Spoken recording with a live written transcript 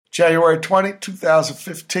January 20,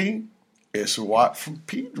 2015. It's a Watt from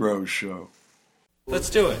Pedro Show. Let's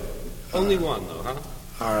do it. Only one, though, huh?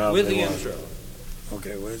 All right. With the intro.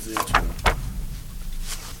 Okay, where's the intro?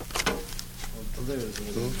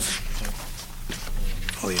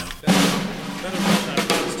 Oh, yeah. Better run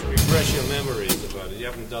that once to refresh your memories about it. You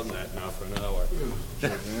haven't done that now for an hour.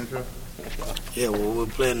 Yeah, well, we're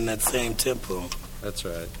playing in that same tempo. That's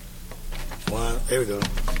right. One, there we go.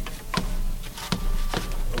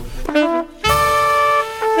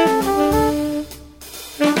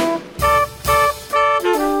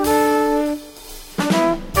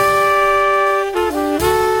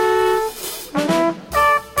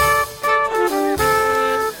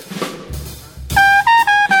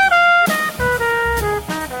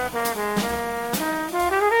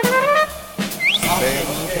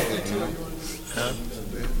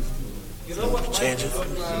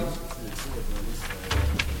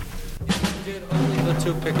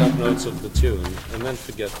 Of the tune, and then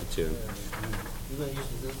forget the tune.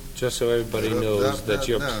 Just so everybody knows that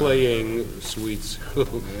you're playing Sweets.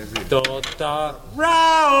 Do, da,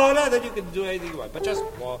 round, and then you can do anything you want. But just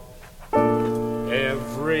walk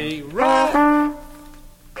every round.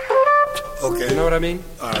 Okay. You know what I mean?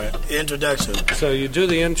 All right. Introduction. So you do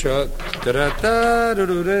the intro.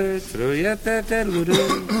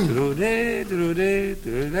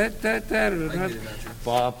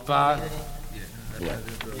 Yeah.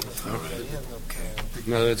 All right. Okay.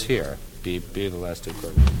 No, it's here. Be the last two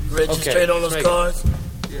chords. Registrate on those cards?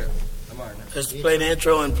 Yeah. I'm already now. Let's play the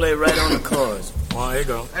intro and play right on the cards. Well, here you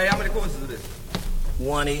go. Hey, how many chords is this?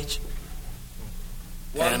 One each.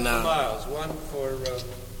 One for Miles, one for him, one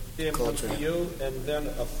for coltrane. you, and then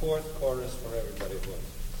a fourth chorus for everybody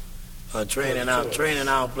else. Training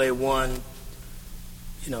out, play one,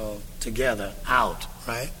 together, out,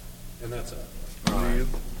 right? And that's it. All right.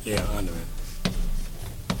 Yeah, under it.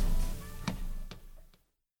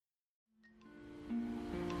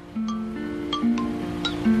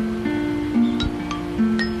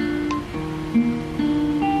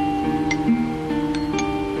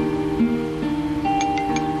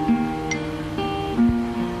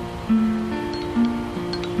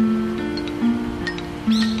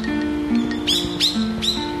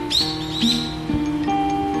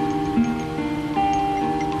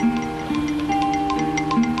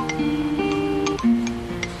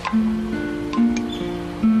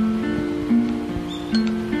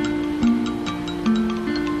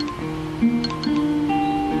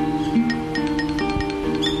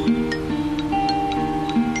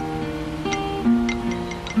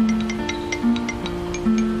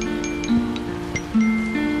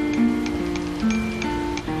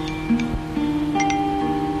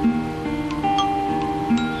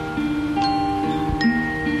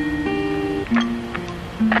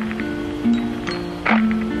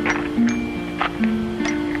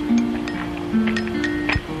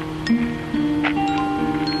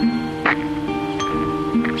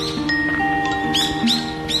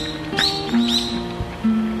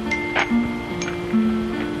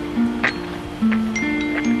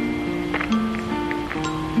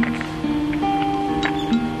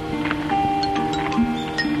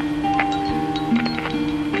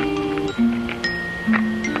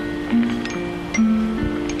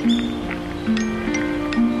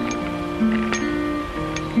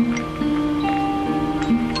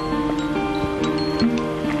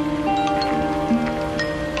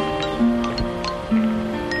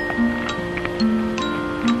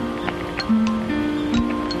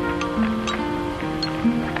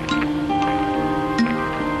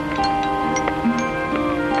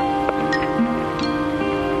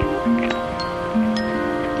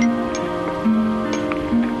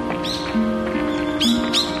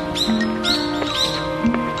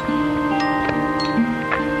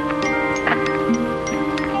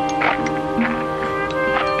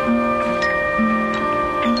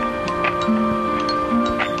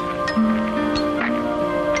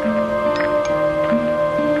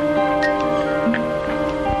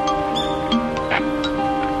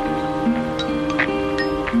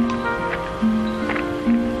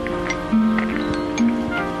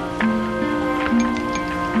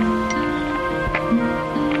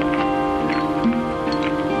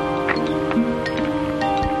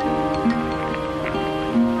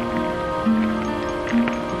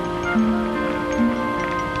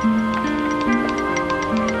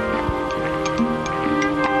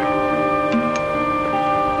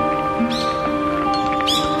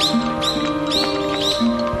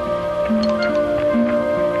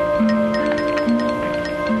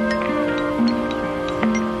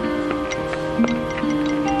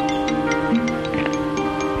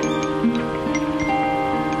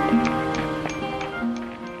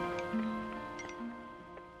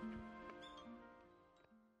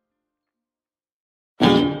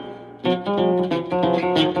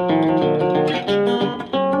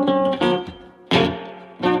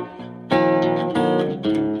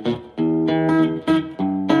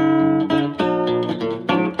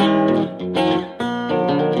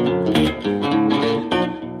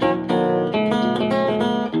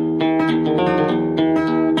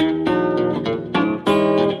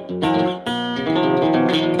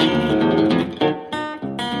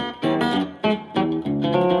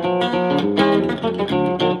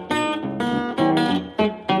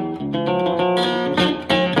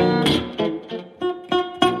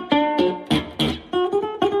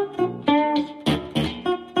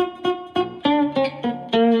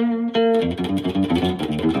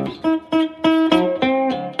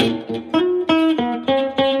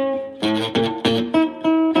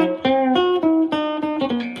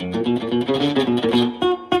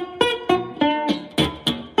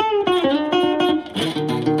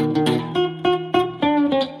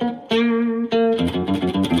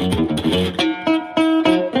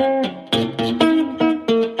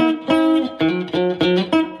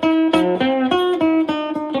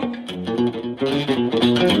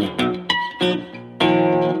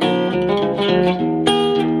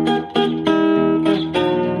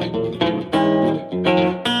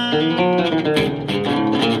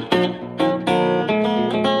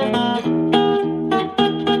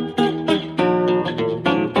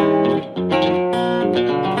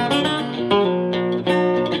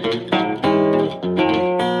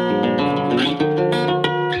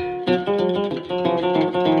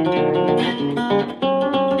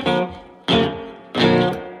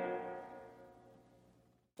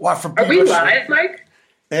 from Are we Pedro Show. live, Mike?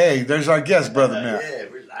 Hey, there's our guest, brother Matt. Yeah,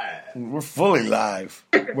 we're live. We're fully live.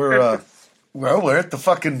 We're at the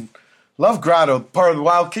fucking Love Grotto, part of the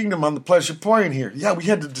Wild Kingdom on the Pleasure Point here. Yeah, we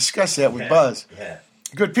had to discuss that with Buzz. Yeah.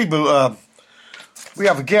 Good people. We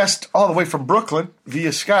have a guest all the way from Brooklyn via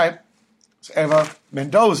Skype. It's Eva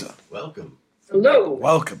Mendoza. Welcome. Hello.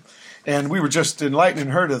 Welcome. And we were just enlightening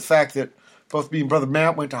her to the fact that both me and Brother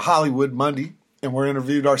Matt went to Hollywood Monday and were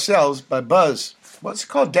interviewed ourselves by Buzz. What's it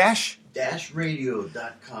called?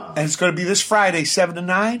 Dashradio.com. And it's going to be this Friday, 7 to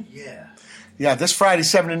 9? Yeah. Yeah, this Friday,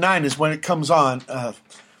 7 to 9 is when it comes on.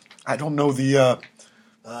 I don't know the...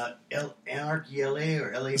 Anarchy LA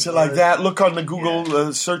or LA is Buzz? it like that? Look on the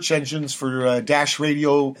Google search engines for Dash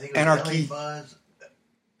Radio I think it was Anarchy. LA Buzz,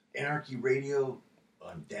 Anarchy Radio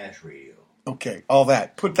on Dash Radio. Okay, all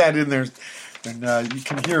that. Put that in there, and you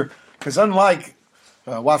can hear. Because unlike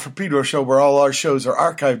Watt from Pedro Show, where all our shows are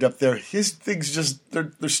archived up there, his things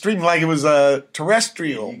they're streamed like it was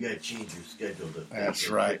terrestrial. You got to change your schedule. That's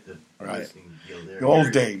right. Right. The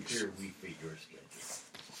old days. Here we fit your schedule.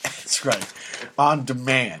 That's right. On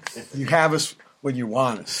demand. You have us when you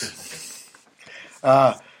want us.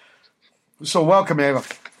 So welcome, Eva.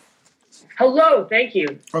 Hello. Thank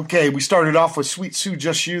you. Okay, we started off with Sweet Sue,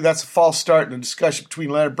 Just You. That's a false start in a discussion between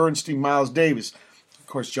Leonard Bernstein and Miles Davis. Of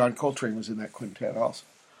course, John Coltrane was in that quintet also.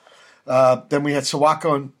 Then we had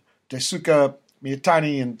Sawako and Daisuke,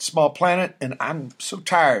 Miyatani and Small Planet. And I'm so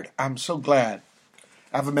tired. I'm so glad.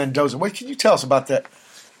 Eva Mendoza. What can you tell us about that?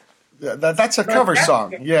 That's a cover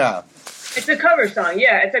song. Yeah. It's a cover song.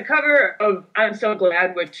 Yeah, it's a cover of I'm So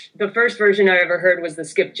Glad, which the first version I ever heard was the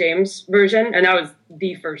Skip James version, and that was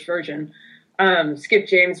the first version. Skip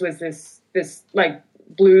James was this like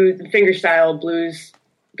blues, fingerstyle blues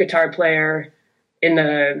guitar player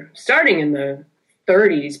starting in the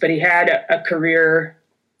 30s, but he had a career.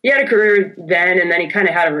 He had a career then, and then he kind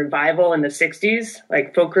of had a revival in the 60s,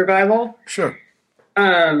 like folk revival. Sure.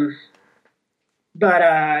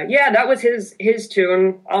 Yeah, that was his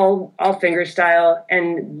tune, all fingerstyle,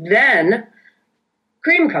 and then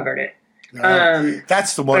Cream covered it.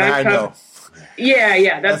 That's the one I know.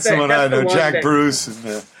 Yeah, That's the one I know. Jack Bruce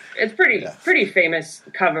and it's pretty famous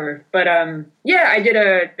cover, but I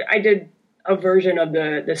did a version of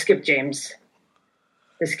the Skip James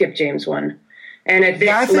one, and at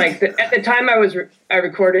the time I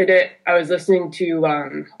recorded it, I was listening to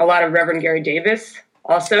a lot of Reverend Gary Davis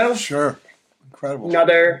also. Sure. Incredible.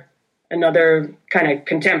 Another kind of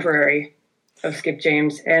contemporary of Skip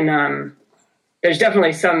James, and there's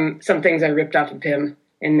definitely some things I ripped off of him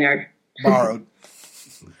in there. Borrowed,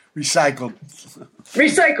 recycled,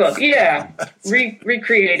 yeah,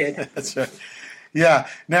 recreated. That's right. Yeah.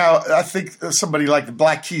 Now I think somebody like the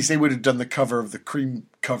Black Keys, they would have done the cover of the Cream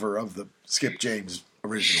cover of the Skip James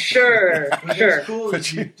original. Sure. It's cool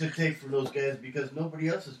to take from those guys because nobody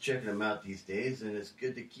else is checking them out these days, and it's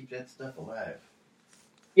good to keep that stuff alive.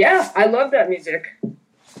 Yeah, I love that music.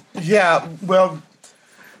 Yeah, well,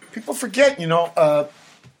 people forget,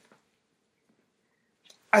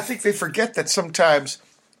 I think they forget that sometimes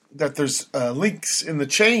that there's links in the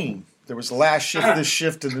chain. There was the last shift, this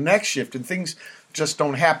shift, and the next shift, and things just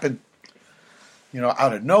don't happen,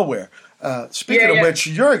 out of nowhere. Speaking of which,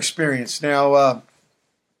 your experience now,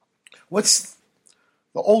 what's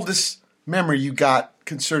the oldest memory you got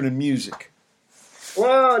concerning music?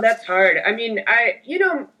 Whoa, that's hard. I mean,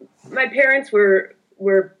 my parents were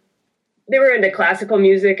into classical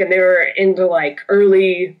music, and they were into like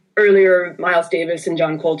earlier Miles Davis and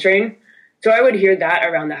John Coltrane. So I would hear that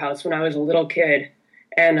around the house when I was a little kid.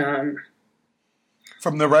 And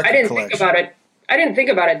from the record collection. I didn't think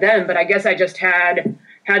about it then, but I guess I just had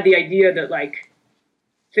the idea that like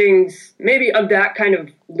things maybe of that kind of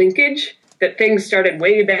linkage, that things started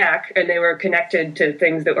way back and they were connected to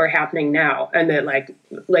things that were happening now, and that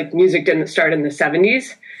like music didn't start in the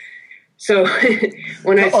 70s. So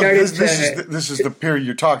when I started this is the period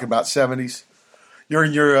you're talking about, 70s. You're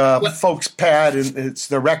in your folks' pad, and it's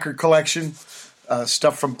the record collection,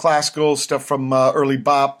 stuff from classical, stuff from early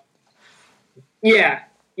bop. Yeah.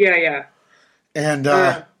 And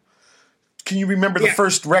can you remember the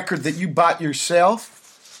first record that you bought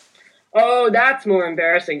yourself? Oh, that's more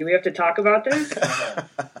embarrassing. Do we have to talk about this?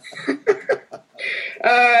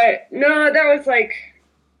 No, that was like,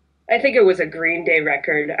 I think it was a Green Day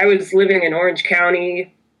record. I was living in Orange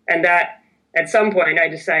County, and that at some point I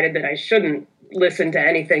decided that I shouldn't listen to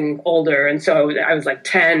anything older, and so I was like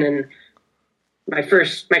 10, and my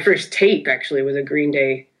first tape actually was a Green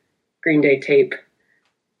Day tape.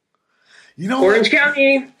 Orange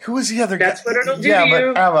County. Who was the other guy? That's what it'll do to you.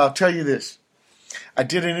 Yeah, but I'll tell you this. I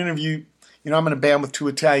did an interview. I'm in a band with two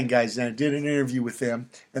Italian guys, and I did an interview with them,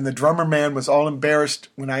 and the drummer man was all embarrassed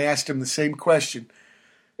when I asked him the same question.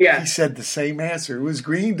 Yeah. He said the same answer. It was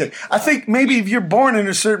Green Day. I think maybe if you're born in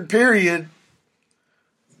a certain period,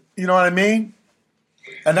 you know what I mean?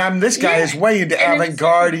 And this guy is way into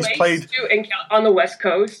avant-garde. He's played on the West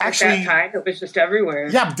Coast. Actually, at that time, it was just everywhere.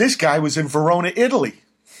 Yeah, but this guy was in Verona, Italy.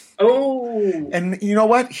 Oh. And you know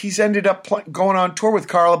what? He's ended up going on tour with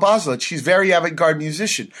Carla Boslic. She's a very avant-garde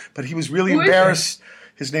musician, but he was really embarrassed.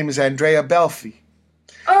 His name is Andrea Belfi.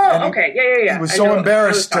 Oh, okay. Yeah. He was so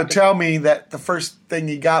embarrassed to tell me that the first thing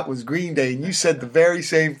he got was Green Day, and you said the very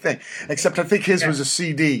same thing, except I think his was a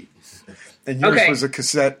CD, and yours was a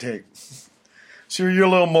cassette tape. So you're a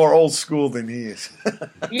little more old school than he is.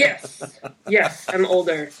 Yes, I'm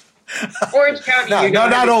older. Orange County. No,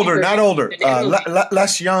 not older.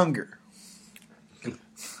 Less younger.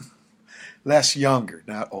 Less younger,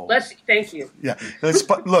 not old. Thank you. Yeah.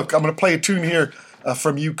 Look, I'm going to play a tune here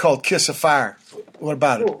from you called "Kiss of Fire." What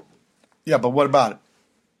about it? Yeah, but what about it?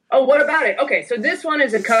 Oh, what about it? Okay, so this one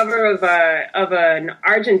is a cover of an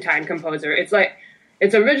Argentine composer. It's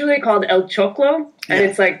originally called El Choclo, and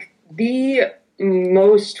it's like the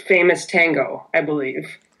most famous tango, I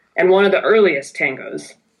believe, and one of the earliest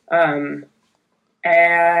tangos. And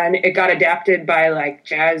it got adapted by like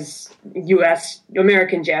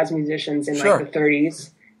American jazz musicians in like the 30s.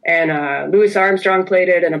 And Louis Armstrong played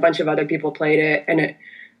it, and a bunch of other people played it, and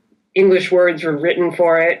English words were written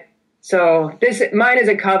for it. So mine is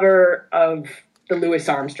a cover of the Louis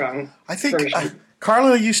Armstrong version.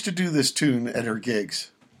 Carla used to do this tune at her gigs.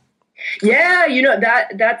 Yeah,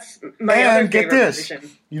 that's my other favorite musician.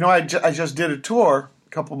 I just did a tour a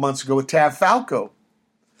couple months ago with Tav Falco.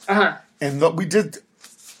 Uh-huh. And we did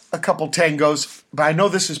a couple tangos, but I know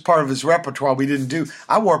this is part of his repertoire we didn't do.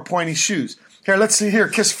 I wore pointy shoes. Here, let's see here,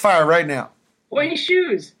 Kiss of Fire right now. Pointy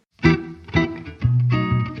shoes.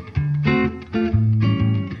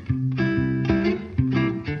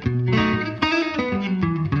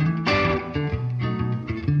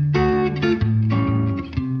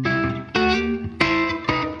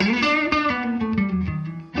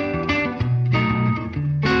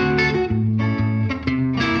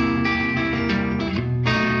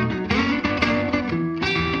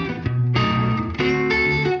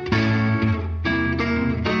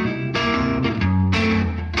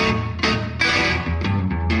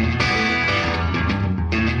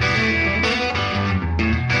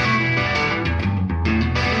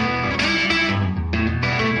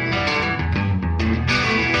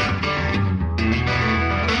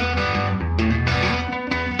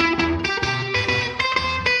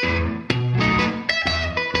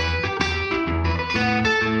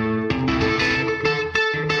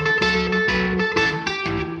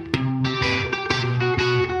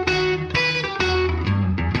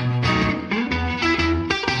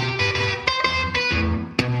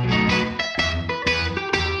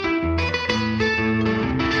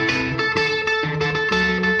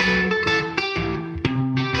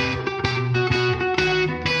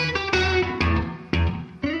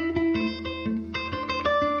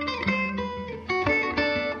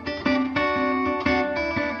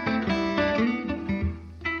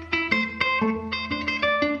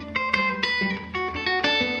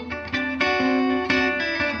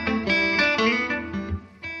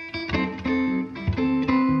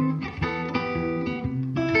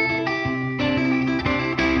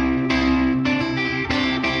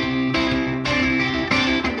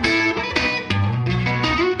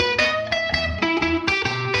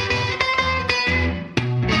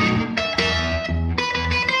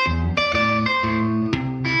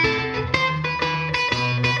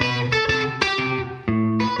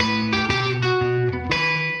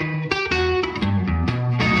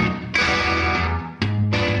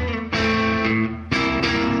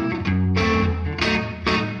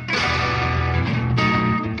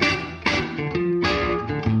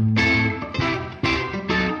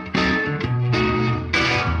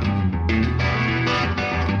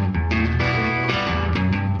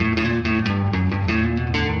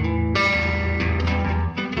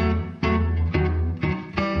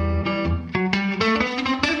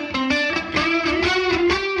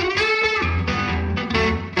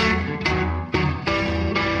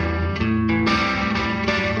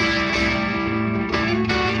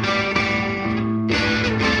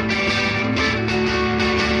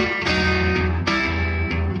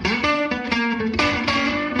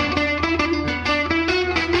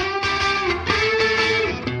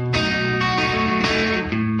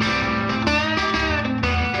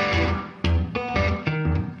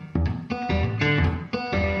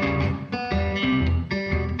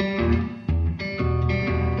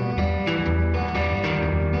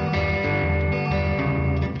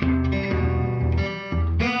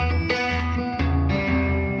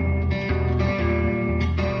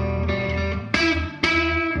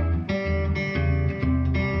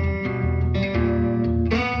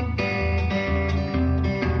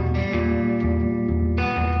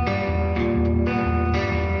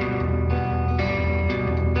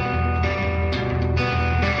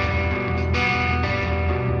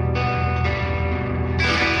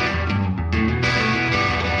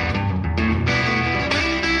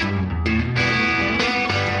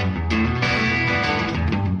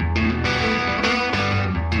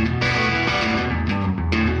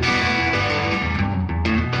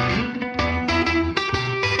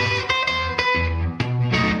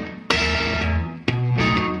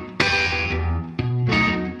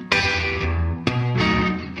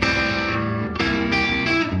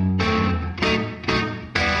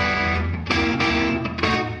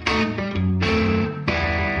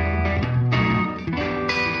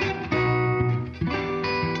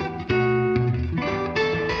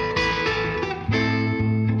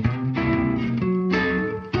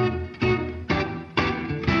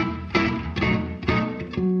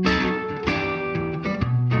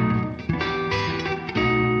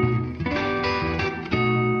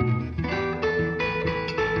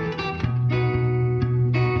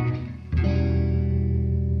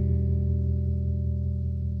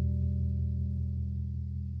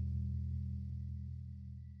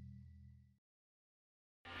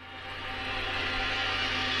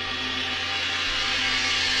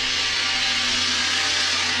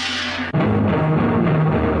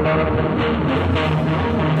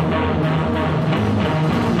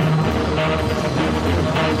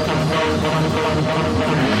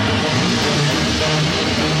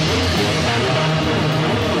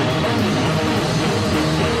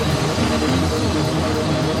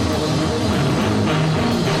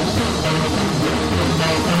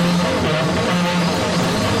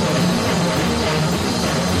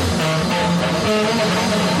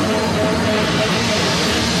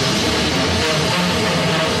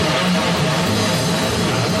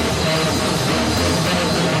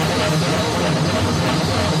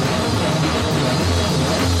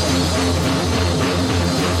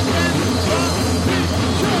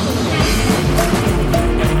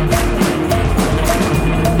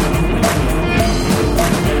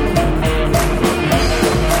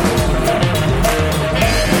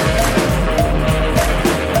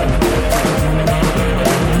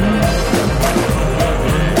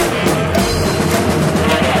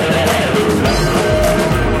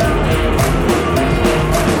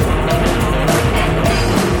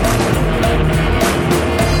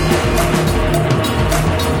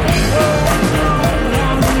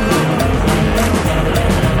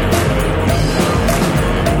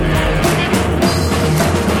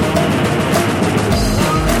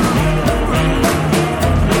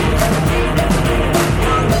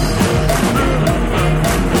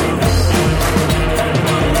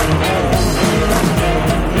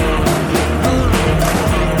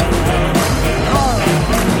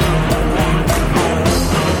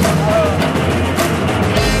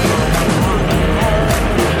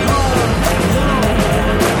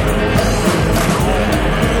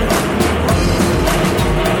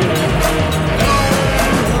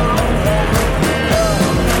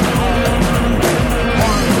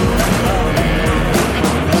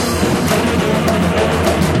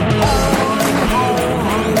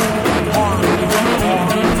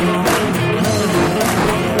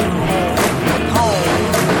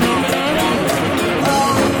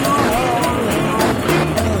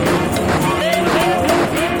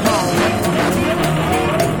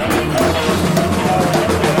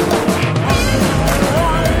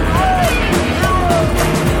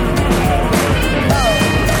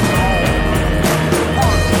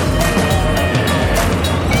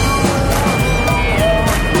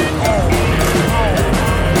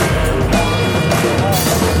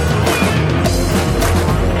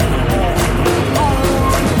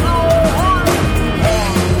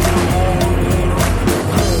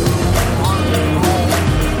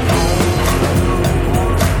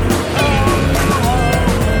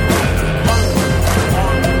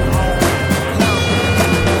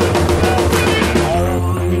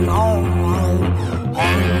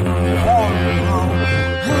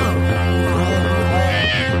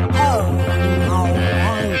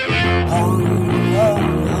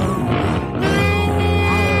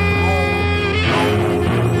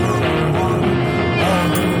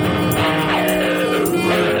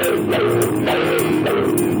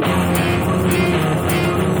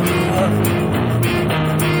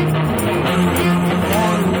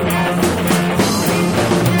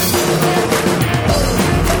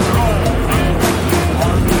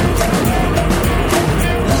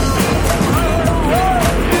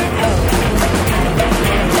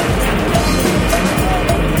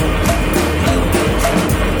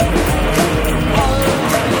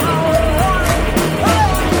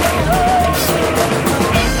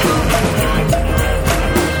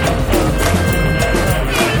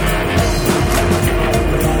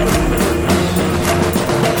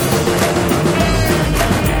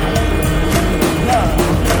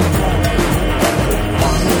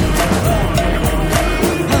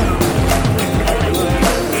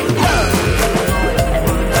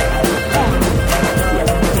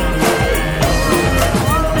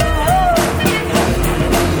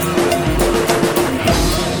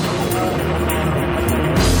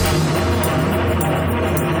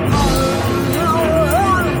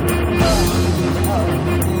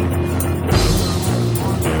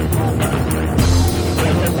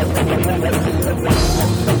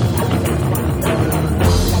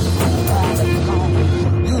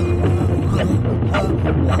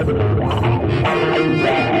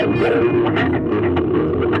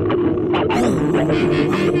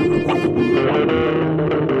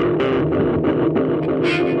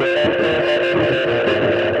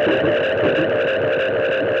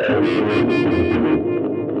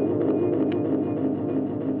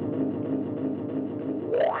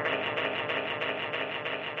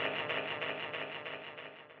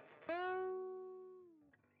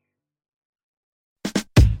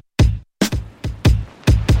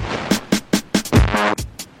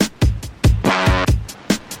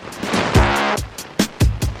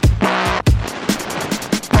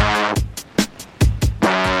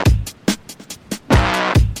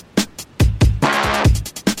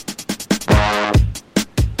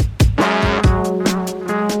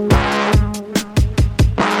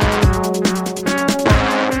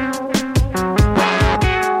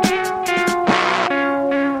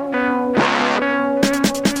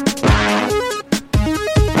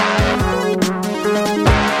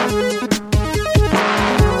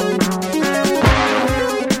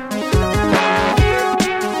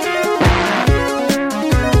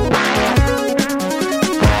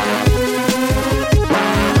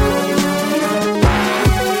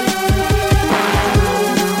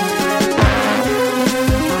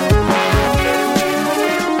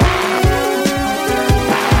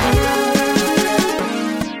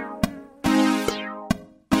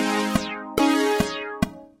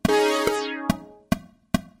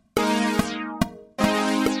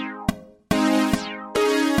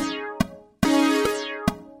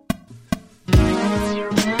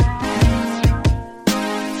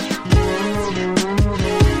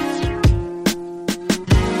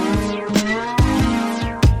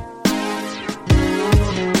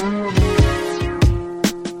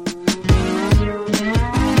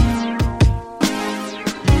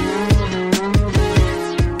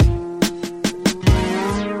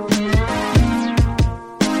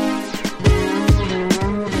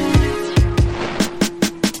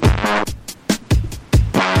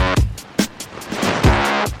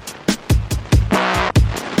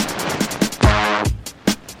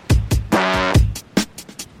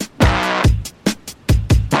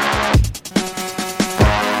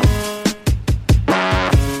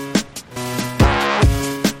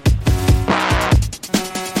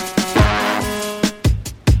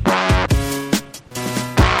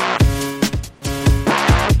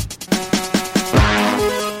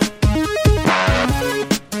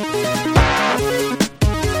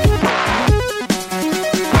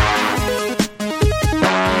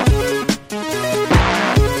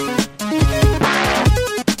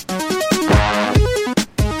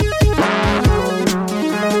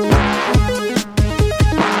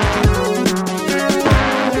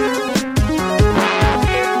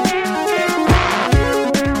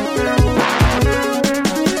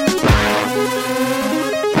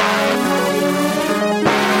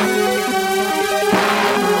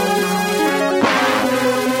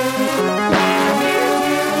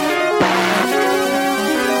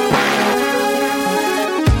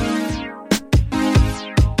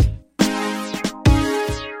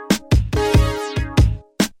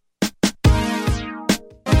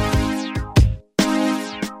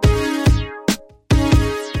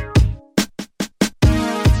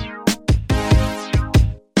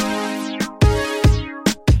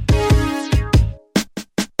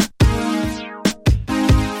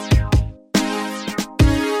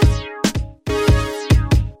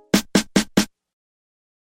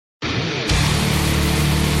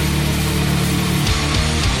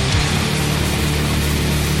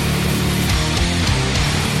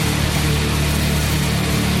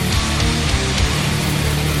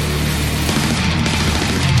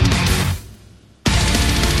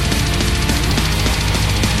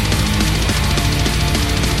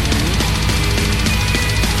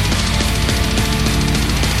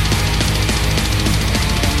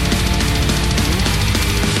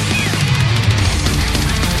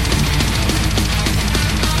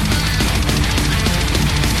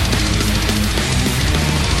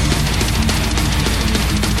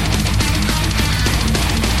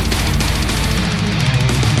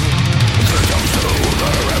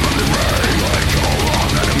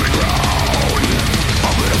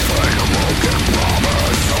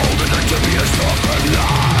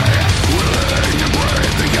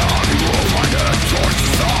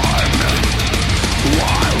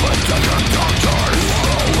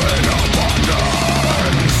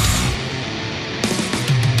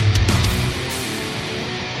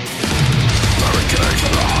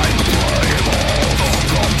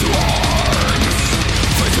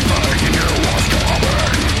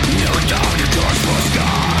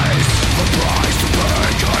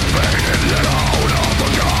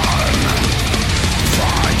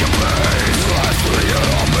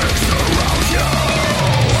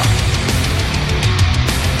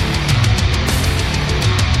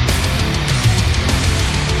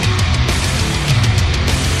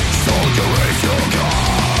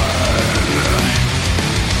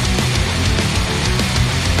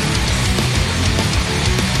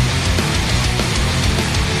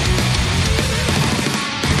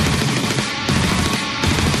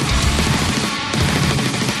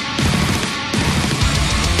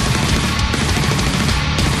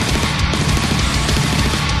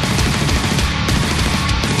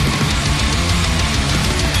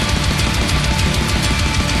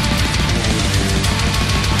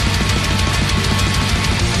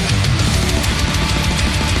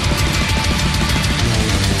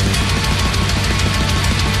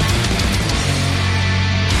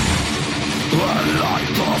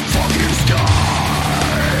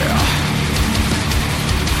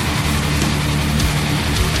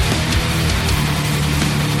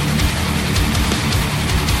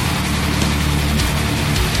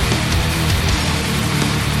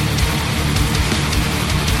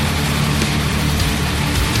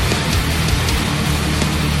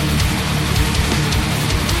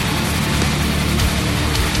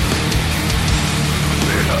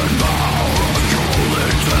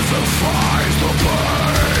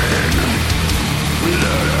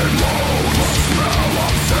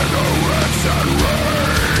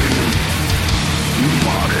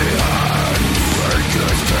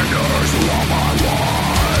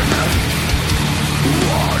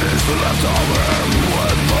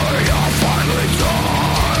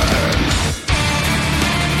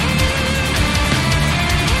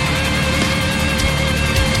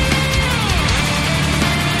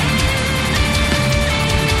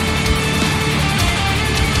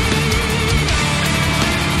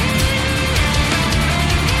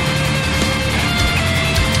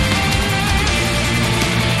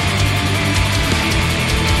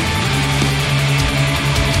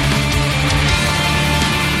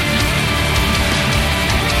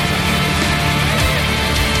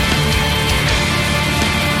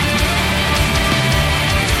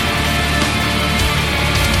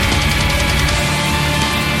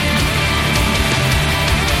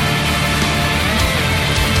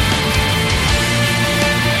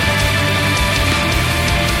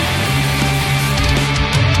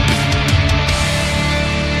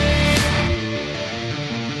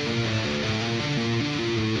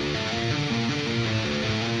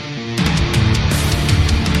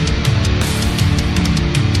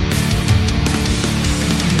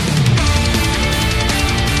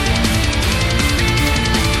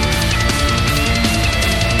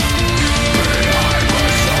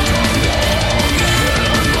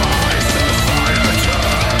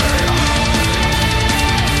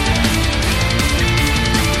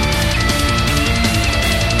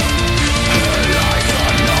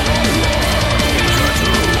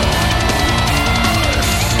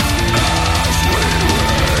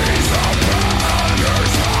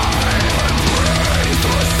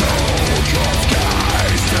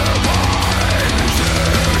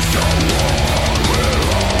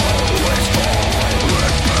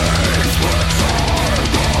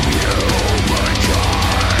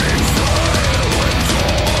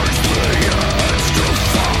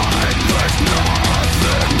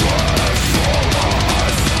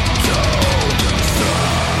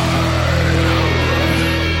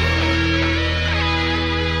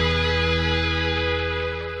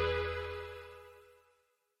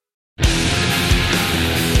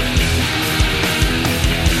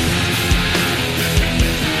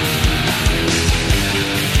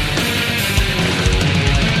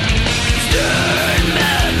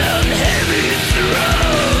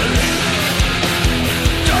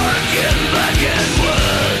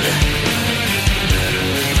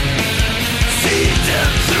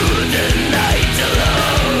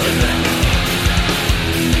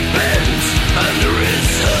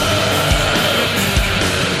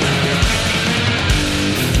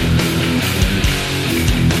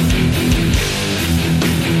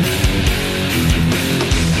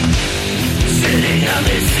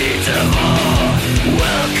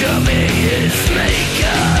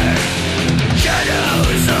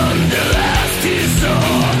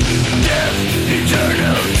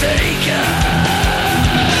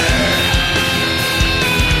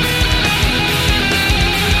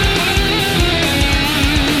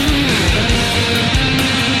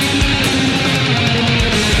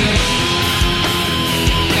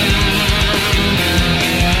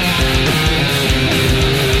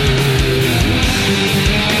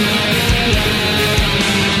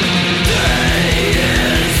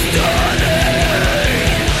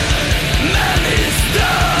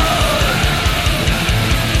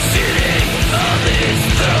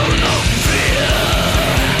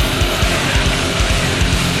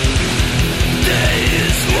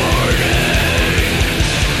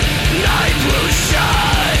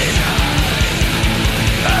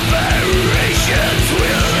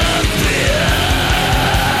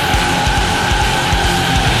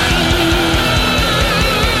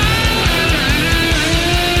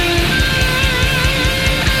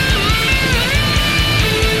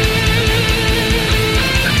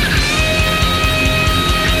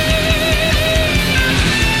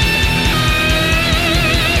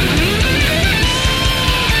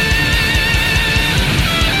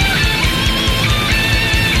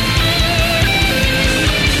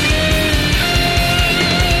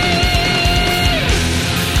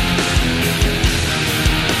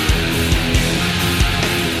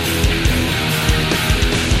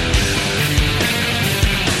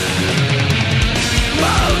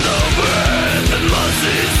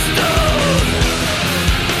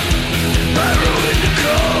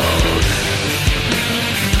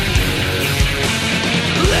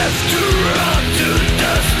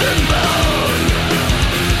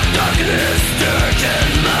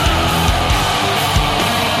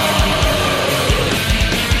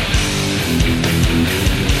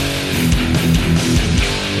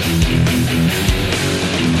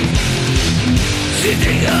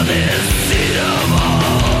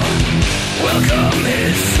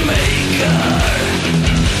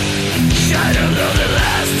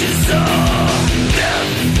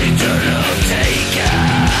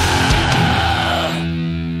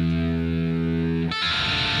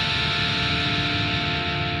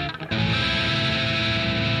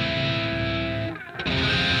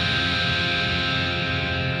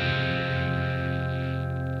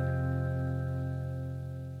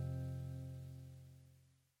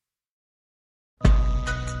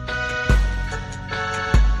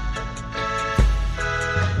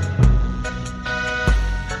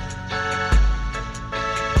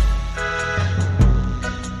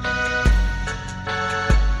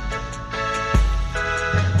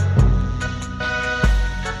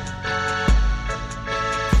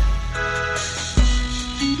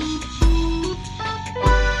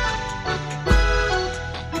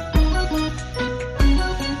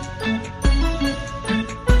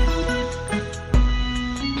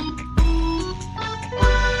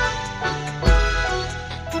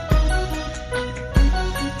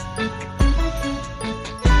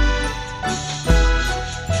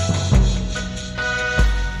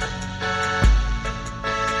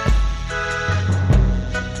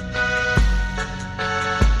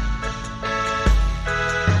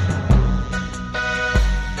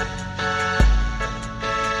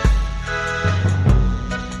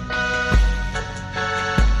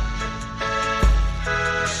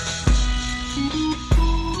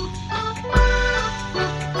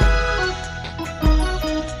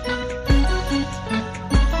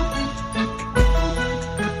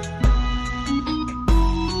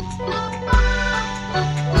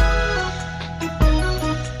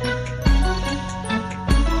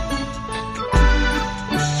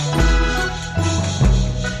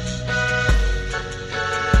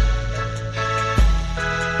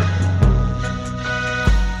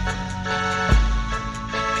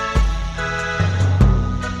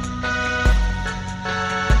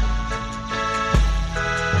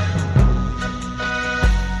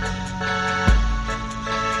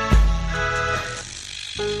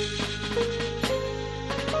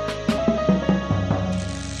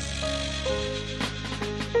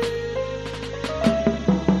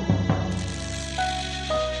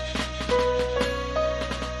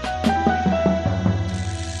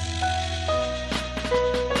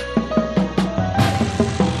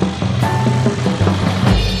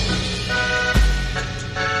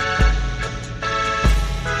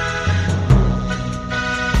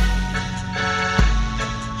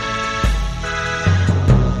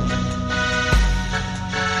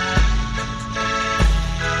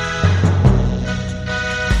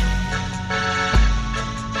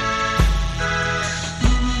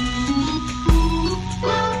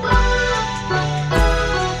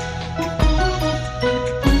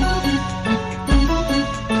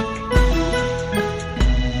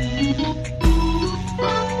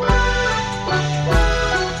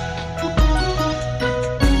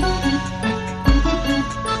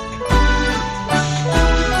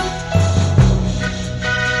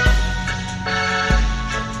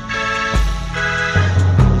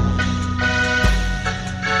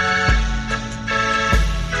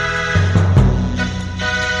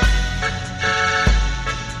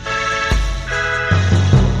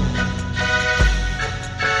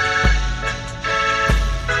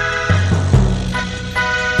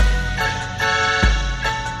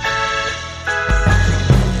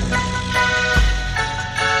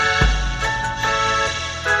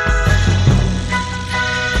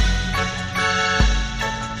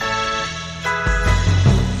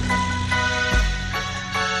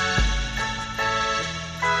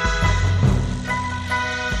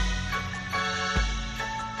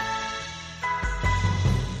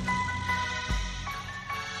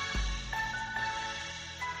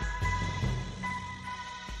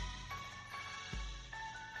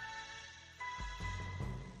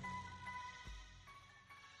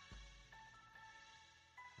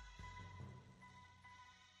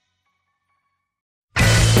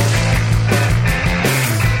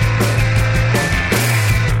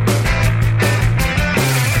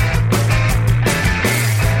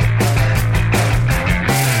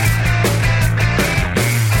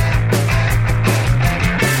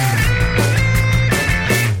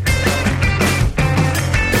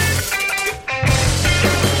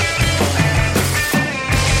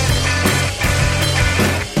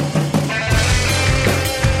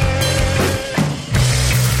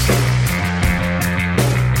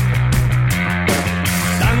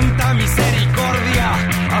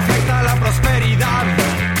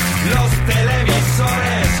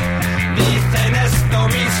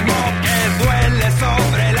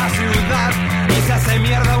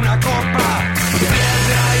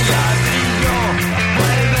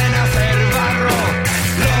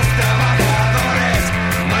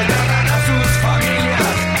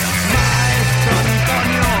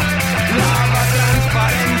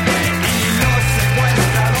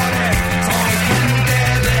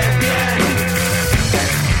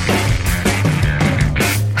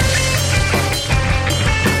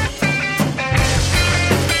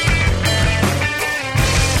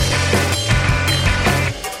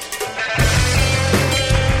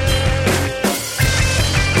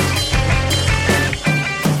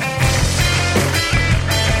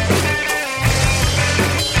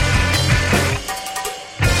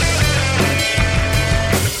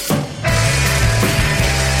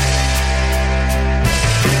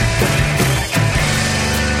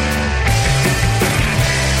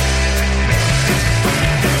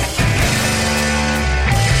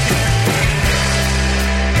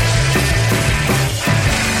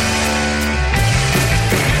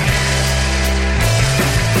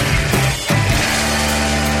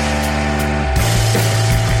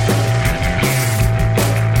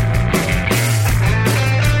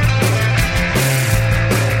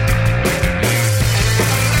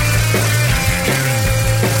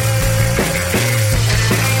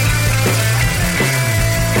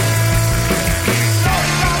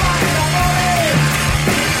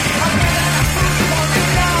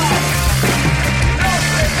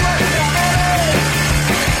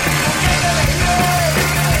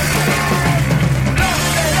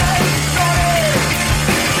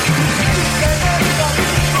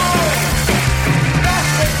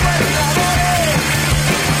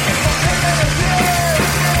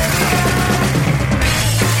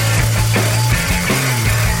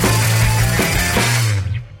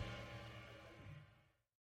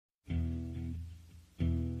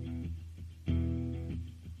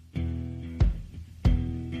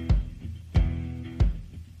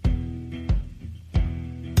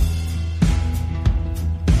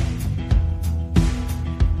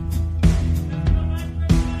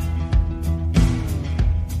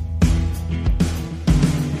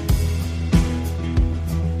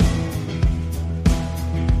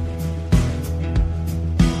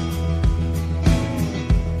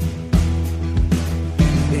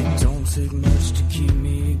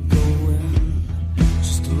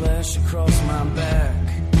 wash across my back.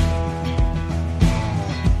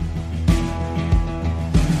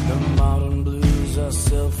 The modern blues are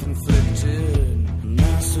self-inflicted,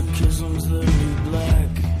 masochism's the new black.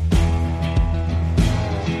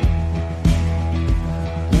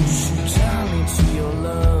 Won't you tie me to your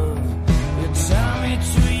love? You tie me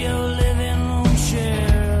to your living room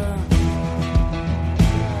chair.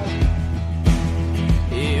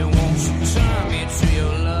 Yeah, won't you tie me to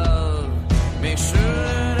your love? Make sure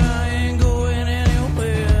that I ain't going anywhere.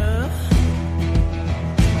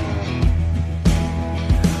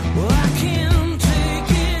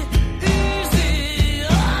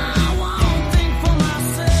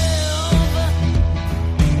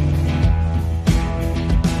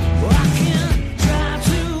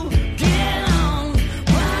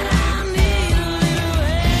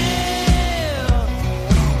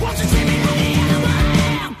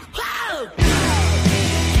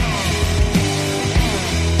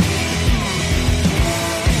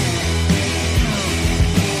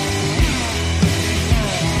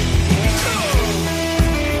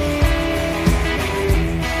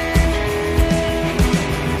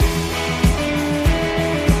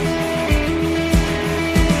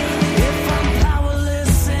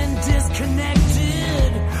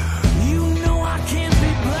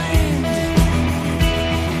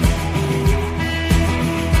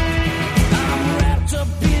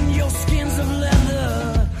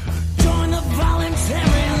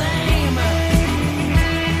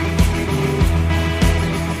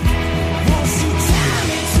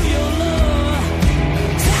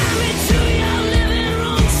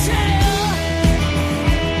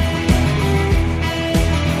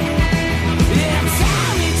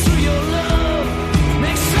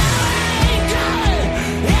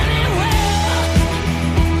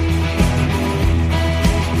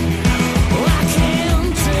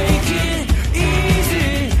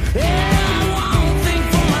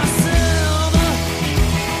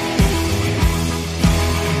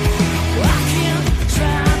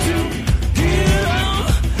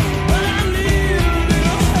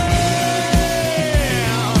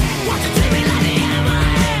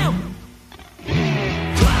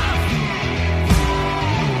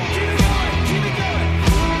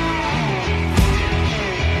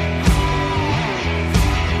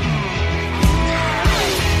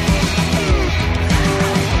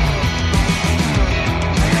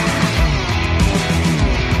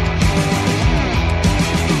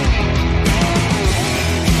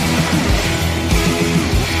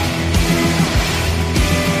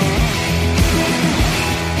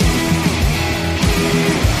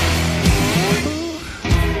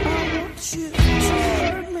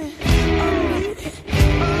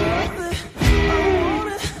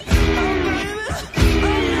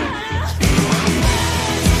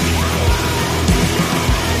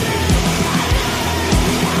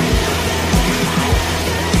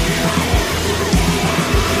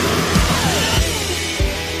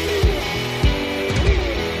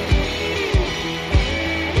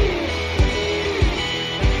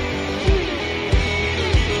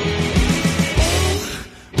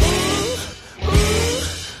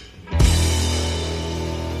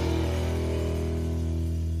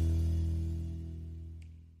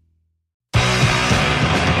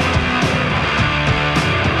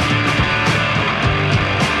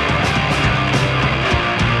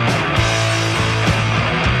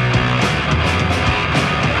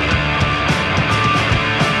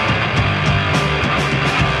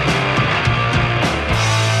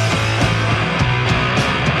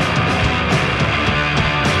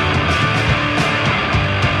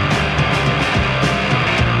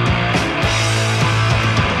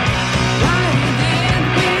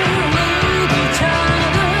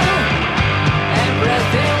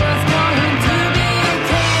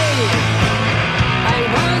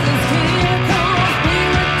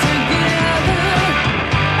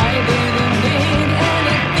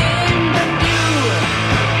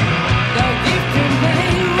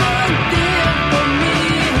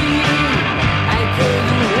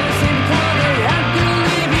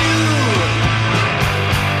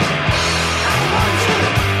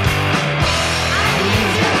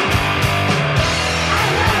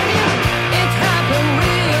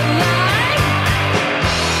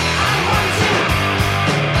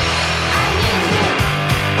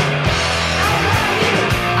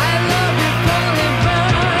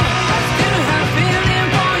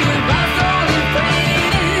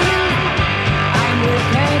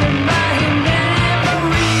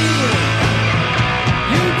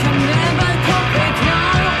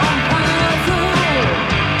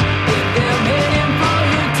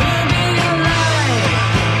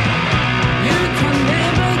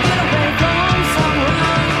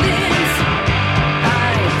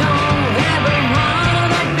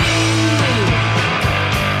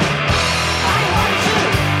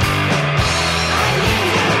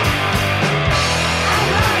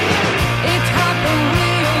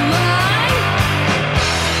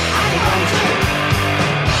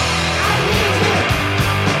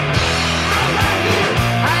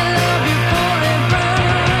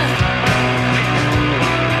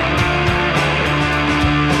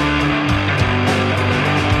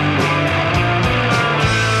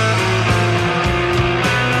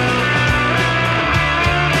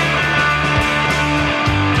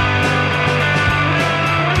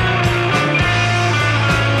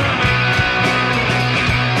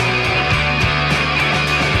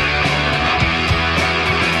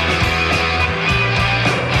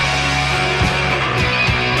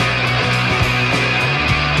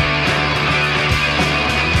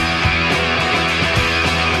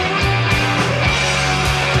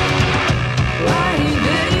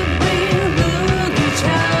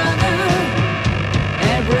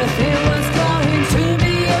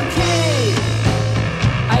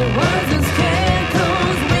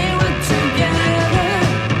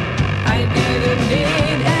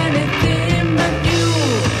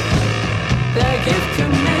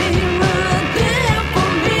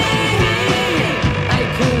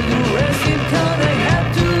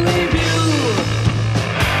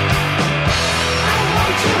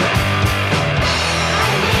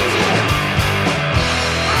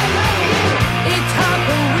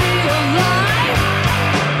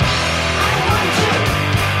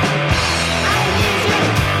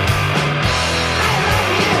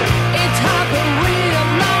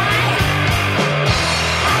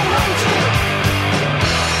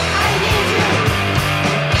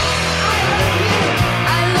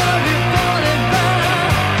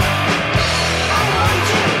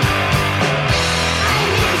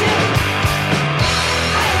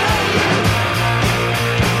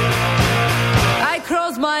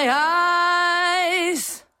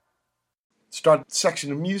 Start the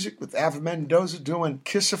section of music with Ava Mendoza doing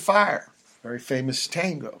Kiss of Fire, very famous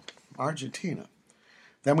tango, Argentina.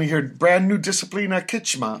 Then we heard brand new disciplin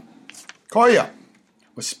kitschme, Koya,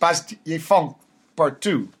 with fÐ²nk Part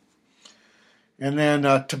 2. And then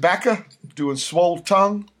Tobacco doing Swoll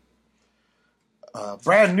tongue.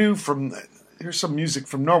 Brand new here's some music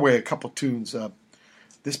from Norway, a couple tunes.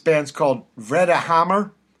 This band's called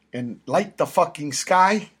Vredehammer and Light the Fucking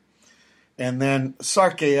Sky. And then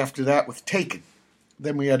Sarke after that with Taken.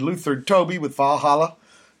 Then we had Luther and Toby with Valhalla.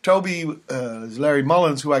 Toby is Larry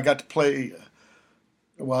Mullins, who I got to play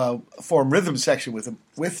form rhythm section with him,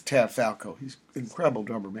 with fÐ²nk. He's an incredible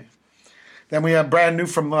drummer, man. Then we have brand new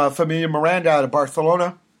from familea Miranda out of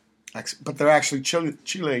Barcelona, but they're actually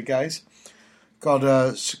Chile guys, called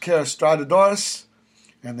secuestradores,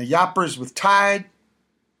 and the Yawpers with Tide.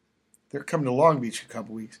 They're coming to Long Beach in a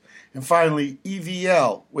couple weeks. And finally,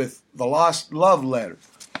 EVL with The Lost Love Letter.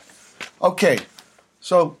 Okay,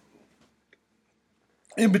 so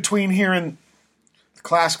in between hearing the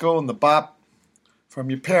classical and the bop from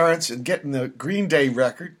your parents and getting the Green Day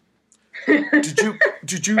record,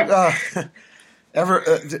 did you ever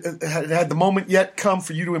had the moment yet come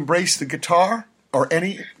for you to embrace the guitar or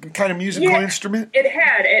any kind of musical instrument? It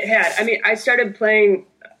had. I mean, I started playing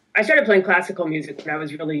classical music when I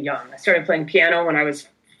was really young. I started playing piano when I was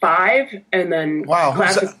 5, and then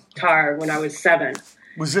classical guitar when I was 7.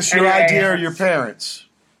 Was this your idea or your parents?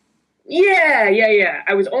 Yeah.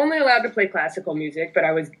 I was only allowed to play classical music, but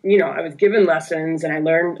I was given lessons, and I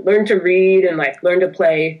learned to read and learned to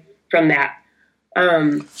play from that.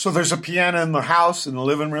 So there's a piano in the house, in the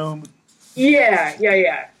living room? Yeah.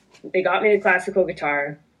 They got me a classical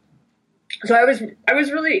guitar. So I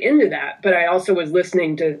was really into that, but I also was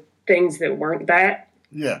listening to things that weren't that.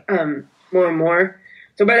 Yeah. More and more.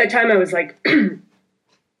 So by the time I was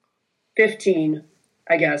 15,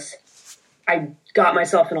 I guess, I got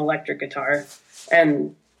myself an electric guitar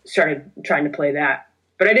and started trying to play that.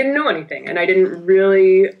 But I didn't know anything, and I didn't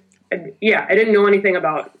know anything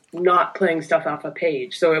about not playing stuff off a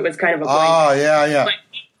page. So it was kind of a blank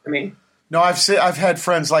for me. No, I've had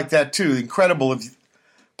friends like that too. Incredible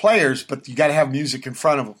players, but you got to have music in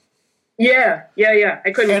front of them. Yeah.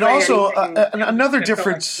 I couldn't. And also another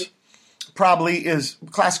difference probably is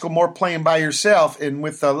classical more playing by yourself, and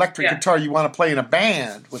with the electric guitar you want to play in a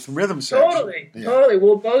band with rhythm section. Totally.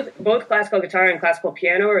 Well, both classical guitar and classical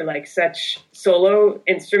piano are such solo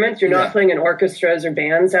instruments. You're not playing in orchestras or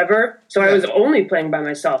bands ever. So I was only playing by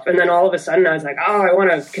myself, and then all of a sudden I was like, I want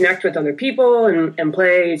to connect with other people and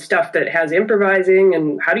play stuff that has improvising.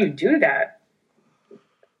 And how do you do that?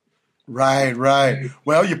 Right.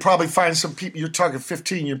 Well, you probably find some people. You're talking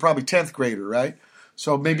 15. You're probably 10th grader, right?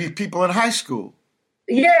 So maybe people in high school.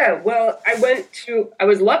 Yeah, well, I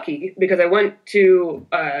was lucky because I went to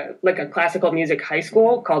a classical music high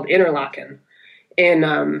school called Interlaken,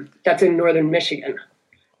 and that's in northern Michigan.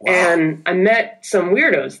 Wow. And I met some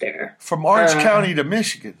weirdos there. From Orange County to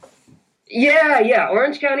Michigan. Yeah,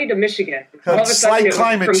 Orange County to Michigan. All of a sudden, it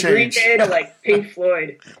was from Green Day to Pink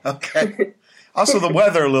Floyd. Okay. Also, the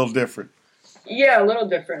weather a little different. Yeah, a little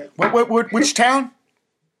different. Which town?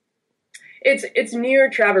 It's near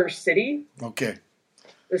Traverse City. Okay.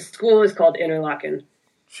 The school is called Interlaken.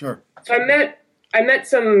 Sure. So I met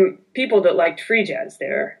some people that liked free jazz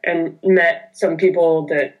there, and met some people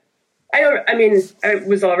that I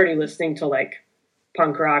was already listening to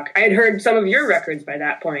punk rock. I had heard some of your records by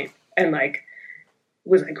that point, and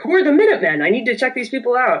was who are the Minutemen? I need to check these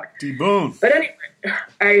people out. D-Boon. But anyway,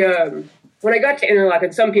 when I got to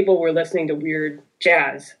Interlaken, some people were listening to weird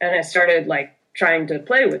jazz, and I started trying to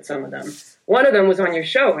play with some of them. One of them was on your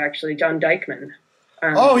show, actually, John Dykman.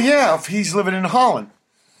 He's living in Holland.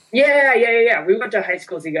 Yeah. We went to high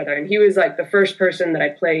school together, and he was the first person that I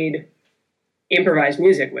played improvised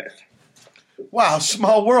music with. Wow,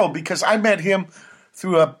 small world, because I met him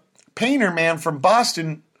through a painter man from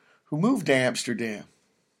Boston who moved to Amsterdam.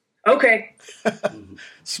 Okay.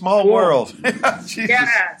 Small world.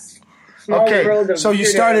 Yes. Small world. So you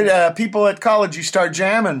started, people at college you start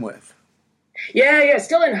jamming with. Yeah,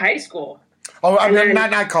 still in high school. Oh,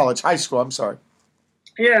 not college, high school, I'm sorry.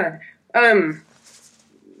 Yeah. And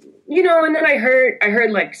then I heard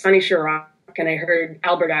Sonny Sharrock, and I heard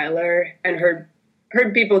Albert Eiler, and heard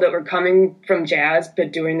people that were coming from jazz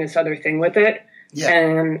but doing this other thing with it. Yeah.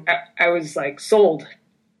 And I was sold.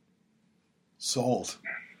 Sold.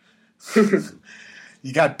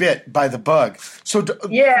 You got bit by the bug. So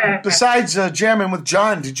besides jamming with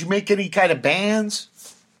John, did you make any kind of bands?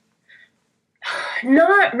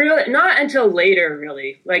 Not really. Not until later,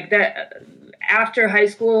 really. After high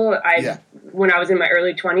school, when I was in my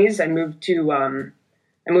early 20s, I moved to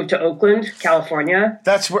I moved to Oakland, California.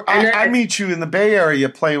 That's where I meet you in the Bay Area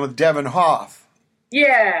playing with Devin Hoff.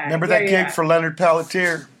 Yeah. Remember that gig for Leonard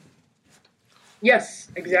Pelletier? Yes,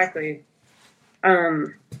 exactly.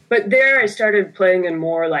 But there I started playing in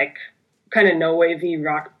more like kind of no-wavy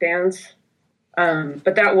rock bands.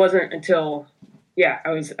 But that wasn't until,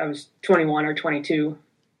 I was 21 or 22.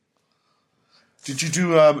 Did you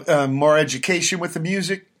do more education with the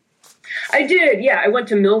music? I did, yeah. I went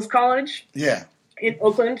to Mills College. Yeah. In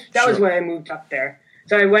Oakland. That was when I moved up there.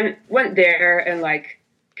 So I went there and like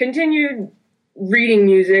continued reading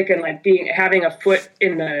music and like having a foot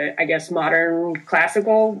in the, I guess, modern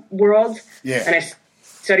classical world. Yeah. And I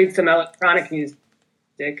studied some electronic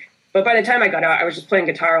music. But by the time I got out, I was just playing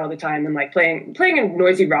guitar all the time and like playing in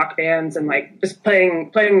noisy rock bands and like just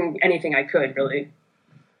playing anything I could, really.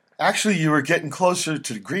 Actually, you were getting closer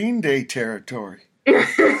to Green Day territory.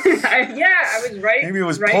 I was right. Maybe it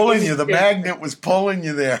was pulling you. The magnet was pulling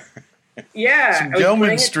you there. Yeah. Some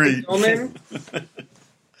Gilman Street.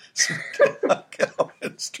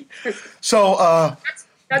 So,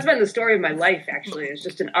 that's been the story of my life, actually. It's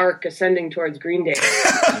just an arc ascending towards Green Day.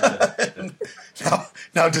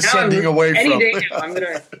 now descending away from. Any day now, I'm going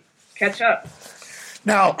to catch up.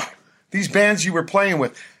 Now, these bands you were playing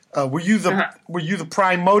with, were you the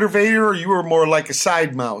prime motivator, or you were more like a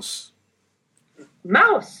side mouse?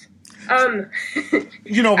 Mouse. Were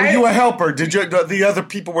you a helper? Did you? The other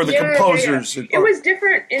people were the composers. Yeah. It was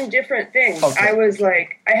different in different things. Okay.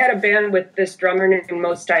 I had a band with this drummer named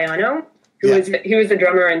Mostiano, he was the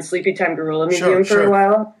drummer in Sleepy Time Gorilla Museum for a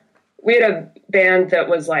while. We had a band that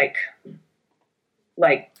was like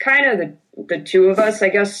kind of the two of us, I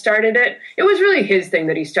guess, started it. It was really his thing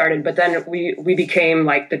that he started, but then we became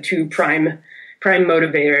like the two prime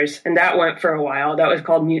motivators, and that went for a while. That was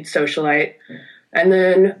called Mute Socialite. And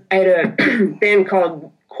then I had a band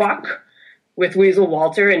called Quack with Weasel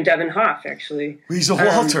Walter and Devin Hoff, actually. Weasel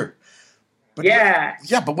Walter? But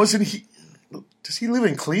but wasn't he... Does he live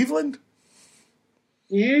in Cleveland?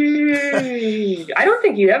 I don't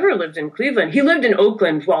think he ever lived in Cleveland. He lived in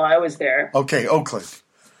Oakland while I was there. Okay, Oakland.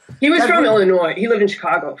 He was from Illinois. He lived in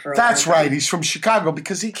Chicago for a while. That's right. He's from Chicago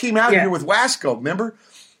because he came out here with Wasco, remember?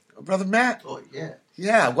 Brother Matt? Oh, yeah.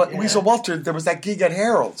 Yeah, Weasel Walter, there was that gig at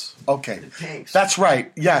Harold's. Okay. That's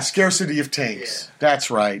right. Yeah, Scarcity of Tanks. Yeah. That's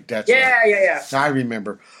right. Yeah. I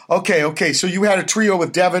remember. Okay. So you had a trio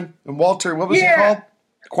with Devin and Walter. What was it called?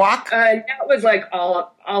 Quack? That was like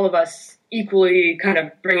all of us equally kind of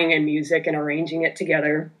bringing in music and arranging it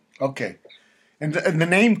together. Okay. And the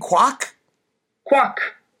name Quack? Quack.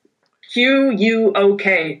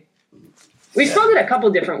 Quuk. We spelled it a couple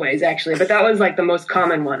different ways, actually, but that was like the most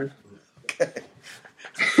common one. Okay.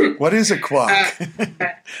 What is a quack?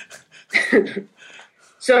 Is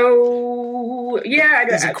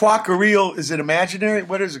a quack a real? Is it imaginary?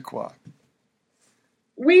 What is a quack?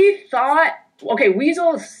 We thought. Okay,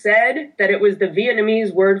 Weasel said that it was the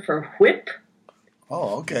Vietnamese word for whip.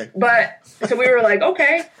 Oh, okay. But so we were like,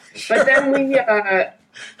 okay, but then we.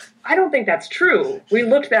 I don't think that's true. We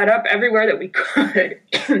looked that up everywhere that we could,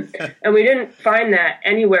 and we didn't find that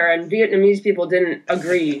anywhere, and Vietnamese people didn't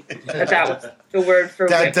agree that was the word for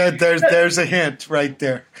whip. There's a hint right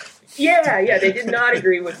there. Yeah, they did not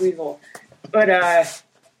agree with Weasel. But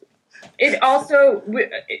it also,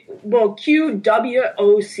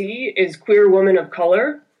 QWOC is Queer Woman of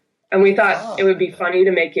Color, and we thought it would be funny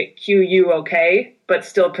to make it QUOK, but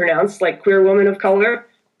still pronounced like Queer Woman of Color,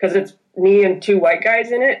 because it's me and two white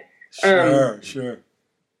guys in it. Sure.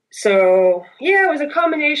 So, it was a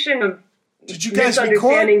combination of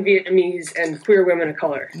misunderstanding Vietnamese and queer women of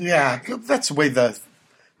color. Yeah, that's the way the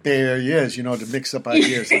Bay Area is, to mix up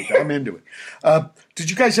ideas like that. I'm into it. Did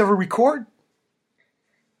you guys ever record?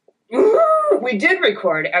 We did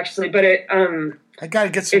record, actually, but it... I got to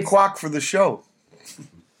get some quack for the show.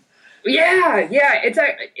 Yeah,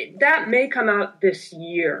 that may come out this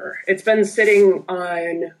year. It's been sitting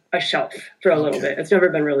on a shelf for a little bit. It's never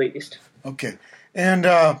been released. Okay. And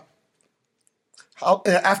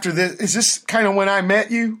after this, is this kind of when I met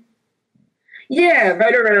you? Yeah,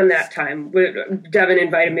 right around that time. Devin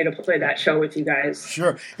invited me to play that show with you guys.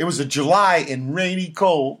 Sure. It was a July and rainy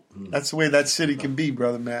cold. That's the way that city can be,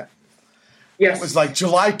 Brother Matt. Yes. It was like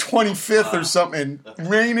July 25th or something,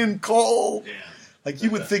 raining cold. Yeah. Like,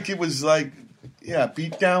 you would think it was like,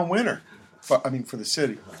 beat down winter. For the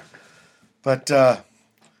city. But,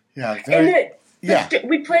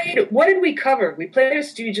 we played, what did we cover? We played a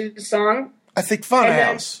Stooges song. I think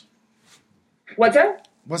Funhouse. What's that?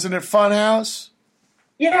 Wasn't it Funhouse?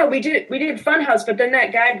 Yeah, we did Funhouse, but then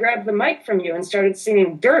that guy grabbed the mic from you and started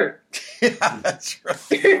singing Dirt. Yeah, that's right.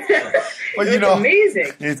 Well, It was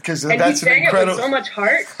amazing. Because And that's he sang an incredible. it with so much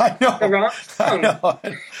heart. I know. The wrong I song. know.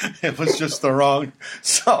 It was just the wrong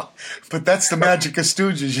song. But that's the magic of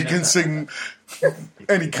Stooges. You can sing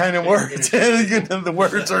any kind of words. The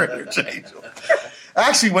words are interchangeable.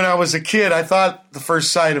 Actually, when I was a kid, I thought the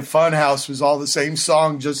first sight of Funhouse was all the same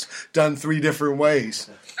song, just done 3 different ways.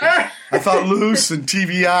 I thought Loose and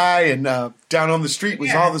TVI and Down on the Street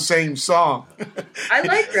was all the same song. I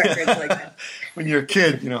like records like that. When you're a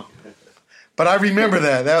kid, But I remember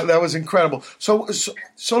that. That was incredible. So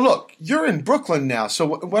look, you're in Brooklyn now. So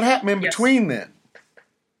what happened in between then?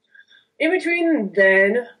 In between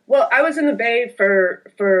then, well, I was in the Bay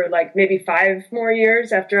for like maybe 5 more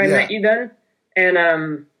years after I met you then.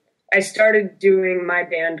 And I started doing my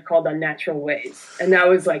band called Unnatural Ways. And that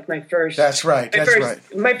was like my first... That's right.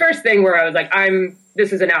 My first thing where I was like,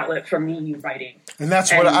 this is an outlet for me writing. And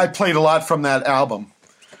that's what I played a lot from that album.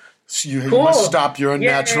 So you must stop your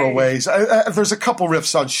unnatural ways. There's a couple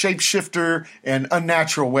riffs on Shapeshifter and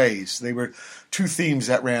Unnatural Ways. They were 2 themes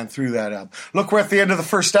that ran through that album. Look, we're at the end of the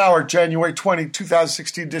first hour, January 20,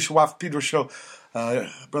 2016 edition of Pedro Show.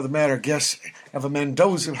 Brother Matt, our guest, have a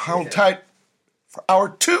Mendoza. Hold tight for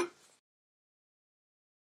hour 2.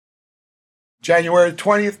 January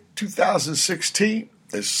 20th, 2016,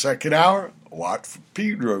 this second hour, Watt for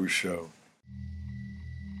Pedro Show.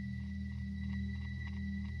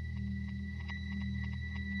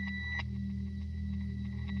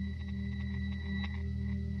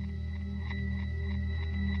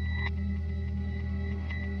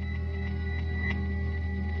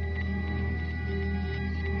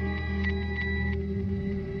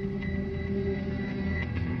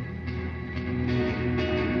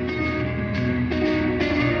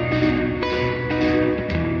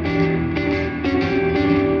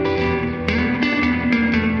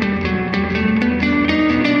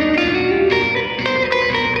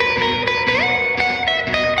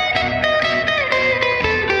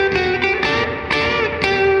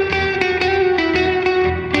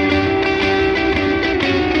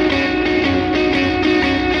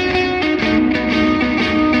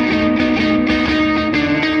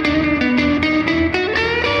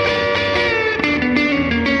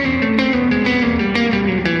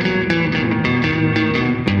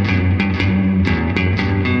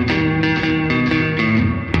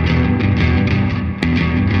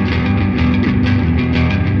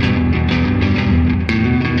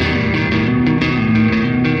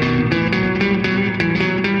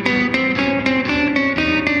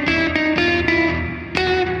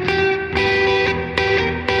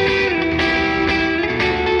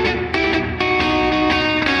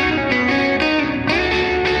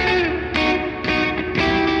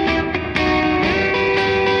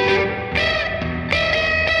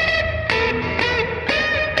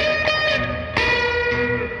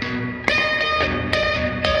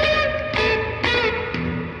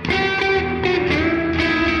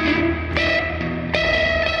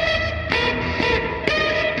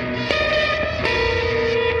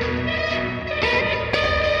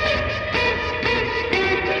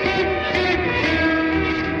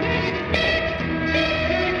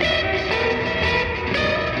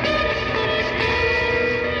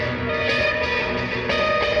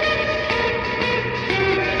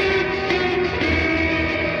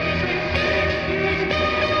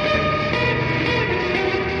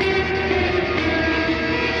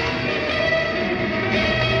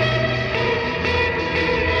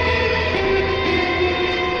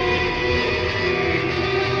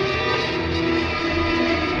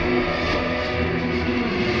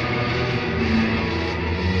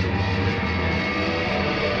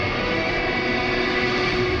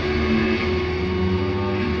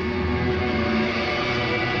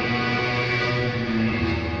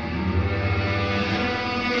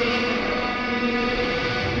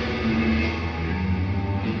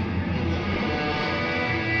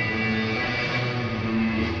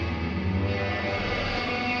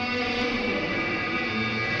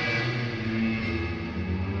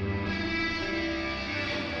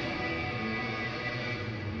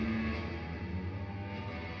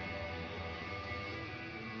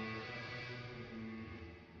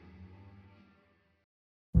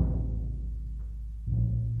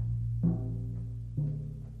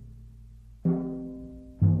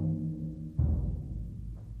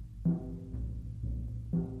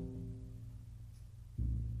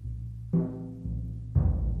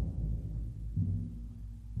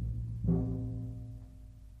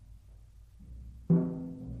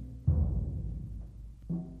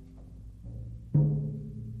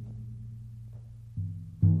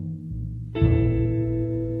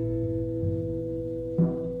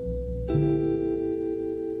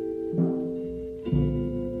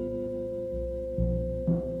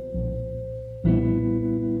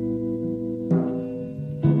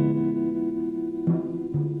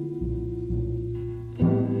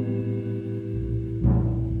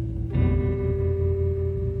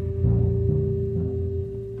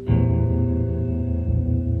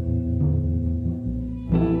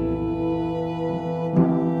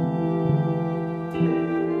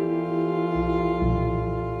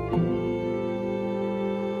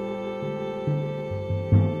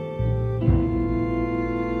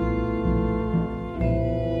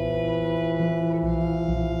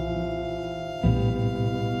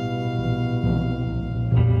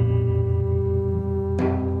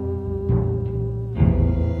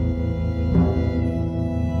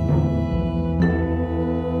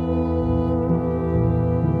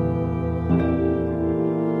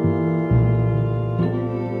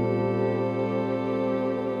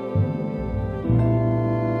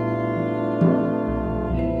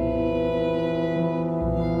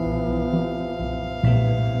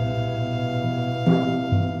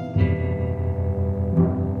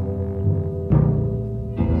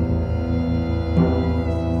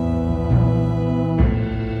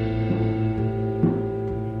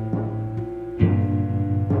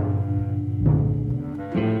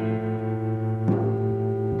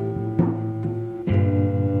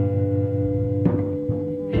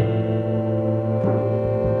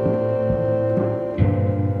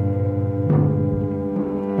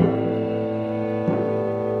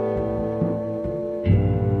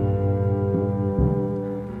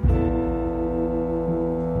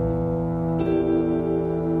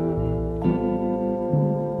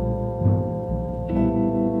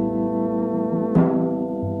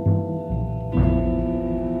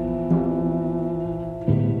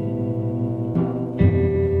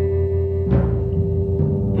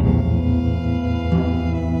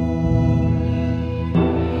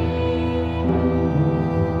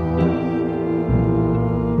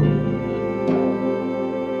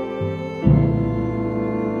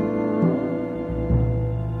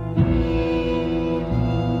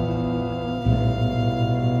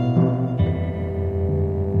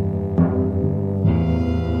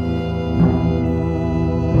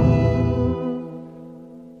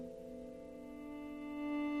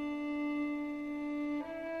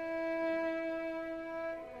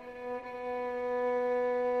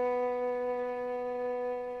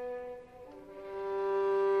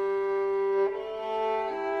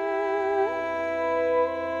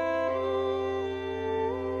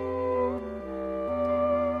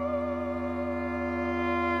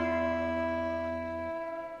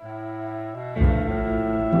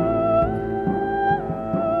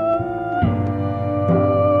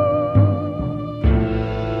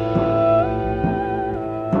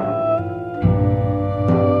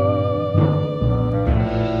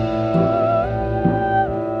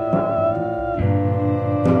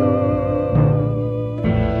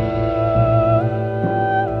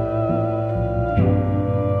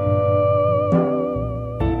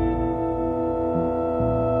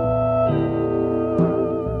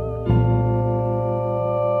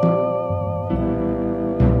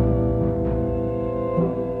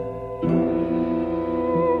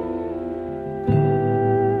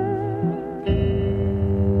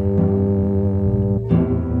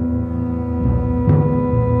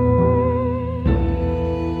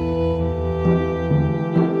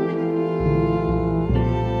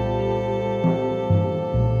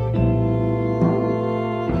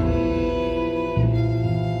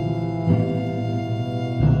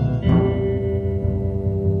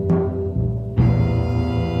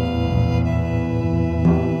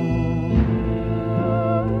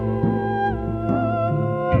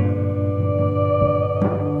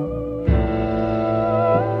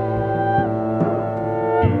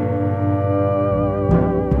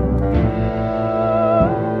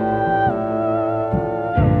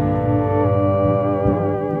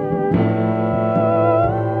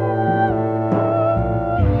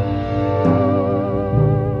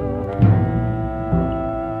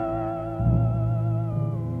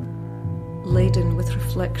 laden with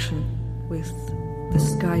reflection, with the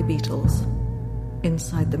sky beetles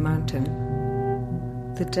inside the mountain.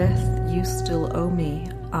 The death you still owe me,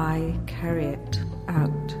 I carry it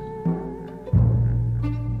out.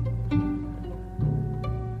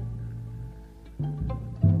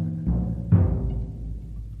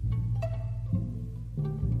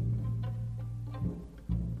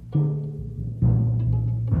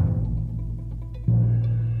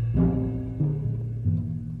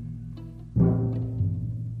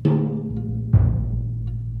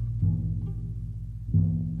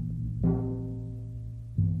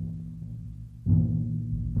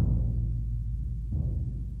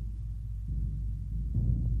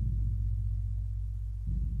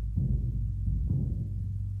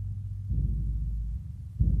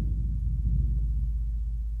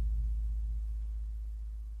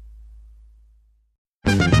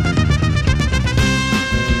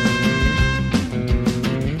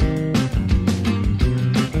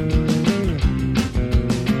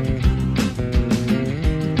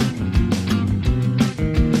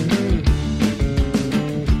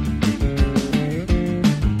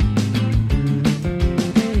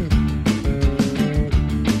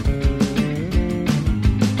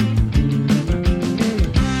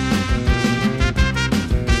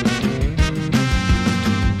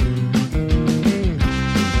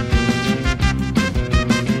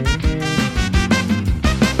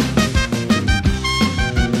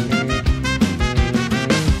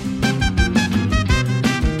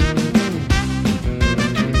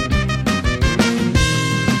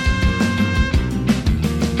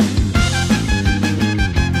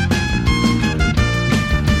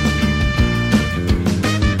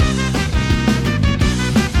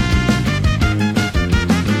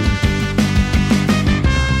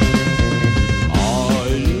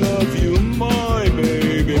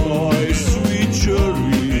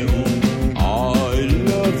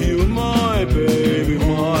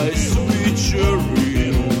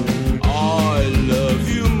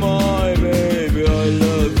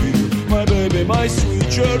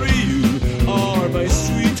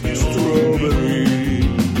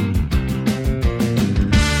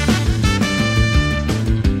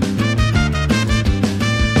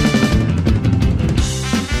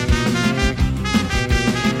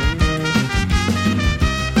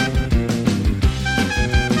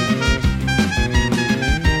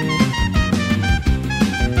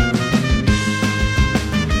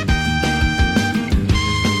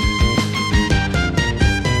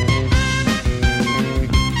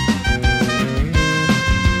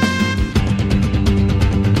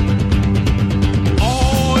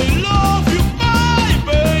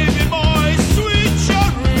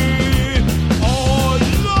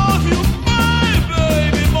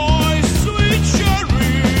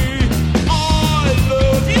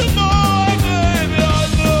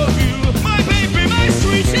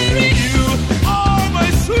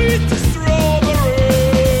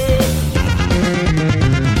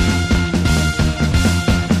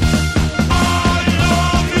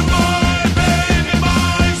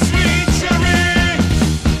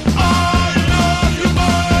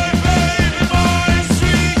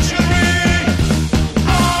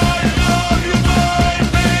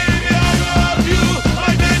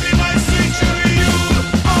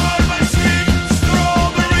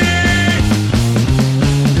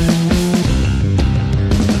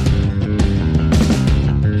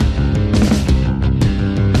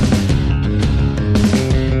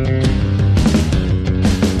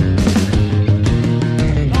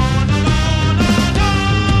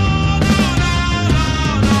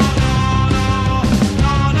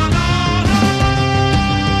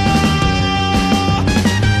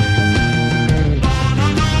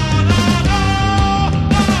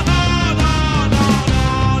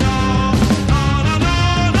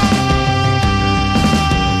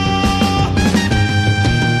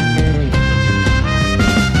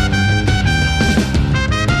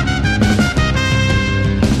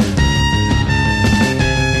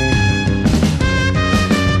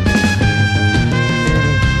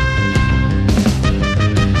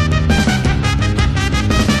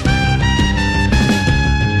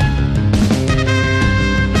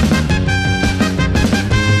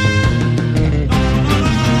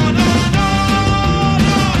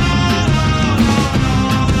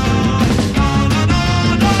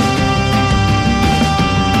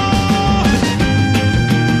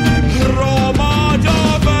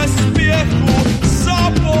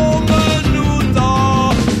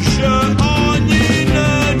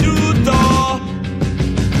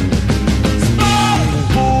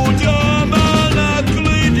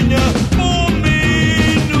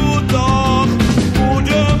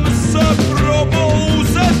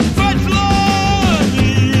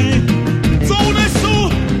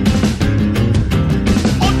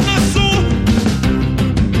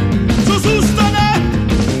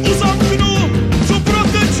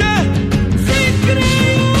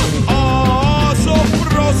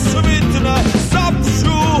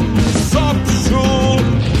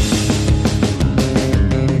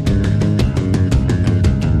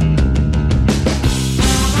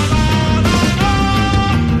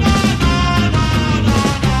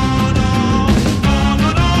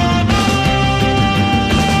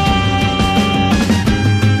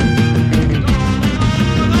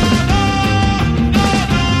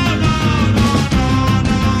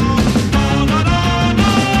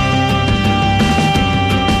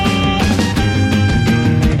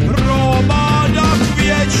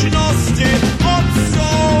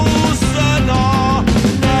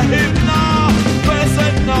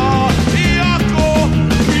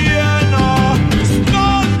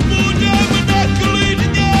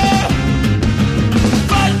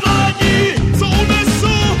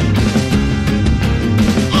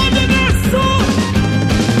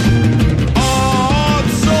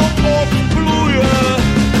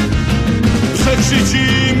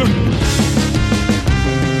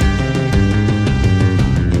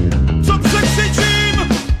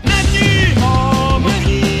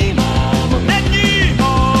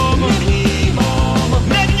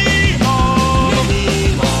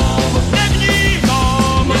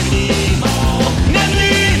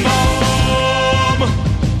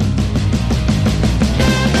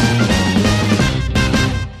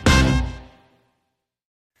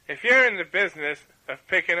 if you're in the business of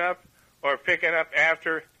picking up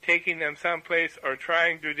after, taking them someplace, or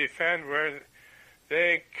trying to defend where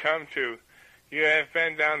they come to, you have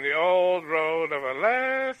been down the old road of a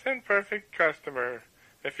less than perfect customer.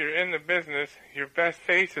 If you're in the business, your best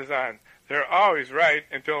face is on. They're always right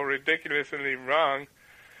until ridiculously wrong.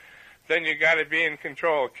 Then you got to be in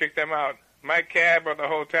control. Kick them out. My cab or the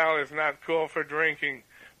hotel is not cool for drinking.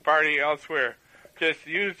 Party elsewhere. Just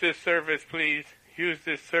use this service, please. Use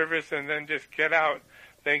this service and then just get out.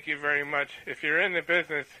 Thank you very much. If you're in the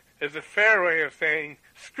business, is a fair way of saying,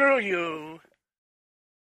 screw you.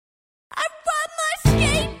 I ride my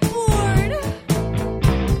skateboard.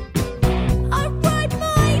 I ride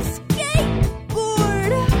my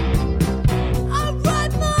skateboard. I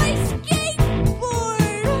ride my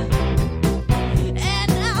skateboard.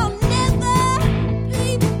 And I'll never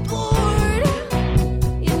be bored.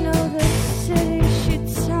 You know the city she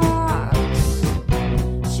talks.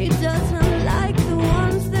 She doesn't like the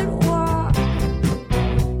ones that walk.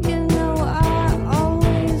 You know I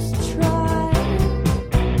always try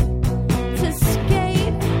to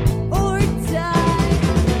skate or die.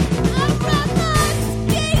 I ride my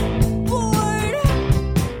skateboard.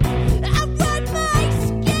 I ride my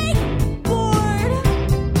skateboard.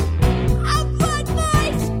 I ride my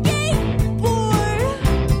skateboard.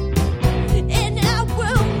 And I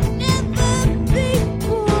will never be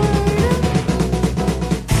bored.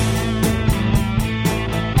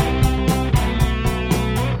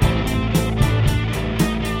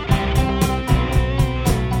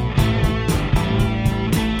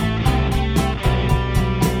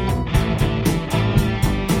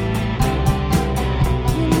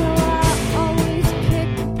 You know I always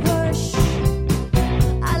kick push.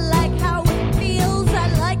 I like how it feels, I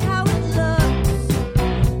like how it looks.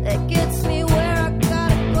 It gets me where I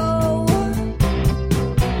gotta go.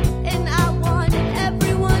 And I want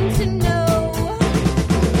everyone to know.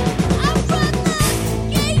 I ride my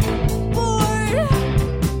skateboard.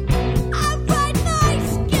 I ride my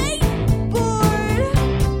skateboard.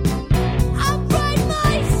 I ride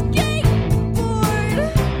my skateboard.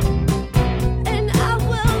 And I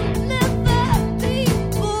will never be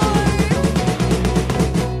bored.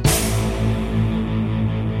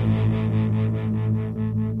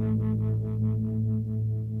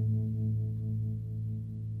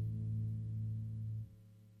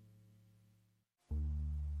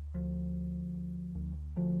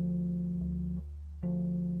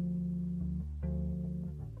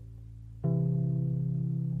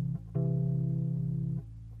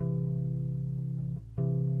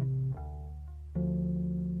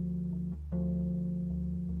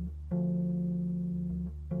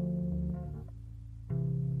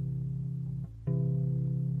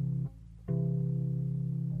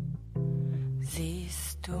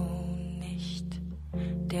 Siehst du nicht,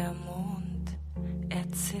 der Mond, er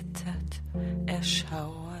zittert, er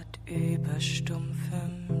schauert über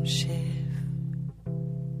stumpfem Schilf.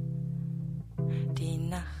 Die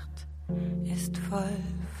Nacht ist voll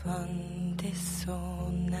von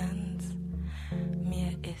Dissonanz,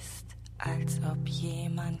 mir ist, als ob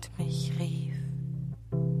jemand mich rief.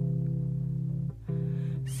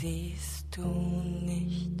 Siehst du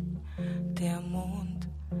nicht, der Mond,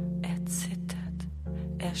 er zittert,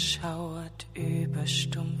 er schauert über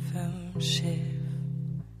stumpfem Schilf.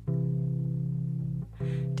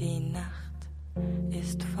 Die Nacht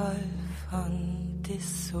ist voll von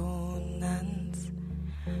Dissonanz,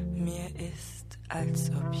 mir ist,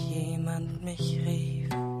 als ob jemand mich rief.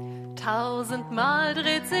 1000-mal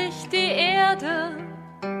dreht sich die Erde,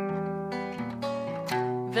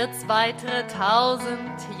 wird's weitere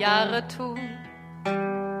 1000 Jahre tun.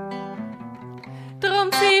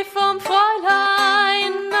 Drum zieh vom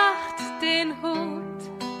Fräulein Nacht den Hut,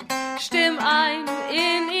 stimm ein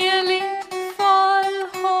in ihr Lied voll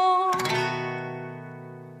hoch.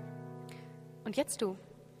 Und jetzt du.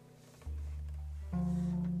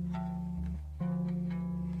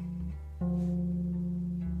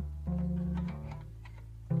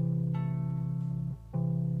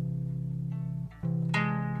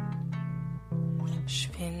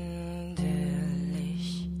 Schwindelig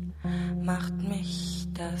macht mich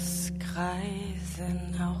das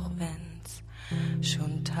Kreisen, auch wenn's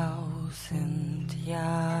schon 1000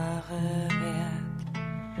 Jahre währt.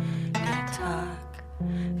 Der Tag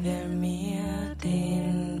will mir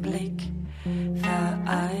den Blick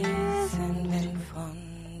vereisen, wenn von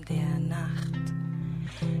der Nacht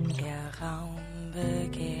er Raum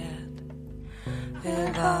begehrt,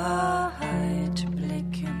 will Wahrheit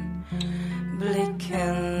blicken,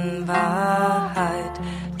 blicken Wahrheit,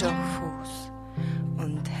 doch Fuß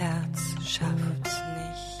und Herz schafft's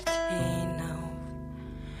nicht hinauf.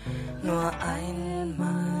 Nur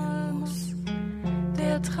einmal muss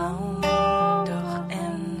der Traum doch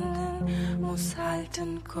enden, muss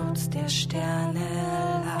halten kurz der Sterne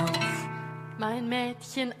Lauf. Mein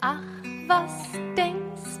Mädchen, ach, was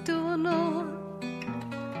denkst du nur?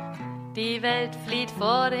 Die Welt flieht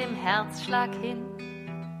vor dem Herzschlag hin.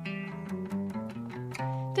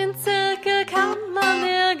 Den Zirkel kann man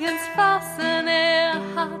nirgends fassen, er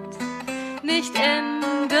hat nicht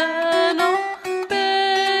Ende noch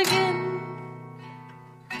Beginn.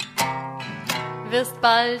 Wirst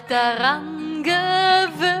bald daran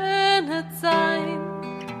gewöhnet sein,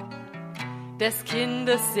 des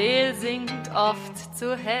Kindes Seel singt oft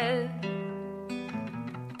zu hell.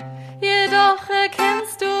 Jedoch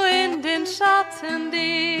erkennst du in den Schatten,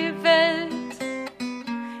 die Welt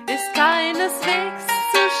ist keineswegs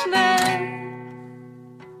zu schnell.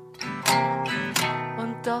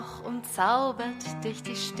 Und doch umzaubert dich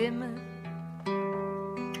die Stimme,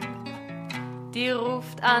 die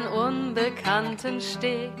ruft an unbekannten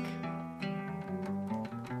Steg.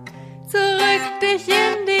 Zurück dich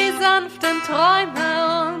in die sanften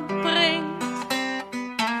Träume und bringt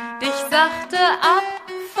dich sachte ab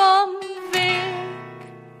vom Weg.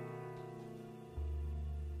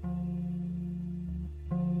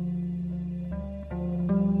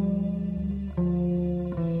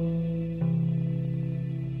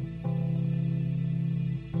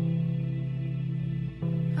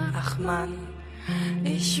 Ach Mann,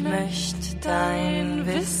 ich möcht dein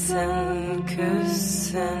Wissen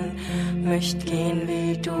küssen, möcht gehen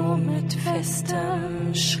wie du mit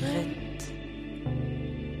festem Schritt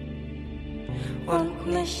und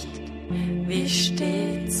nicht wie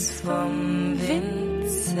stets vom Wind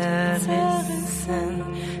zerrissen,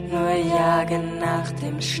 nur jagen nach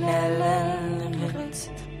dem schnellen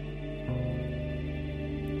Ritt.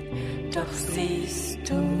 Doch siehst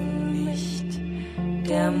du nicht,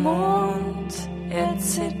 der Mond, er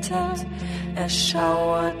zittert, er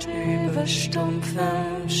schauert über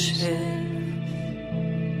stumpfem Schilf.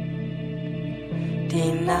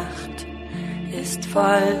 Die Nacht ist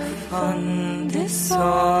voll von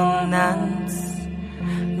Dissonanz,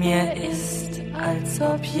 mir ist, als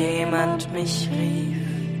ob jemand mich rief.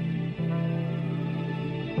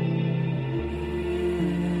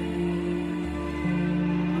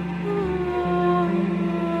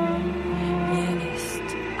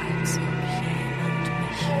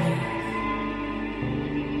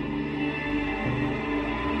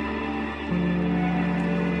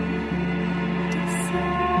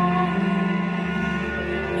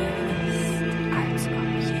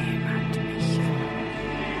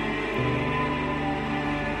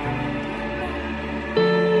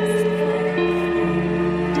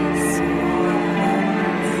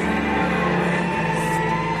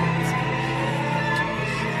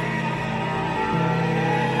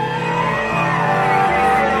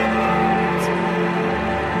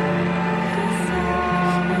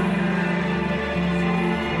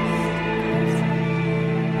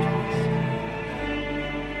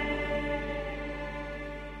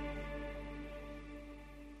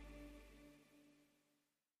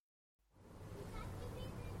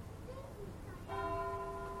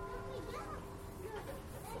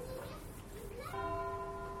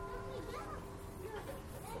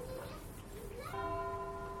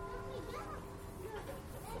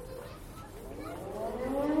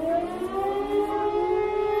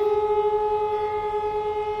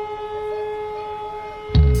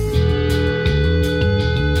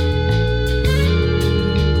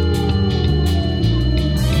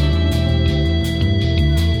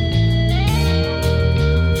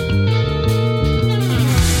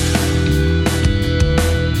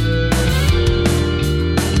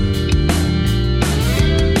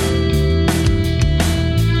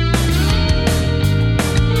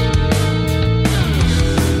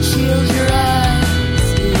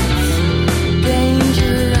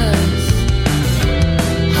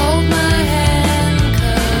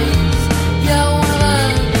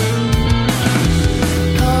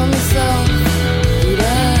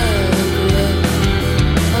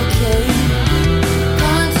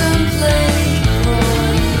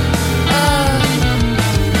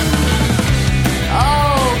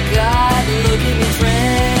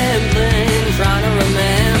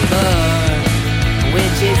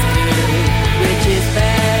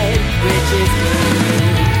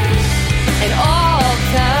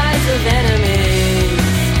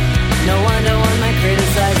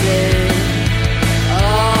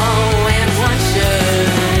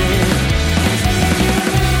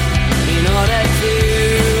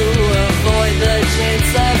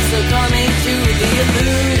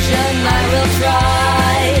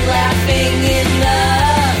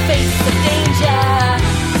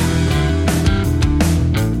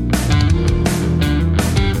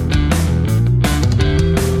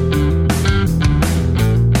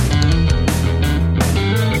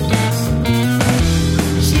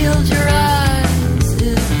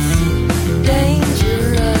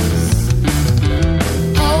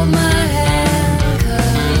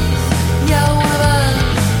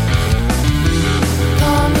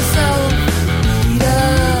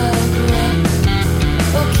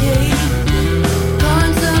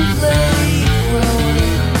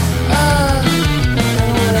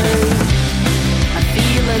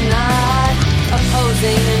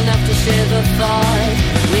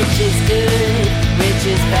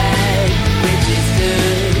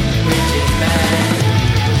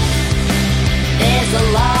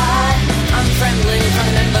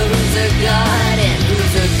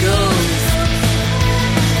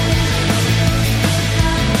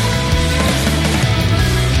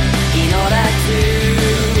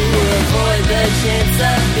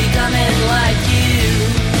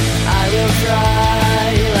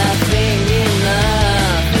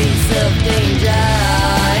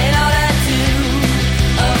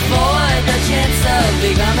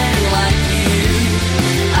 becoming like you.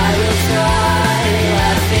 I will try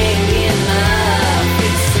laughing in my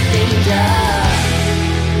face of danger.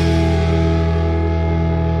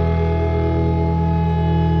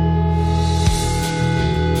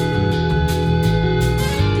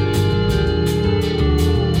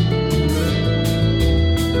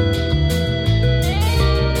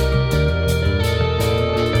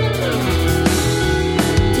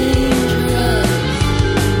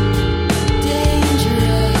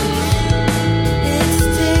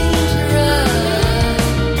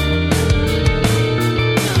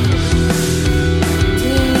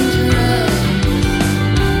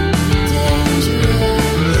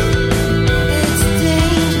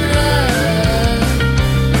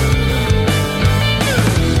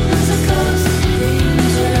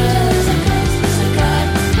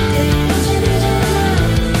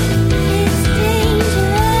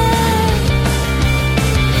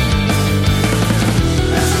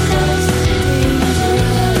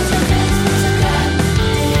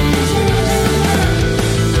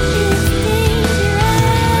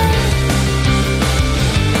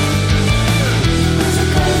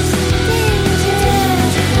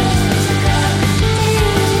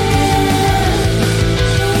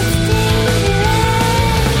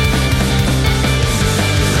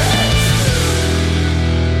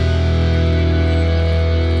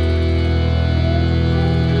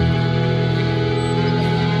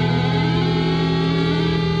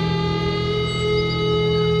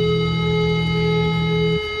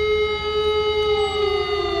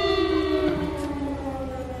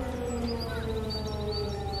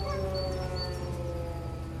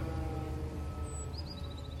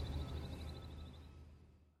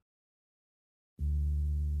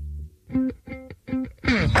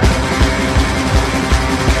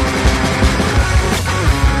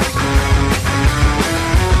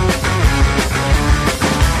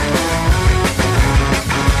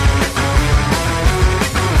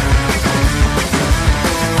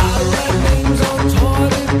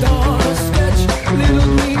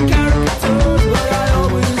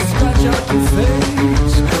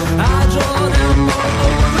 I draw them all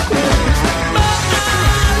over the place. My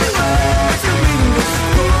alleyway to reading the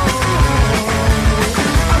scroll.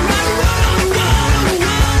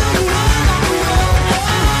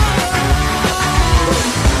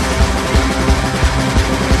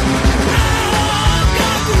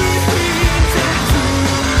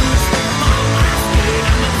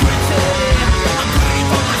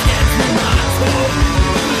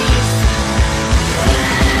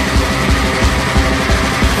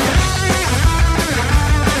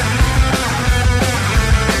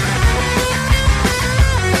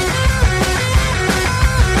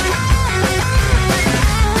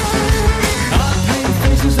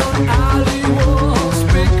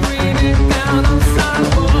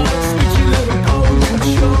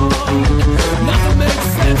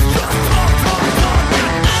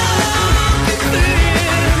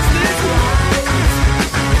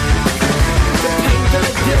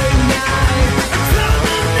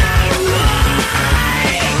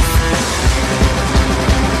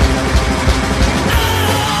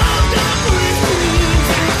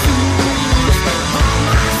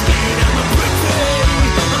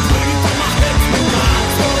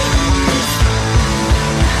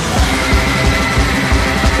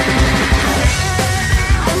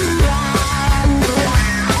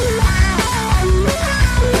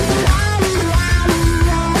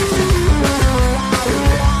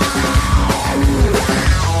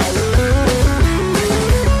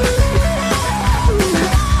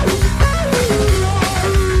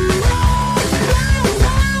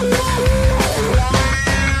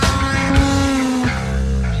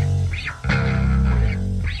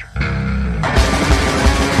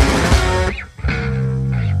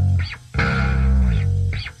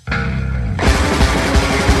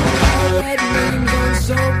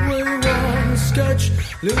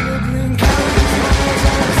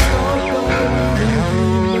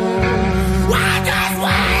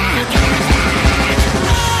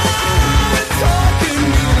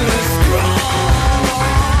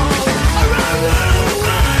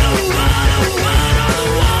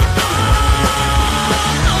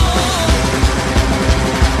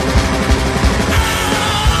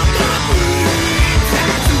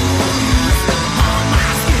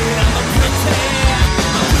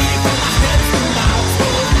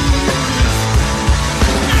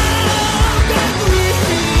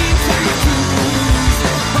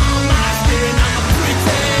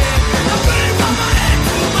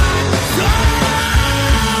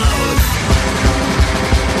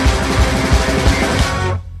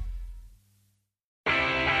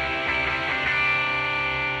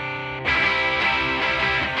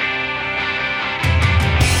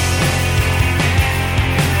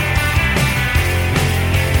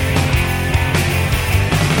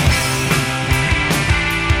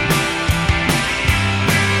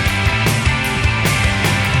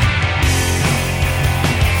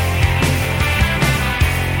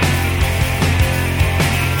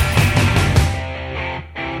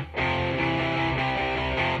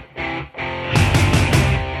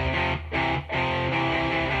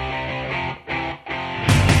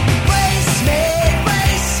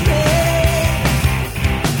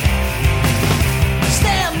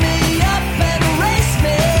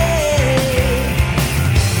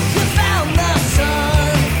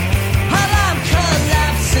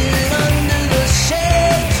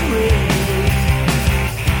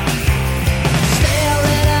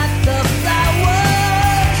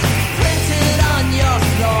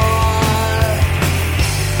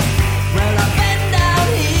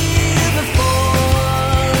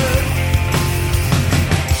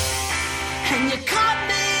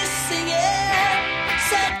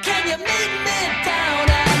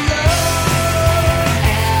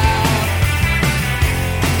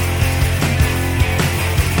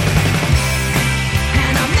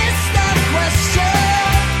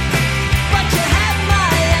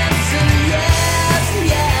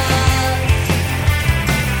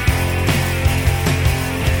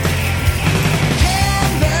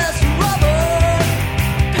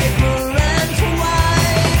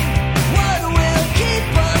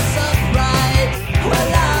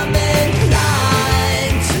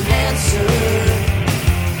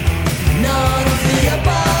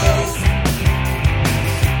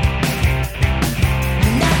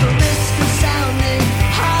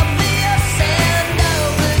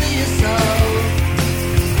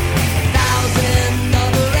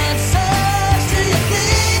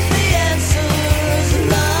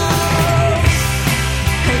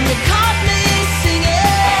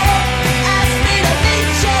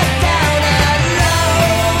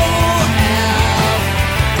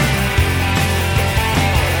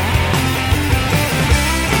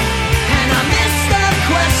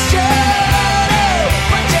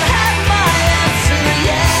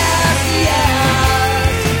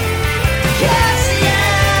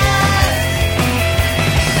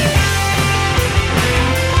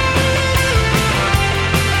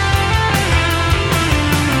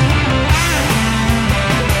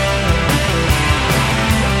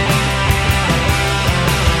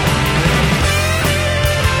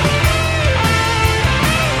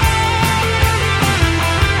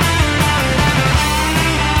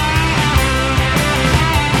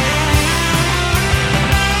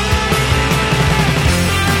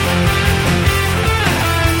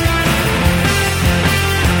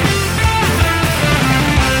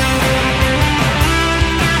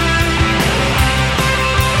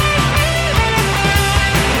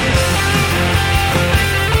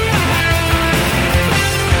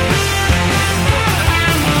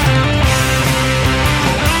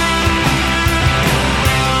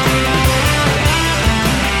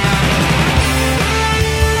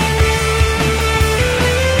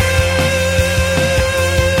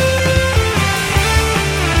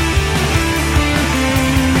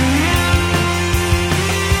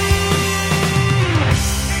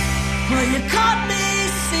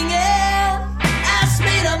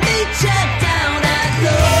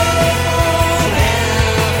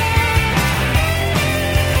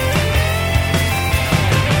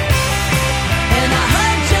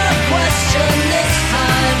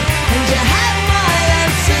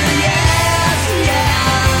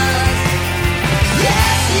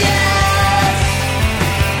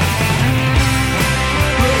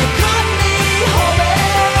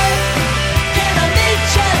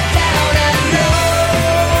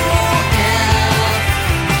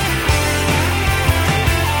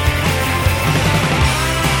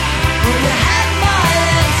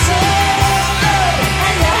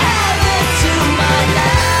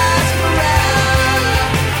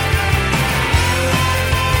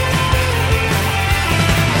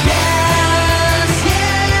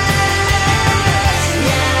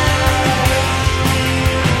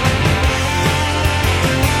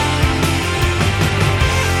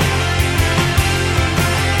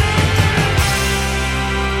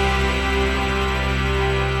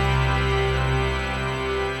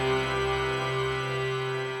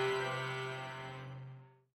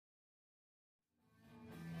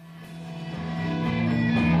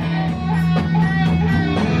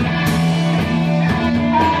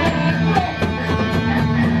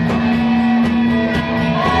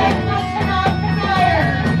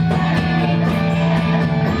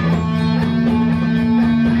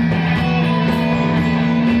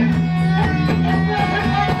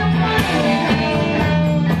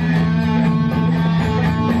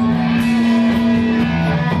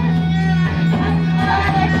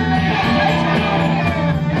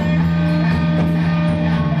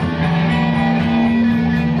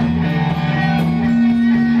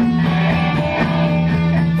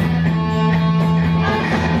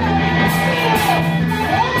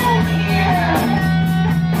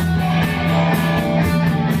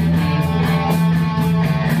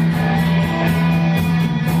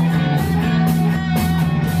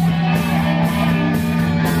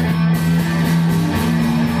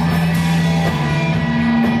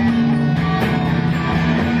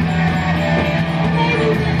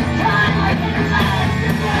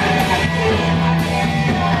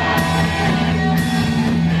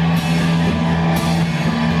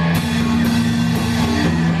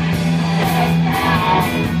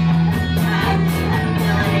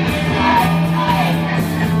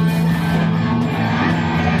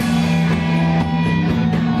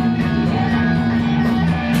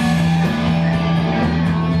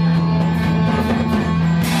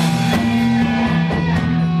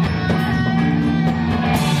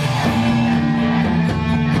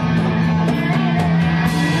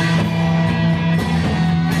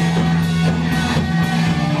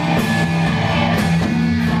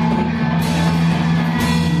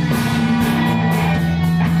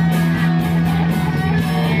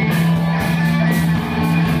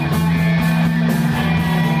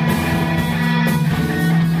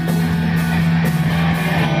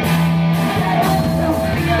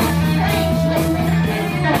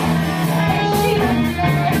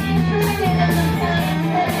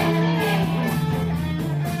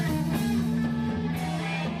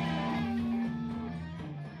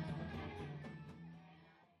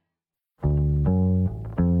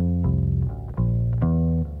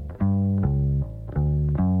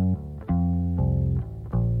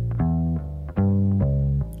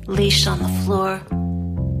 leash on the floor,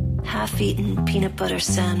 half-eaten peanut butter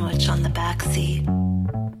sandwich on the back seat,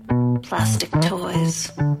 plastic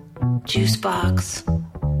toys, juice box,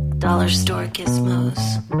 dollar store gizmos.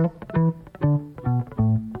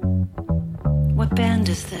 What band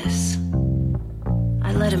is this?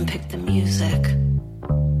 I let him pick the music.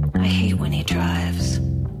 I hate when he drives.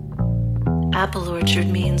 Apple orchard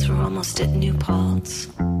means we're almost at New Paltz.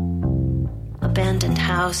 Abandoned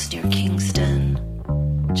house near Kingston.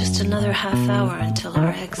 Just another half hour until our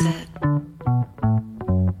exit.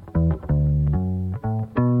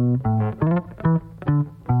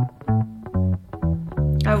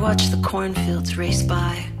 I watch the cornfields race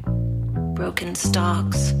by. Broken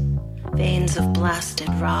stalks, veins of blasted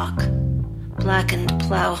rock, blackened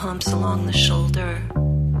plow humps along the shoulder.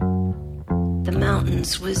 The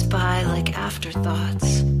mountains whiz by like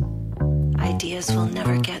afterthoughts, ideas we'll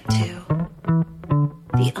never get to.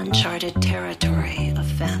 The uncharted territory of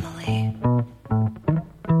family.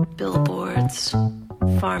 Billboards,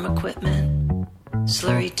 farm equipment,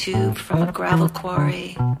 slurry tube from a gravel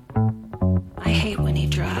quarry. I hate when he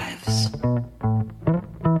drives.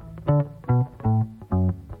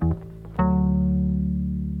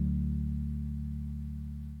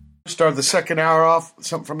 Start the second hour off with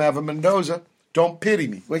something from Ava Mendoza. Don't Pity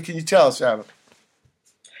Me. What can you tell us, Ava?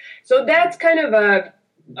 So that's kind of a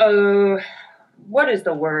what is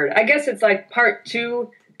the word? I guess it's like part two,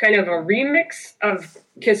 kind of a remix of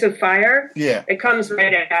Kiss of Fire. Yeah. It comes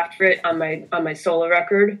right after it on my solo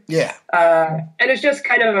record. Yeah. And it's just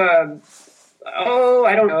kind of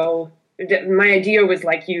I don't know. My idea was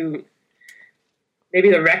like maybe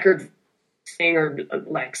the record thing or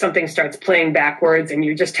like something starts playing backwards and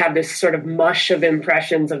you just have this sort of mush of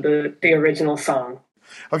impressions of the original song.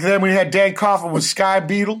 Okay, then we had Dan Kaufman with Sky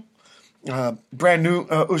Beetle. Brand new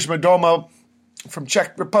Uzma Doma from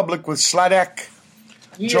Czech Republic with Sladak.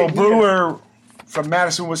 Joe Brewer from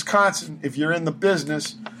Madison, Wisconsin, if you're in the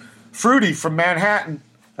business. Fruity from Manhattan,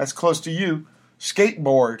 that's close to you.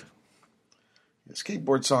 Skateboard.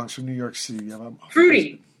 Skateboard songs from New York City.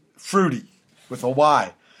 Fruity with a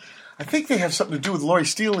Y. I think they have something to do with Laurie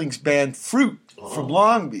Steeling's band Fruit from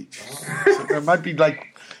Long Beach. So there might be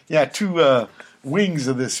two wings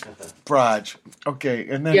of this proj. Okay,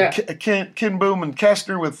 and then kinbom and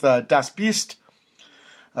Kessner with Das Biest.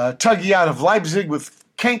 Tuggy out of Leipzig with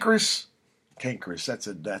Cankerous. Cankerous, that's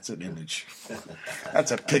an image.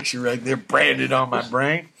 That's a picture right there branded on my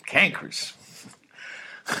brain. Cankerous.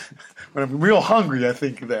 When I'm real hungry, I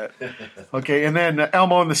think of that. Okay, and then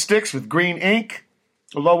Elmo and the Sticks with Green Ink.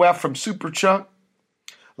 Low F from Superchunk.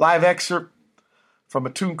 Live excerpt from a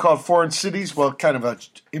tune called Foreign Cities. Well, kind of an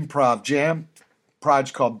improv jam.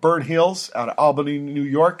 Project called Burn Hills out of Albany, New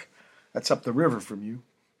York. That's up the river from you.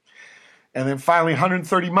 And then finally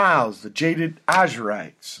 130 Miles, the Jaded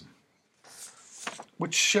Azurites,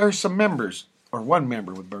 which shares some members, or one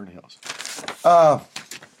member with Burn Hills.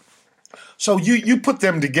 So you put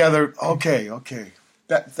them together. Okay.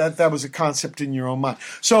 That was a concept in your own mind.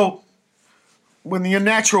 So when the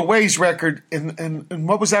Unnatural Ways record, and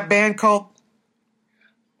what was that band called?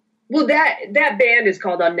 Well, that band is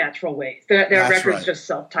called Unnatural Ways. That record's right. Just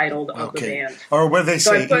self-titled of the band. Or what they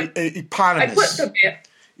say, eponymous.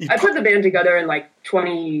 I put the band together in like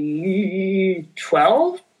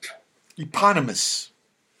 2012. Eponymous.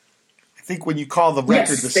 I think when you call the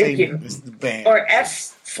record the same as the band. Or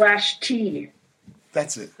S/T.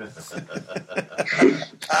 That's it.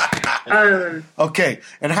 Okay.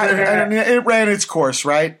 And it ran its course,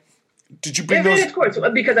 right? Did you bring those? It ran its course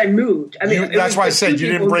because I moved. I mean, that's why I said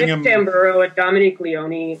you didn't bring them. Nick Tamburo and Dominique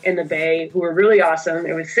Leone in the Bay, who were really awesome.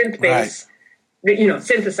 It was synth bass,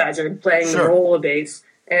 synthesizer playing the role of bass,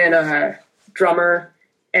 and a drummer.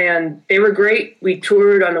 And they were great. We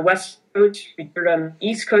toured on the West Coast. We toured on the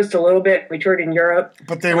East Coast a little bit. We toured in Europe.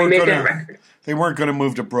 But they weren't going to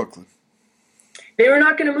move to Brooklyn. They were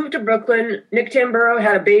not going to move to Brooklyn. Nick Tamburo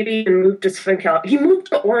had a baby and moved to California. He moved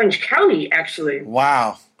to Orange County, actually.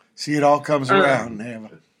 Wow. See, it all comes around.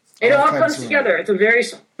 It all comes together. It's a very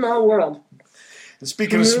small world. And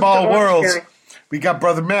speaking of small worlds, we got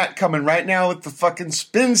Brother Matt coming right now with the fucking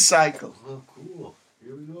spin cycle. Oh, cool.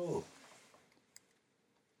 Here we go.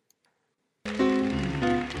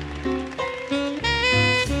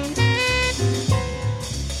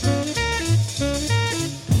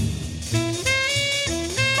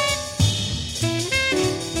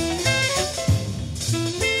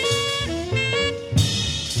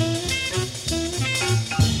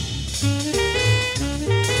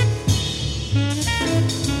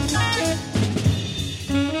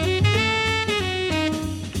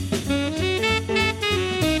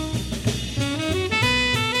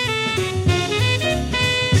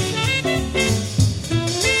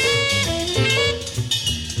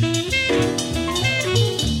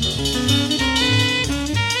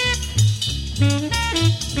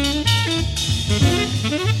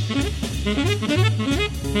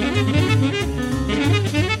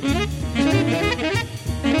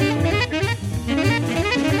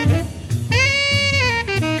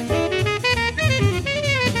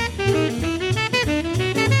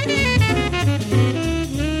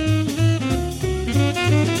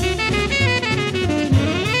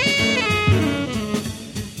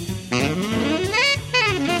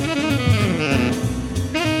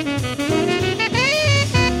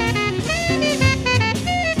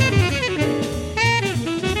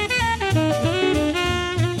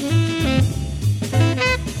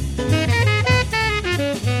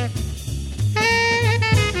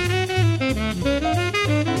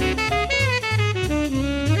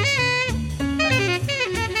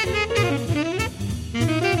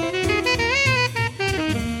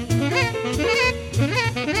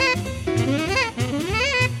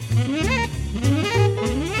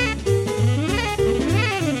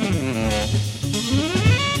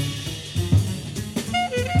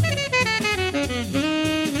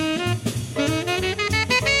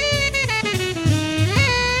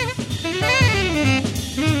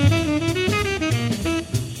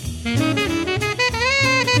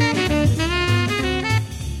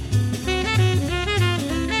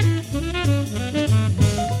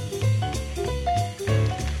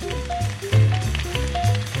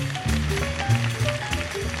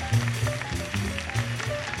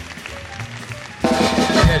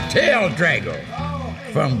 Tail Dragger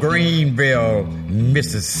from Greenville,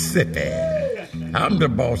 Mississippi. I'm the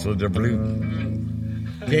boss of the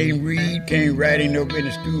blues. Can't read, can't write, ain't never been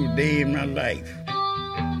to school a day in my life.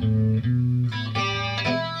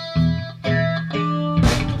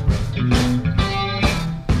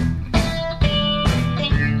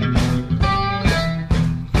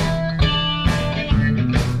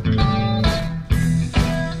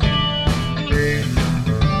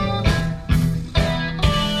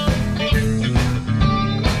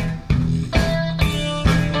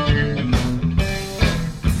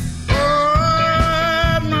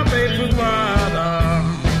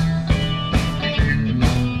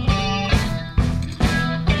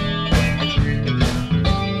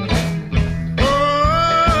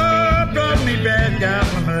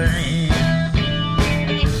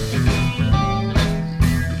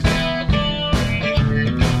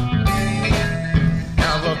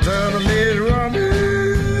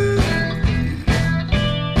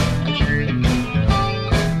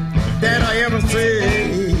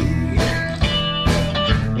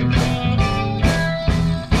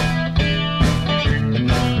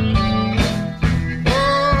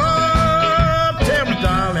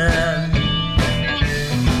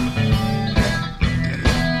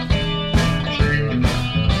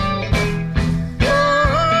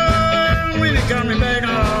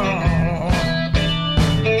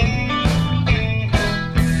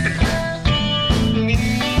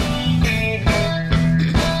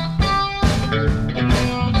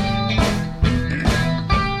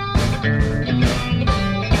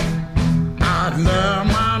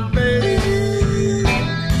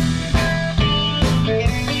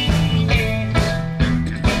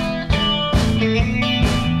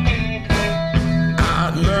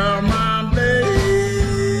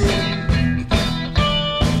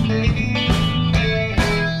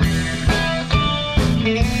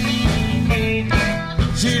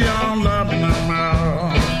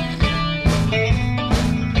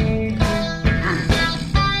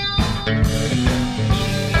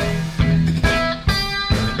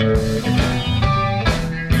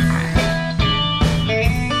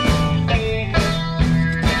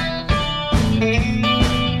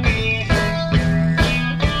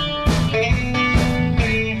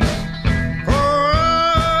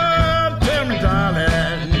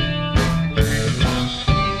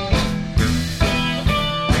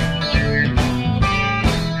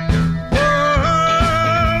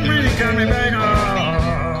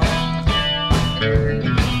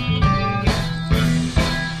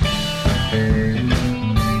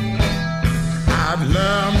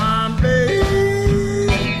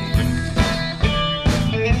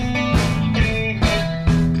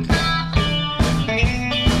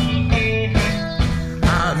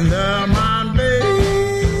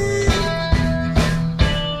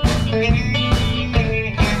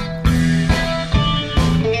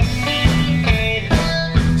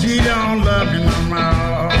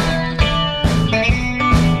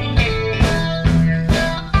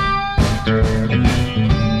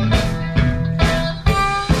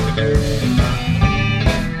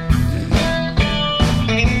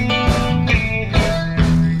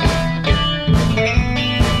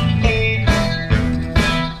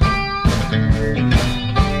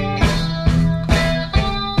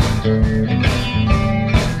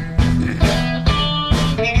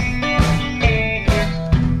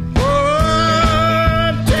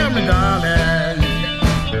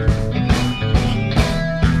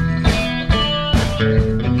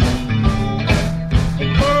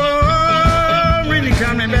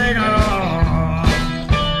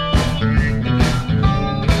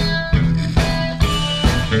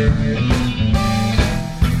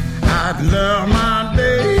 I'd love my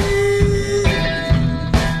baby.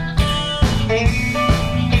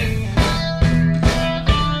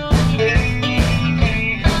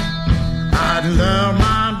 I'd love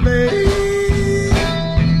my baby.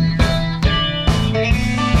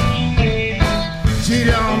 She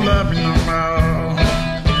don't love me no more.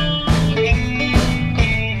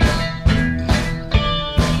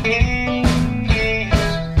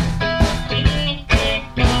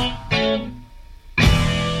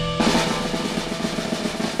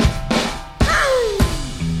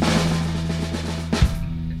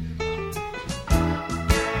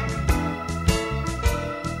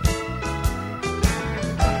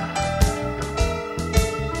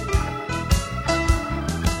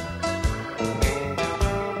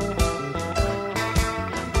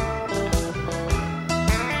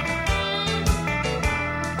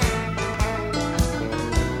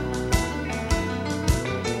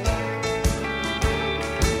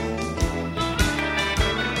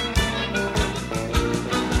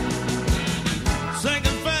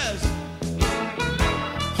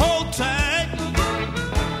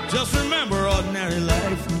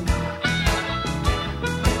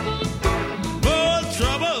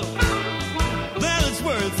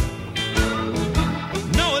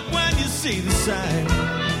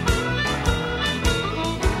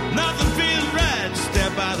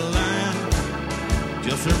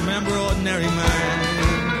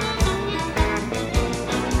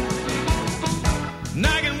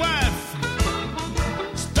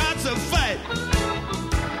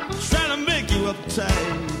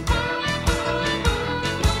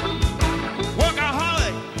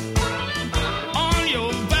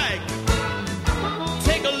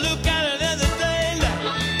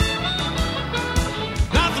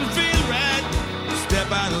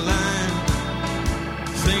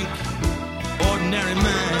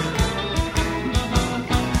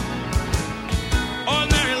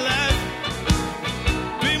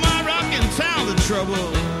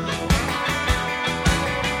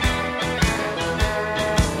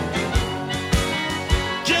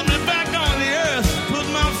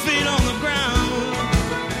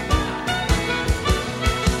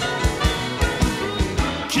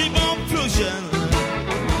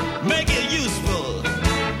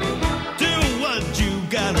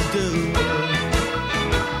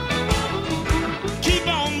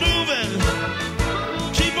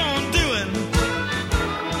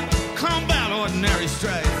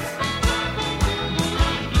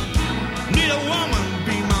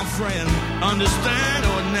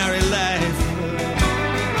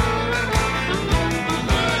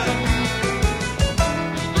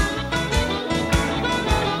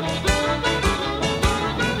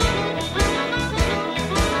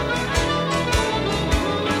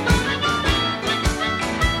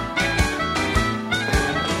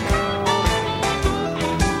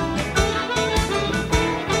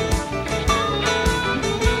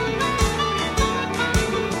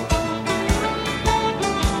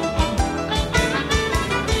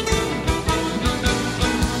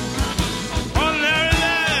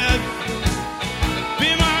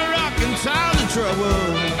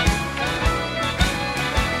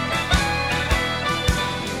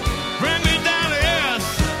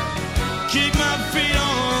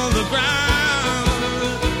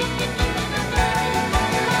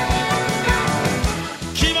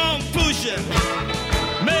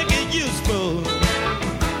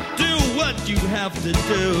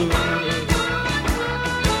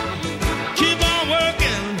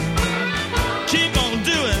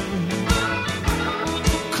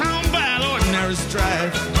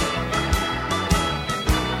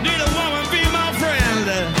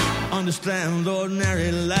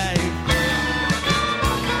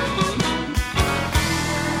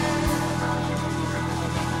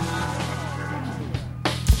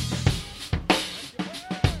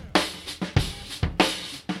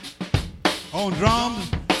 On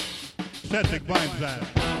drums, Cedric Bernstein.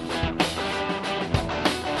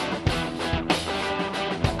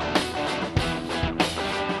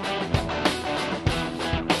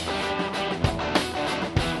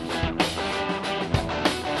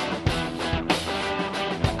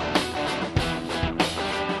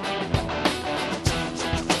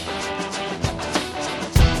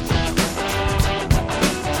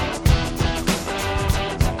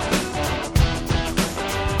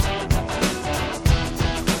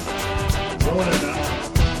 Rolling it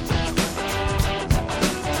up.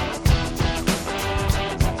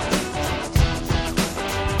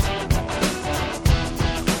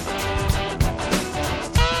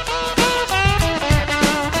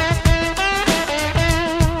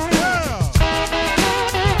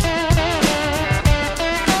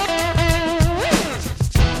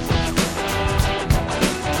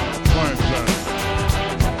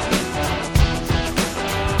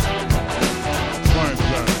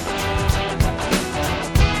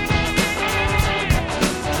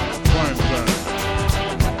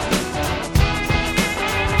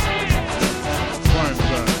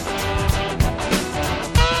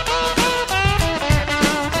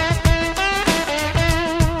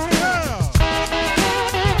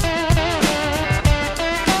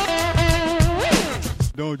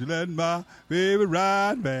 don't you let my baby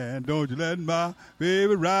ride, man. Don't you let my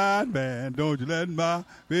baby ride, man. Don't you let my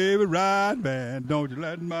baby ride, man. Don't you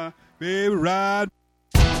let my baby ride.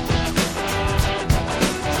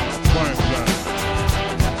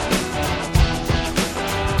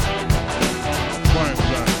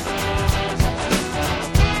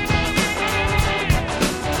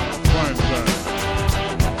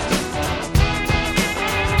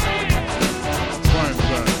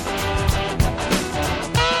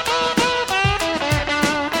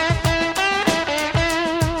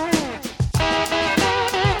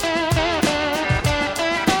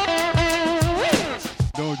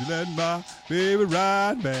 Baby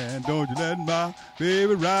ride, man, don't you let my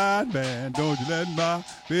baby ride, man, don't you let my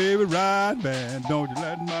baby ride, man, don't you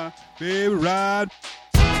let my baby ride.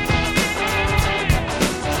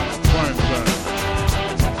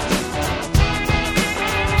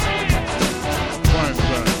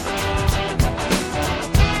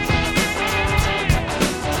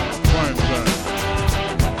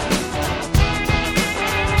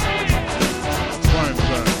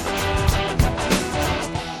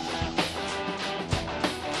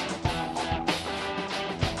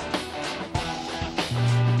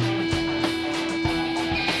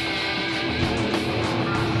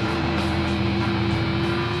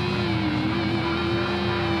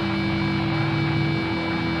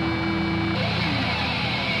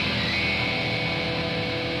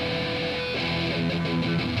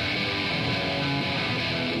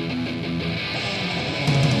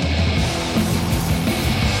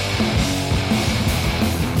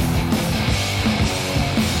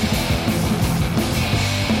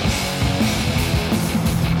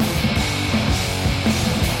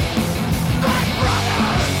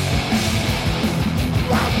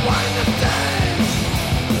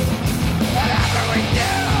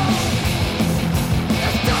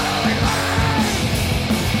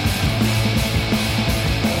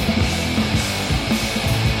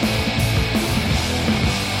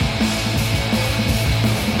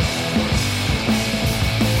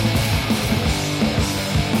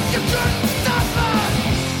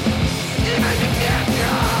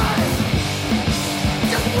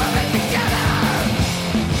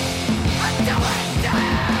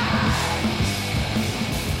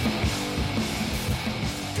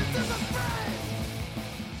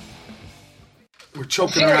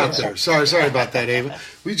 Choking her out there. Sorry about that, Ava.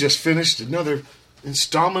 We just finished another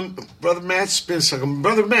installment of Brother Matt's Spin Cycle.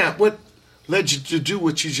 Brother Matt, what led you to do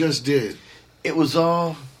what you just did? It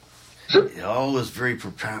all was very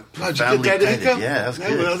profoundly How'd you get that hiccup? Yeah, that's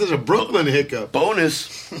good. That was a Brooklyn hiccup.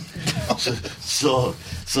 Bonus.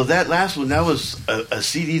 So that last one, that was a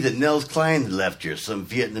CD that Nels Klein left here, some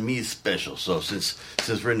Vietnamese special. So since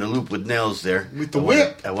we're in the loop with Nels there, with the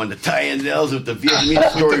whip, I wanted to tie in Nels with the Vietnamese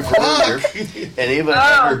story for earlier. And Ava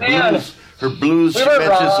had her blues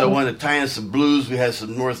sketches, so I wanted to tie in some blues. We had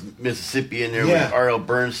some North Mississippi in there with R.L.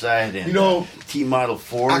 Burnside and T Model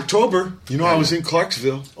 4. October, I was in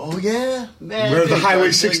Clarksville. Oh, yeah, man. Where the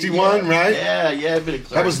Highway 61, right? Yeah, I've been in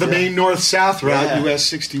Clarksville. That was the main north-south route, US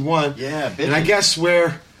 61. Yeah, and I guess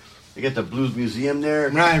where... They got the Blues Museum there.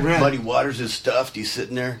 Right. Muddy Waters is stuffed. He's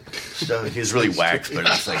sitting there. He's really waxed, but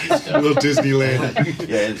it's like his stuff. A little Disneyland.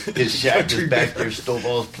 Yeah, his shack is back there,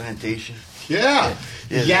 Stovall's plantation. Yeah.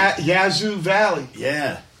 Yazoo Valley.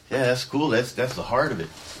 Yeah, that's cool. That's the heart of it.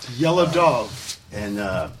 Yellow Dog. And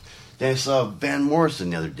then I saw Van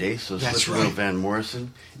Morrison the other day. So that's right. Van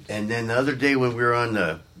Morrison. And then the other day when we were on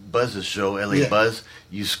the Buzz's show, LA Buzz,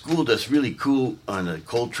 you schooled us really cool on the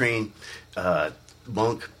Coltrane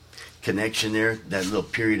Monk connection there, that little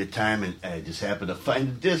period of time, and I just happened to find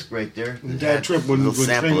the disc right there. Dad Trip when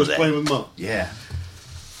Train was playing with Monk. Yeah.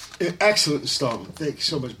 Excellent installment. Thank you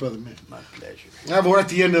so much, Brother Man. My pleasure. Now we're at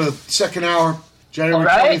the end of the second hour. January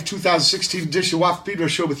 20th, 2016 edition of Pedro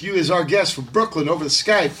Show with you as our guest from Brooklyn over the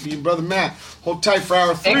Skype, me and Brother Matt. Hold tight for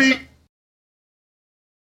hour 3.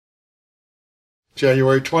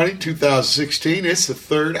 January 20, 2016. It's the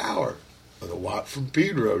third hour of the Watt from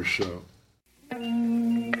Pedro Show.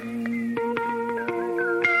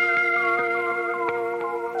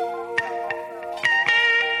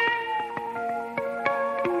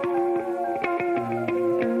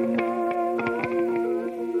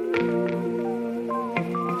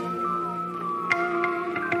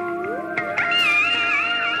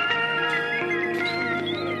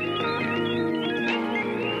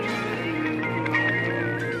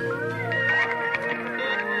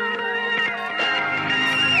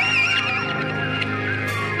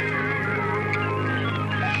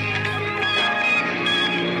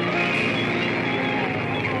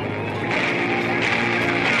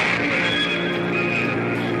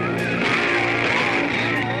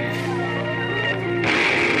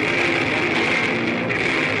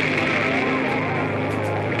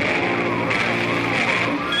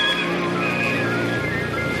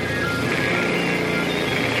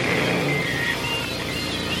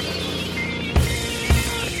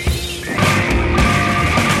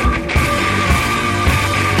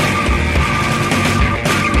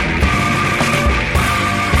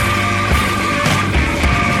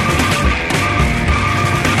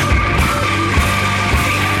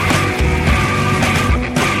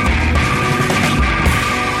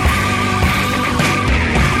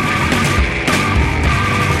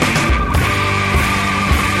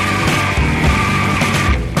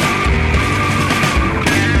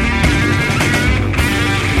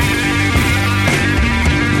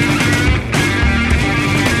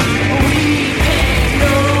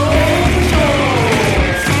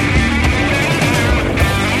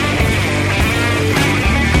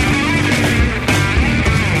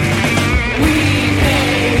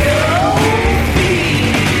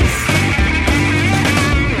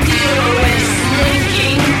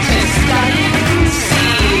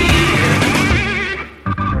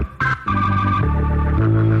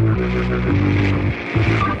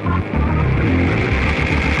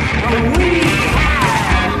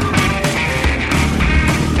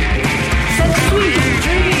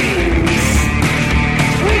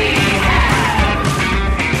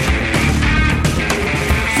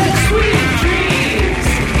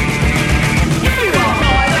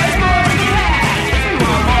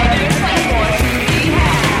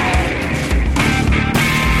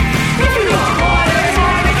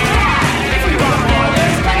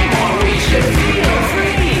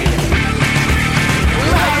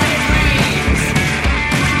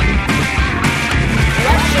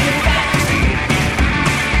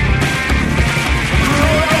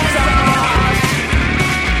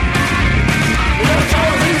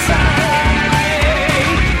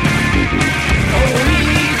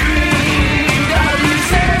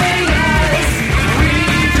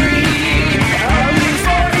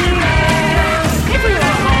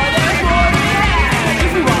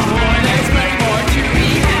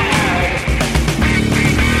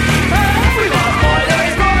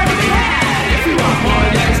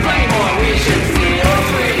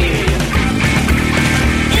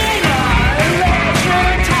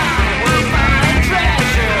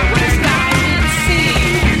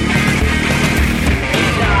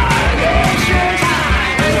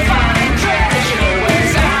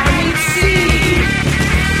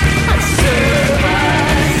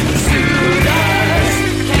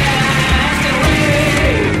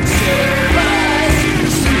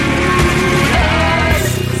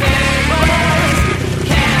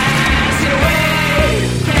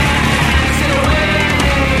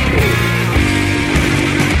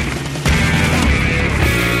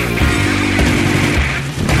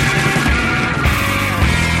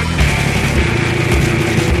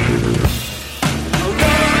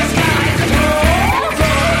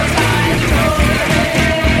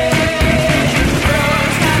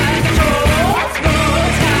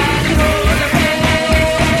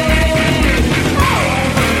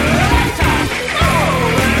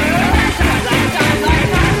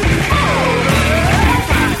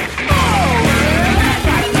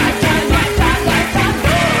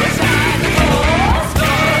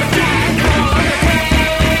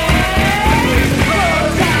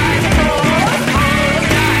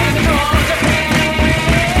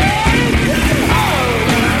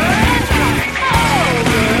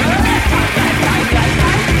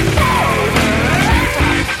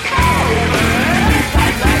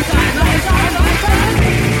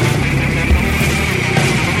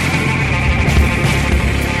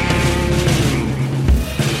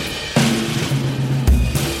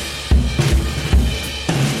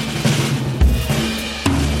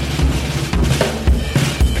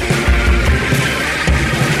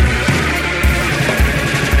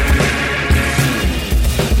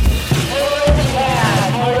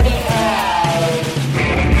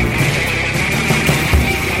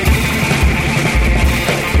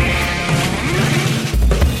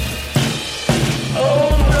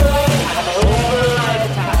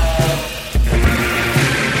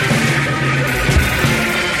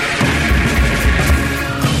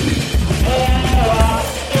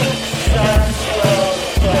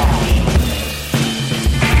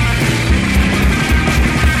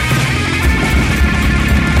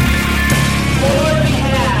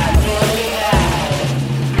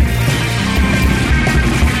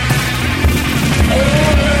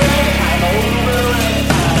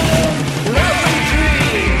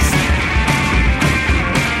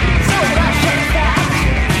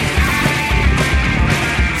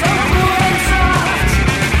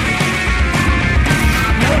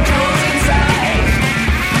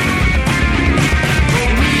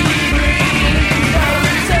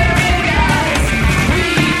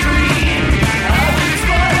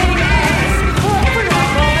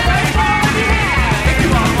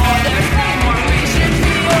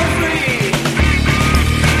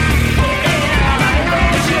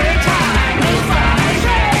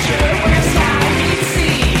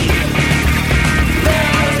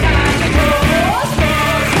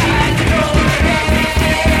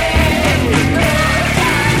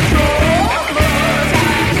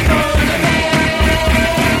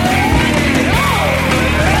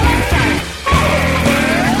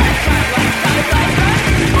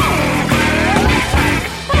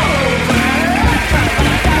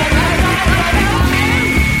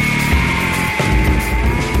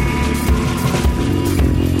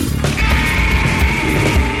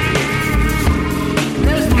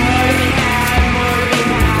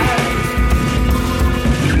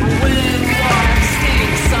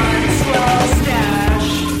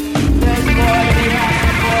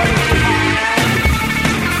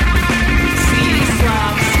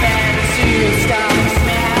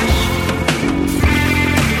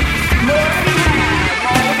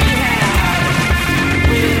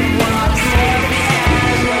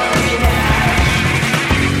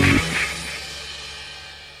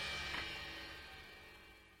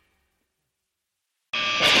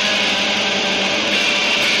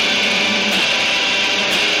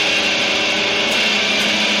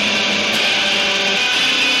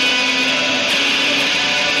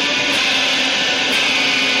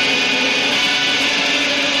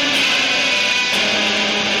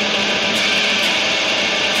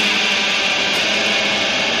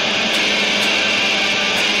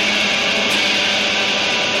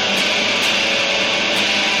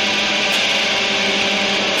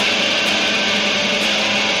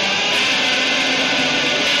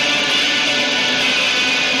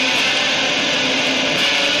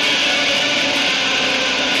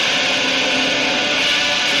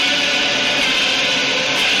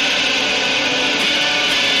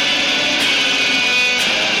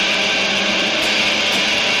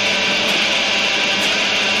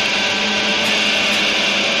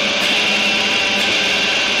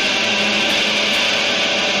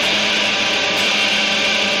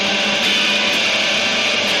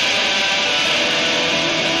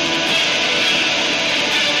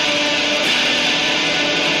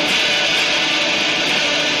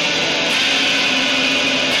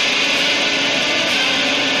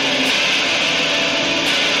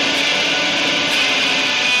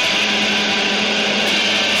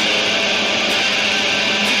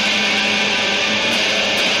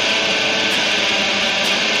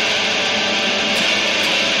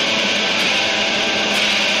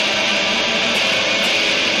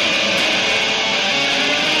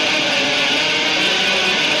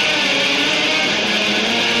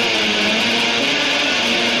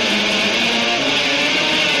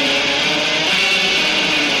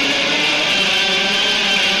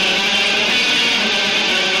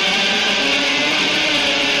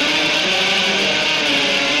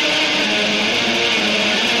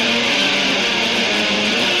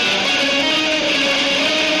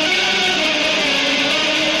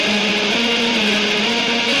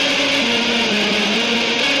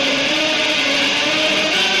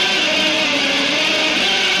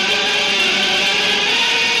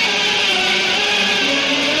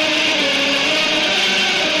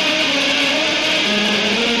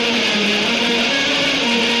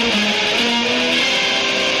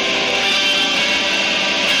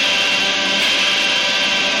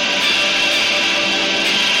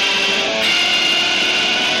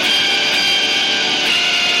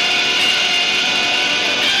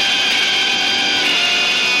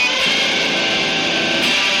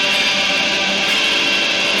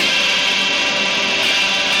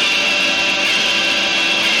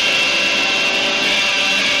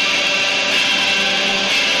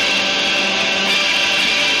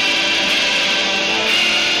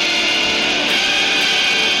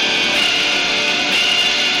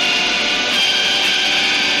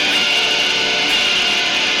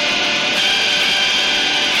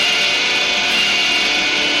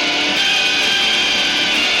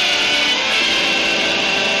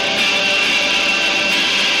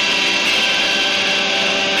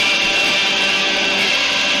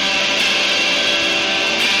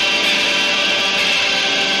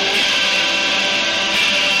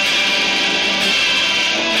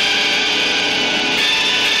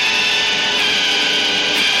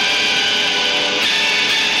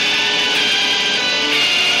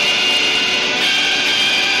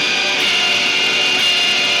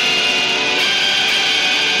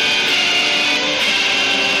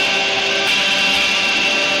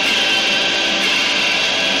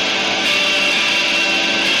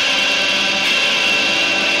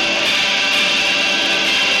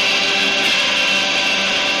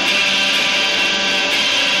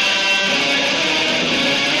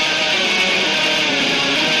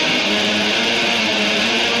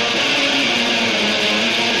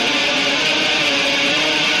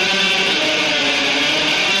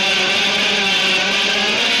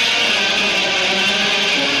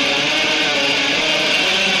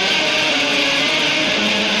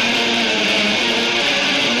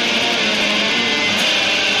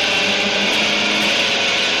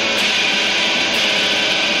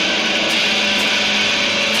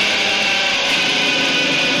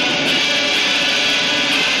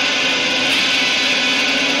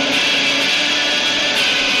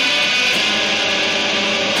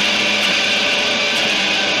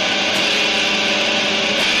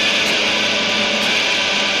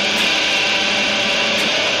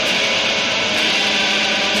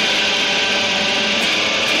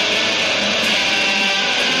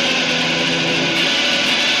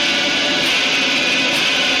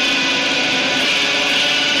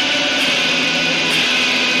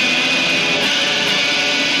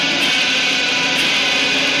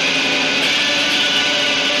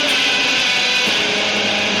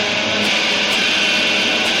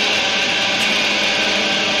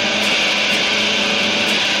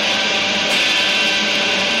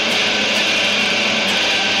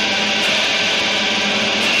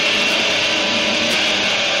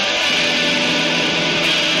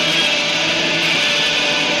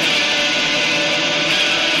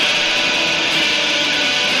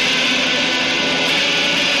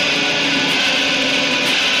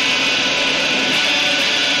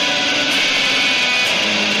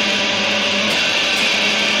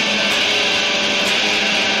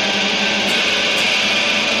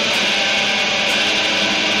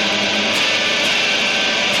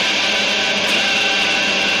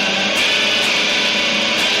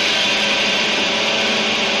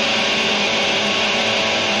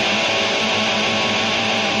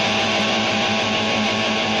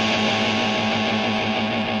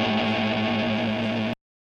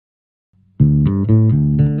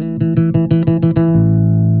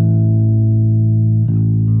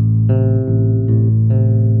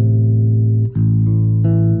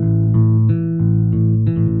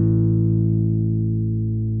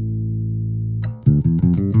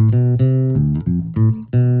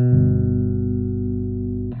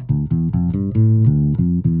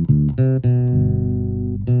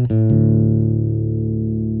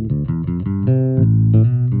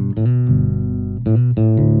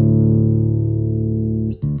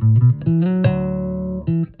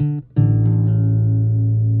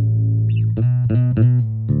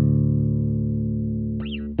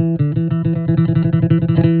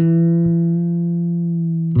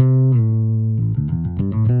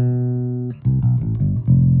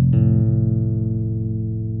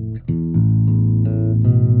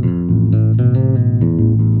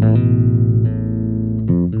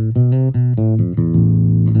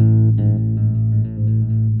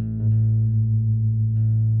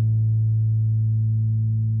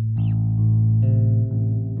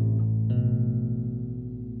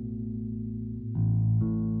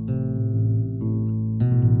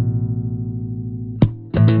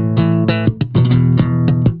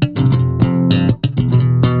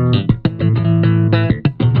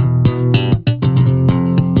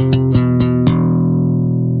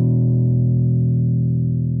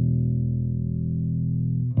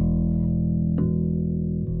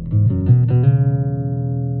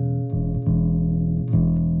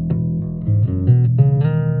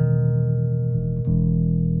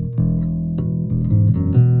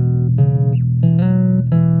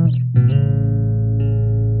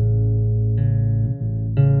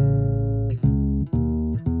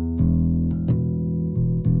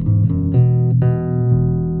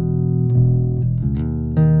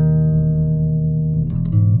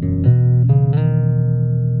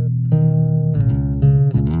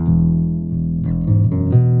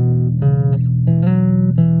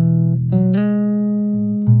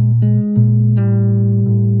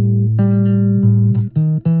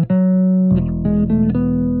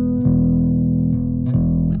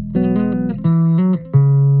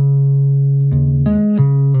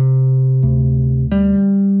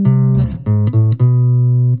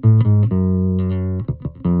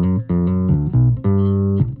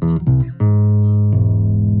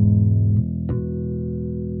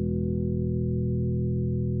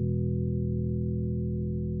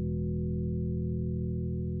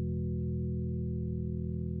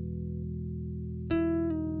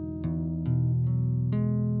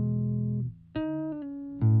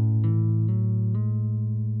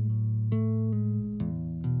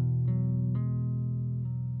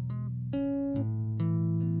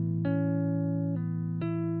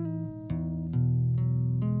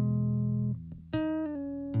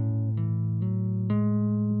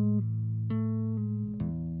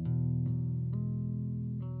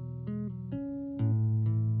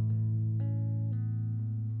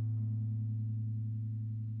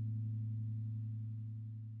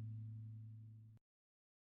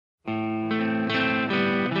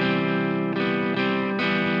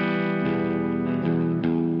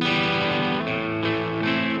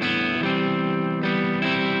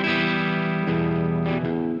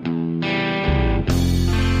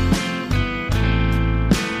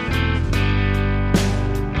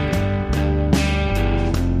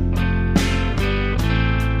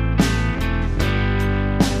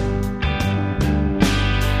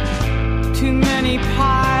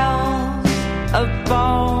 of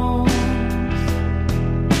bones.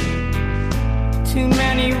 Too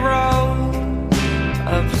many rows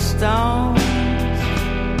of stones.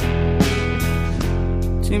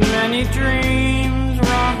 Too many dreams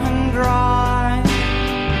run dry.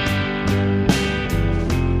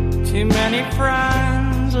 Too many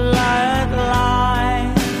friends let lie.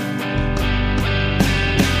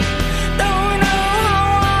 Don't know how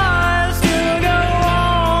I still go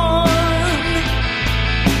on.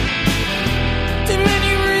 Too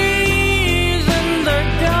many reasons are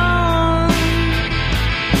gone.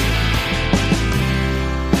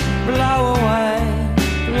 Blow away,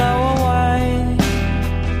 blow away.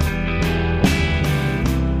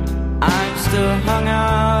 I'm still hung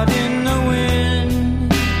out in the wind,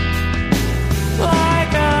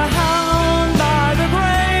 like a hound by the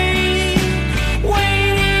grave,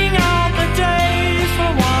 waiting out the days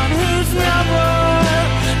for one who's never,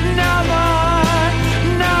 never,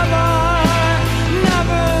 never,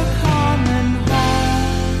 never coming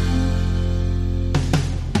home.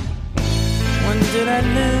 When did I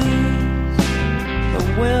lose the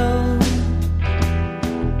will?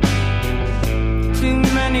 Too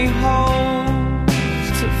many holes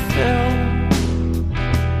to fill.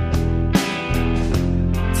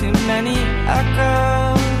 Too many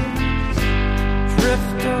echoes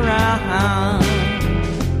drift around,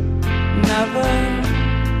 never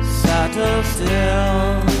settle still.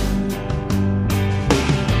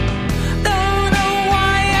 Don't know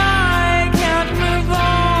why I can't move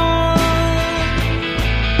on.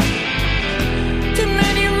 Too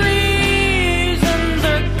many reasons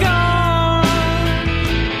are gone.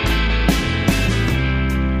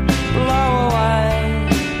 Blow away,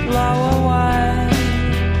 blow away.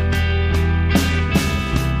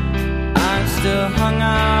 I'm still hung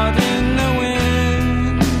out in the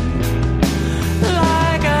wind,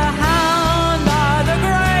 like a hound by the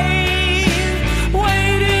grave,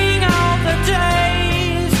 waiting out the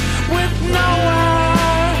days with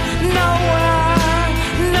nowhere, nowhere,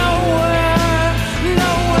 nowhere,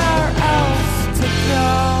 nowhere else to go.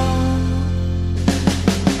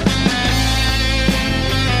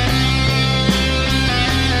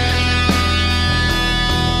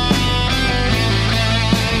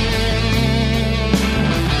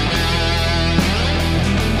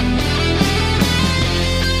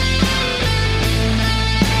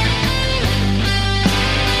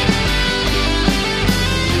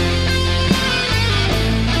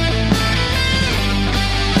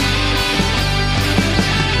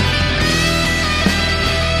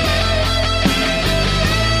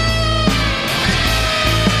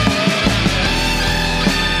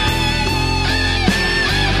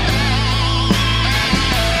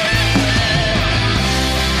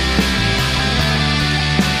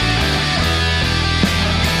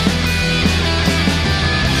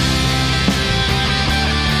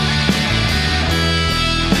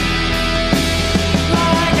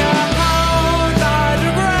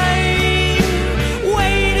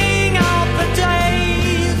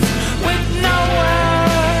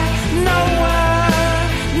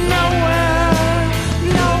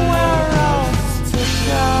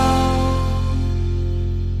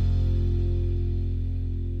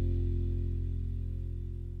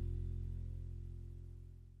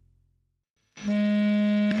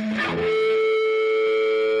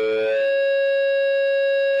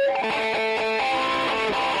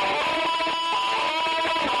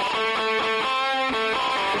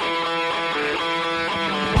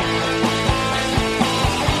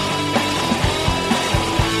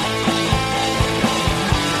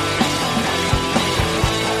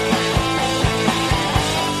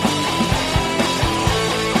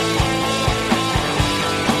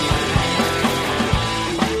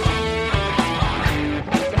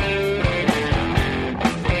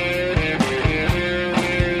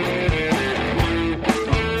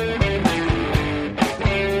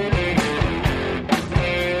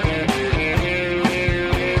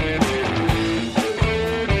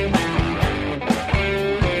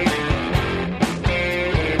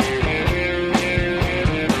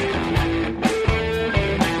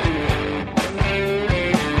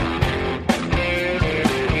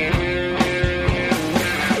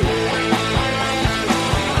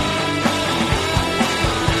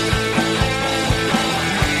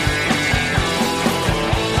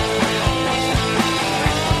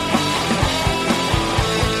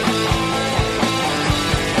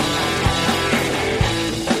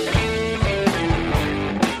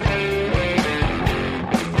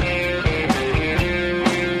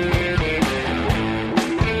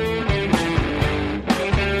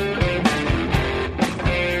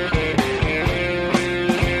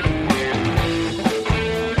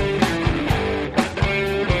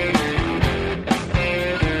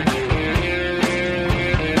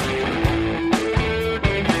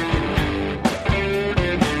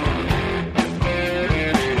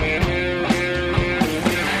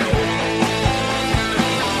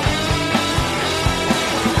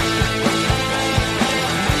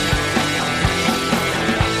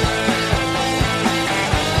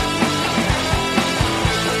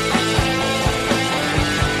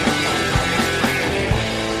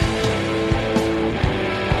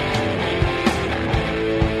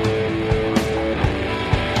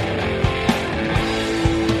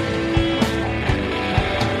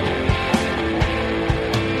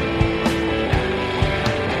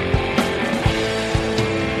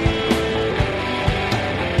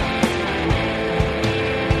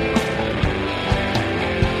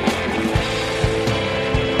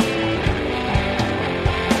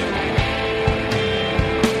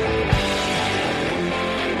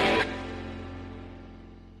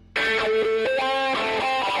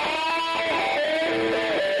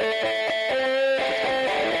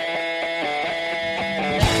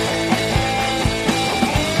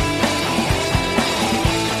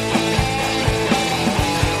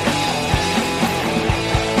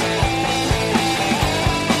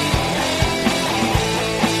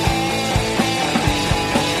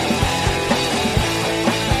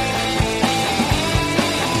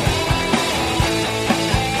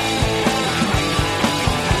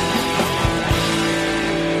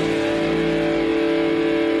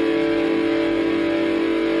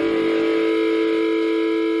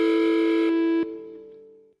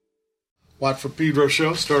 Watt from Pedro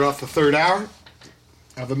Show. Start off the third hour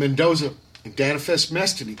of a Mendoza and Danifest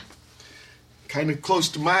Mestiny. Kind of close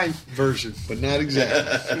to my version, but not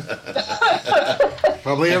exactly.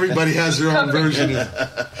 Probably everybody has their own version.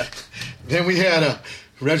 Then we had a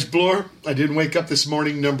Reg Bloor, I Didn't Wake Up This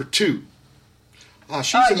Morning, number 2. I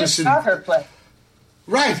just saw her play.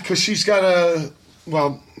 Right, because she's got a,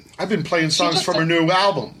 well, I've been playing songs from her new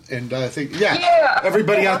album, and I think,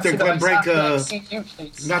 everybody out there, Glenn Brink,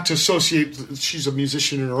 not to associate, she's a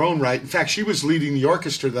musician in her own right. In fact, she was leading the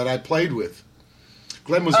orchestra that I played with.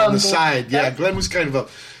 Glenn was on the side. Yeah, Glenn was kind of a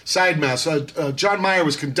side mouse. John Mayer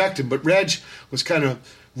was conducting, but Reg was kind of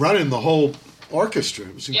running the whole orchestra.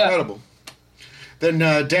 It was incredible. Then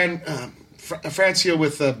Dan Francia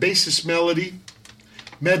with Bassist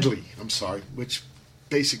Medley, which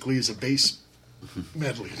basically is a bass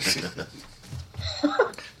medley.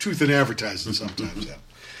 Truth in advertising sometimes, yeah.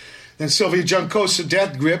 Then Sylvia Juncosa,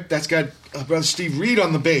 Death Grip. That's got Brother Steve Reed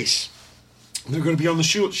on the bass. They're going to be on the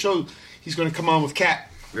show. He's going to come on with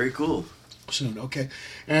Cat. Very cool. Soon, okay.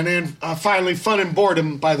 And then finally, Fun and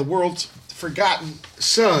Boredom by the World's Forgotten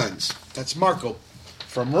Sons. That's Marco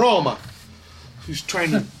from Roma, who's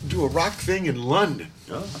trying to do a rock thing in London.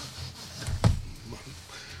 Oh.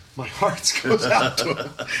 My heart goes out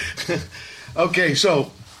to him. Okay,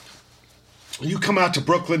 so you come out to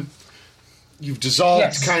Brooklyn. You've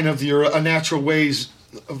dissolved kind of your Unnatural Ways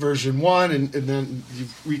version 1, and then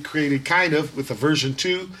you've recreated kind of with a version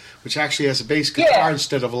 2, which actually has a bass guitar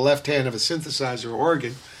instead of a left hand of a synthesizer or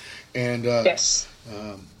organ, and a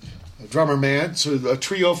drummer man. So a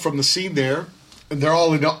trio from the scene there, and they're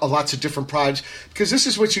all in lots of different projects, because this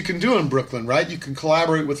is what you can do in Brooklyn, right? You can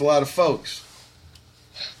collaborate with a lot of folks.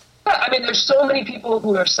 I mean, there's so many people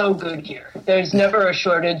who are so good here. There's never a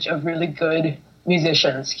shortage of really good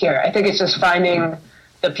musicians here. I think it's just finding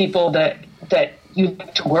the people that you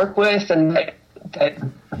like to work with and that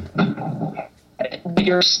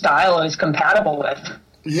your style is compatible with.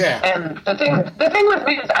 Yeah. And the thing with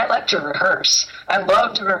me is I like to rehearse. I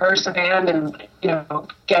love to rehearse a band and,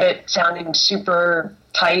 get it sounding super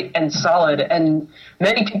tight and solid. And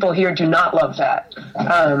many people here do not love that.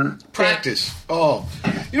 Practice.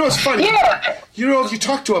 It's funny. Yeah. If you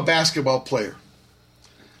talk to a basketball player,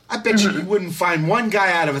 I bet you wouldn't find one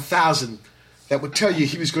guy out of 1,000 that would tell you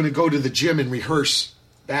he was going to go to the gym and rehearse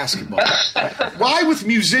basketball. Why with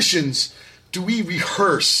musicians do we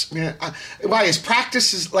rehearse? Man, why is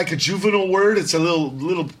practice is like a juvenile word? It's a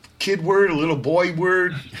little kid word, a little boy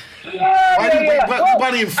word. Why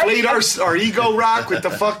do you inflate our ego rock with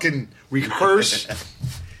the fucking rehearse?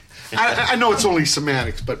 I know it's only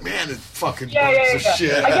semantics, but man, it fucking burns the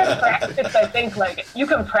shit. I guess practice, I think, like, you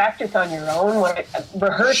can practice on your own. When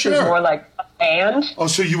rehearse is more like a band. Oh,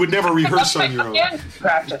 so you would never rehearse on your own? And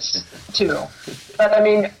practice, too. But, I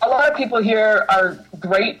mean, a lot of people here are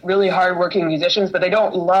great, really hard-working musicians, but they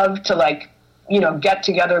don't love to, get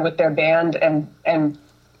together with their band and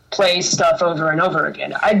play stuff over and over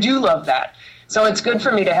again. I do love that. So it's good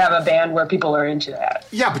for me to have a band where people are into that.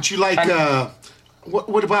 Yeah, but you like...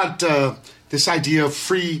 What about this idea of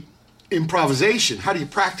free improvisation? How do you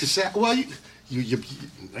practice that? Well, you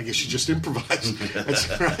I guess you just improvise. That's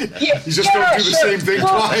right. You just don't do the same thing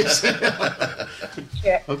twice.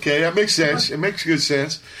 Okay, that makes sense. It makes good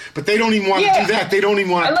sense. But they don't even want to do that. They don't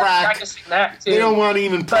even want to practice. They don't want to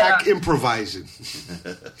even practice improvising.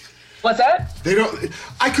 What's that? They don't.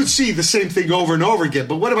 I could see the same thing over and over again.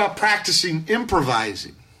 But what about practicing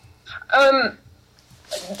improvising?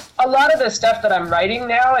 A lot of the stuff that I'm writing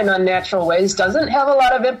now in Unnatural Ways doesn't have a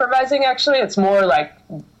lot of improvising, actually. It's more like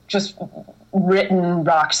just written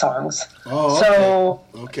rock songs. Oh,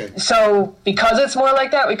 okay. So because it's more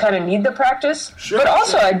like that, we kind of need the practice. Sure. But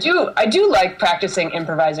also I do like practicing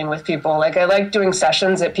improvising with people. Like, I like doing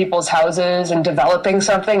sessions at people's houses and developing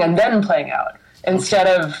something and then playing out. Instead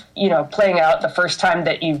of, playing out the first time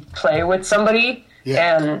that you play with somebody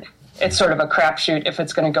and it's sort of a crapshoot if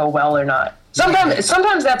it's going to go well or not.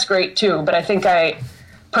 Sometimes that's great too, but I think I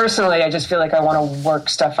just feel like I want to work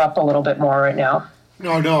stuff up a little bit more right now.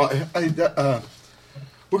 No,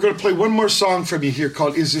 we're going to play one more song from you here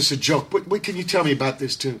called "Is This a Joke?" What can you tell me about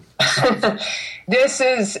this tune? That's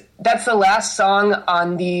the last song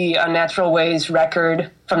on the Unnatural Ways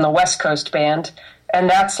record from the West Coast band, and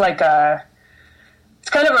that's it's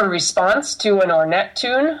kind of a response to an Ornette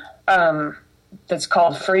tune that's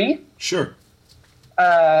called "Free." Sure.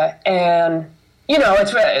 And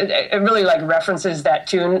it really references that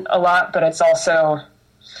tune a lot, but it's also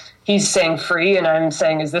he's saying free and I'm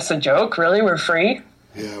saying, is this a joke? Really? We're free?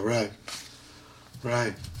 Yeah, right.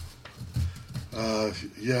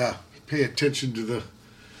 Pay attention to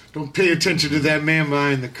Don't pay attention to that man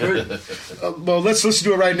behind the curtain. Well, let's listen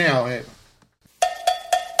to it right now.